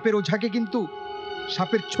সাপের ওঝাকে কিন্তু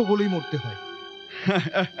সাপের ছোবলেই মরতে হয়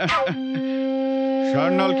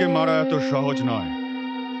সান্যালকে মারা এত সহজ নয়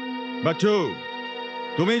বাচ্চু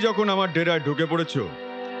তুমি যখন আমার ডেরায় ঢুকে পড়েছো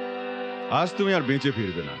आज তুমি আর বেঁচে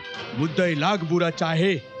ফিরবে না मुद्दई लाख बुरा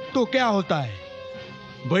चाहे तो क्या होता है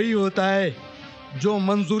वही होता है जो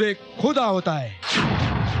मंजूर खुदा होता है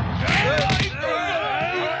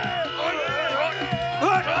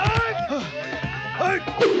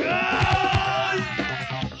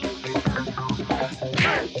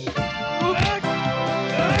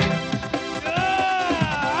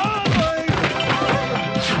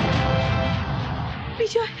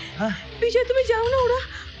বিজয় বিজয় তুমি যাও না ওরা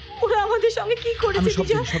ওরা আমাদের সঙ্গে কি করেছে আমি সব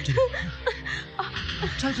বিজয়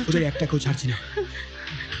জানি ওদের একটাকেও ছাড়ছি না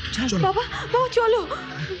চলো বাবা বাবা চলো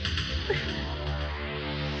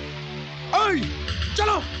এই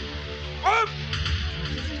চলো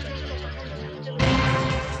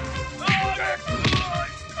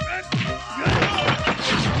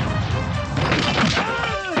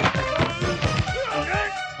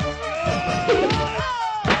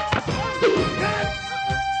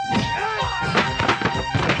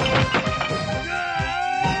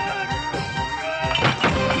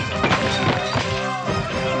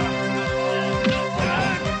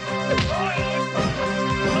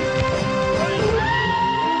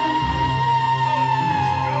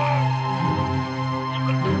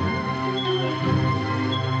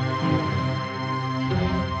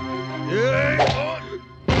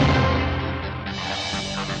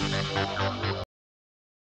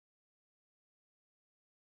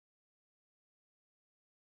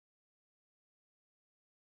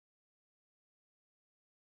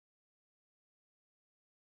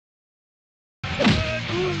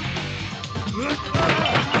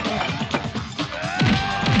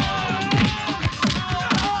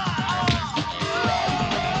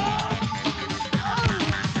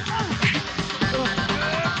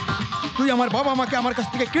তুই আমার বাবা মাকে আমার কাছ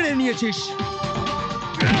থেকে কেড়ে নিয়েছিস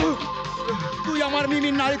তুই আমার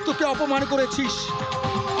মিমির নারীত্বকে অপমান করেছিস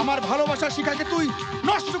আমার ভালোবাসার শিখাকে তুই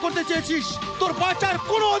নষ্ট করতে চেয়েছিস তোর বাঁচার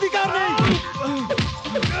কোনো অধিকার নেই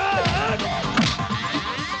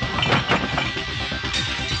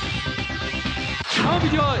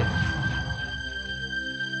বিজয়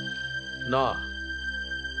না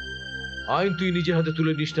আইন তুই নিজের হাতে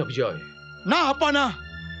তুলে নিস না বিজয় না আপা না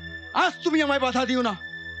আজ তুমি আমায় বাধা দিও না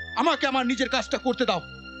আমাকে আমার নিজের কাজটা করতে দাও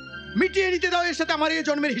মিটিয়ে নিতে দাও এর সাথে আমার এই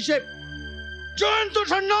জন্মের হিসেব জয়ন্ত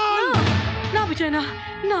সান্যাল না বিজয় না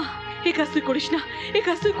না এই কাজ তুই করিস না এই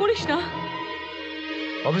কাজ তুই করিস না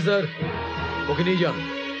অফিসার ওকে নিয়ে যান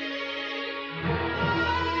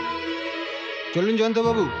চলুন জয়ন্ত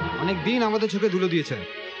বাবু অনেক দিন আমাদের চোখে ধুলো দিয়েছেন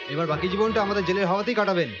এবার বাকি জীবনটা আমাদের জেলের হাওয়াতেই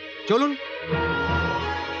কাটাবেন চলুন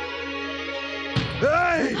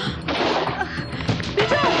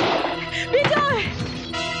বিজয় বিজয়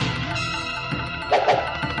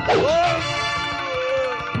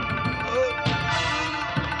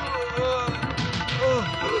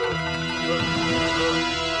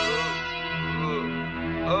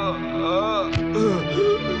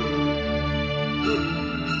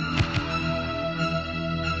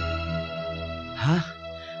হ্যাঁ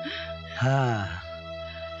হ্যাঁ,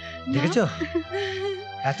 দেখেছো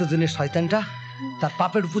এতদিনের শয়তানটা তার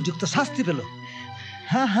পাপের উপযুক্ত শাস্তি পেল।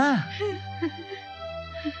 হ্যাঁ হ্যাঁ,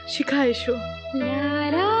 শিখা এসো।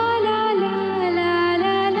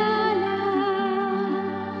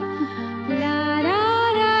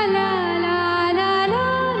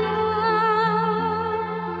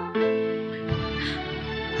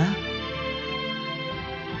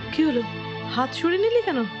 কি হলো, হাত সরে নিলি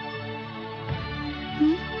কেন?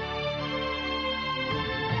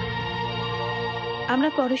 আমরা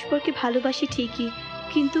পরস্পরকে ভালোবাসি ঠিকই,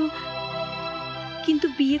 কিন্তু কিন্তু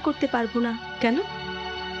বিয়ে করতে পারবো না। কেন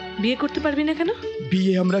বিয়ে করতে পারবি না কেন?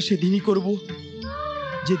 বিয়ে আমরা সেদিনই করব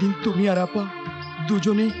যেদিন তুমি আর আপা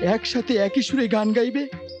দুজনে একসাথে একই সুরে গান গাইবে,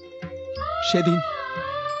 সেদিন।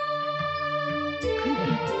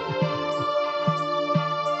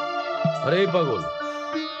 আরে পাগল,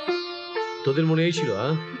 তোদের মনে এই ছিল?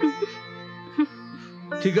 হ্যাঁ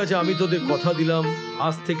ঠিক আছে, আমি তোদের কথা দিলাম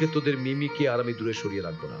আজ থেকে তোদের মিমিকে আর আমি দূরে সরিয়ে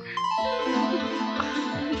রাখবো না।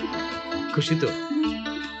 খুশি তো?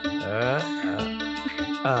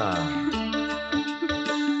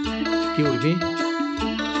 কি বলবি?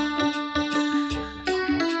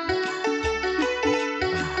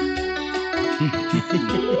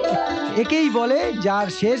 একেই বলে যার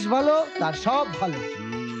শেষ ভালো তার সব ভালো।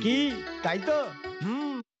 কি তাই তো?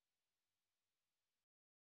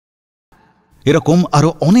 এরকম আরো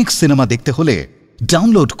অনেক সিনেমা দেখতে হলে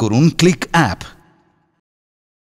ডাউনলোড করুন ক্লিক অ্যাপ।